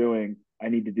we're all doing. I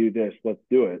need to do this. Let's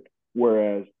do it.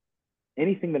 Whereas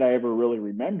anything that I ever really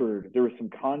remembered, there was some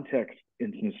context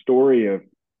and some story of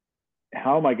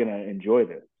how am I going to enjoy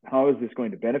this? How is this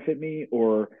going to benefit me?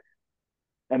 Or,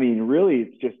 I mean, really,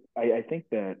 it's just, I think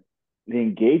that the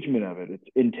engagement of it. It's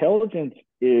intelligence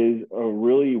is a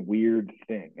really weird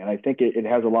thing. And I think it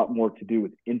has a lot more to do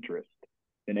with interest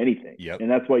than anything. Yep. And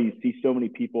that's why you see so many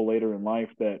people later in life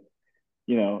that,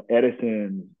 you know,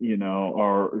 Edison, you know,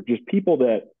 are just people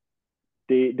that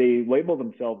they label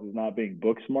themselves as not being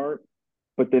book smart,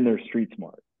 but then they're street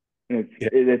smart. And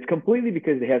it's completely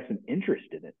because they have some interest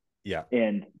in it. Yeah.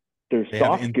 And there's They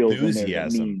soft have skills in there that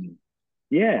enthusiasm. mean,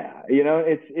 yeah, you know,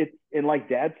 it's and like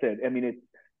Dad said, I mean,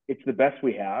 it's the best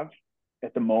we have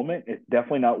at the moment. It's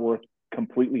definitely not worth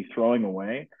completely throwing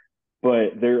away,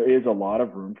 but there is a lot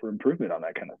of room for improvement on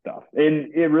that kind of stuff.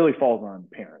 And it really falls on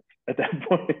parents at that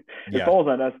point. It falls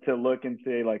on us to look and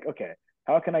say, like, okay,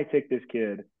 how can I take this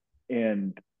kid?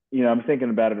 And, you know, I'm thinking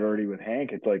about it already with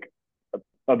Hank. It's like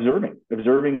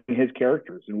observing his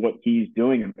characters and what he's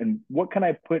doing, and what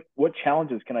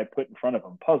challenges can I put in front of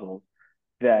him, puzzles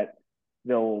that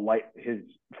they'll light his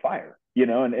fire, you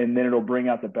know, and then it'll bring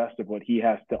out the best of what he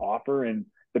has to offer and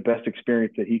the best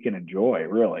experience that he can enjoy,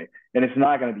 really. And it's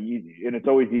not going to be easy. And it's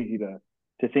always easy to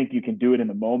think you can do it in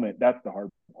the moment. That's the hard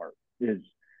part, is,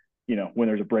 you know, when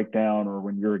there's a breakdown or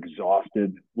when you're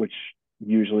exhausted, which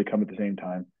usually come at the same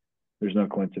time. There's no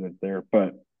coincidence there.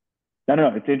 But I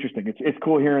don't know. It's interesting. It's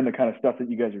cool hearing the kind of stuff that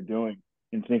you guys are doing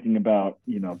and thinking about,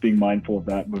 you know, being mindful of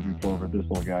that moving forward with this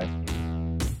little guy.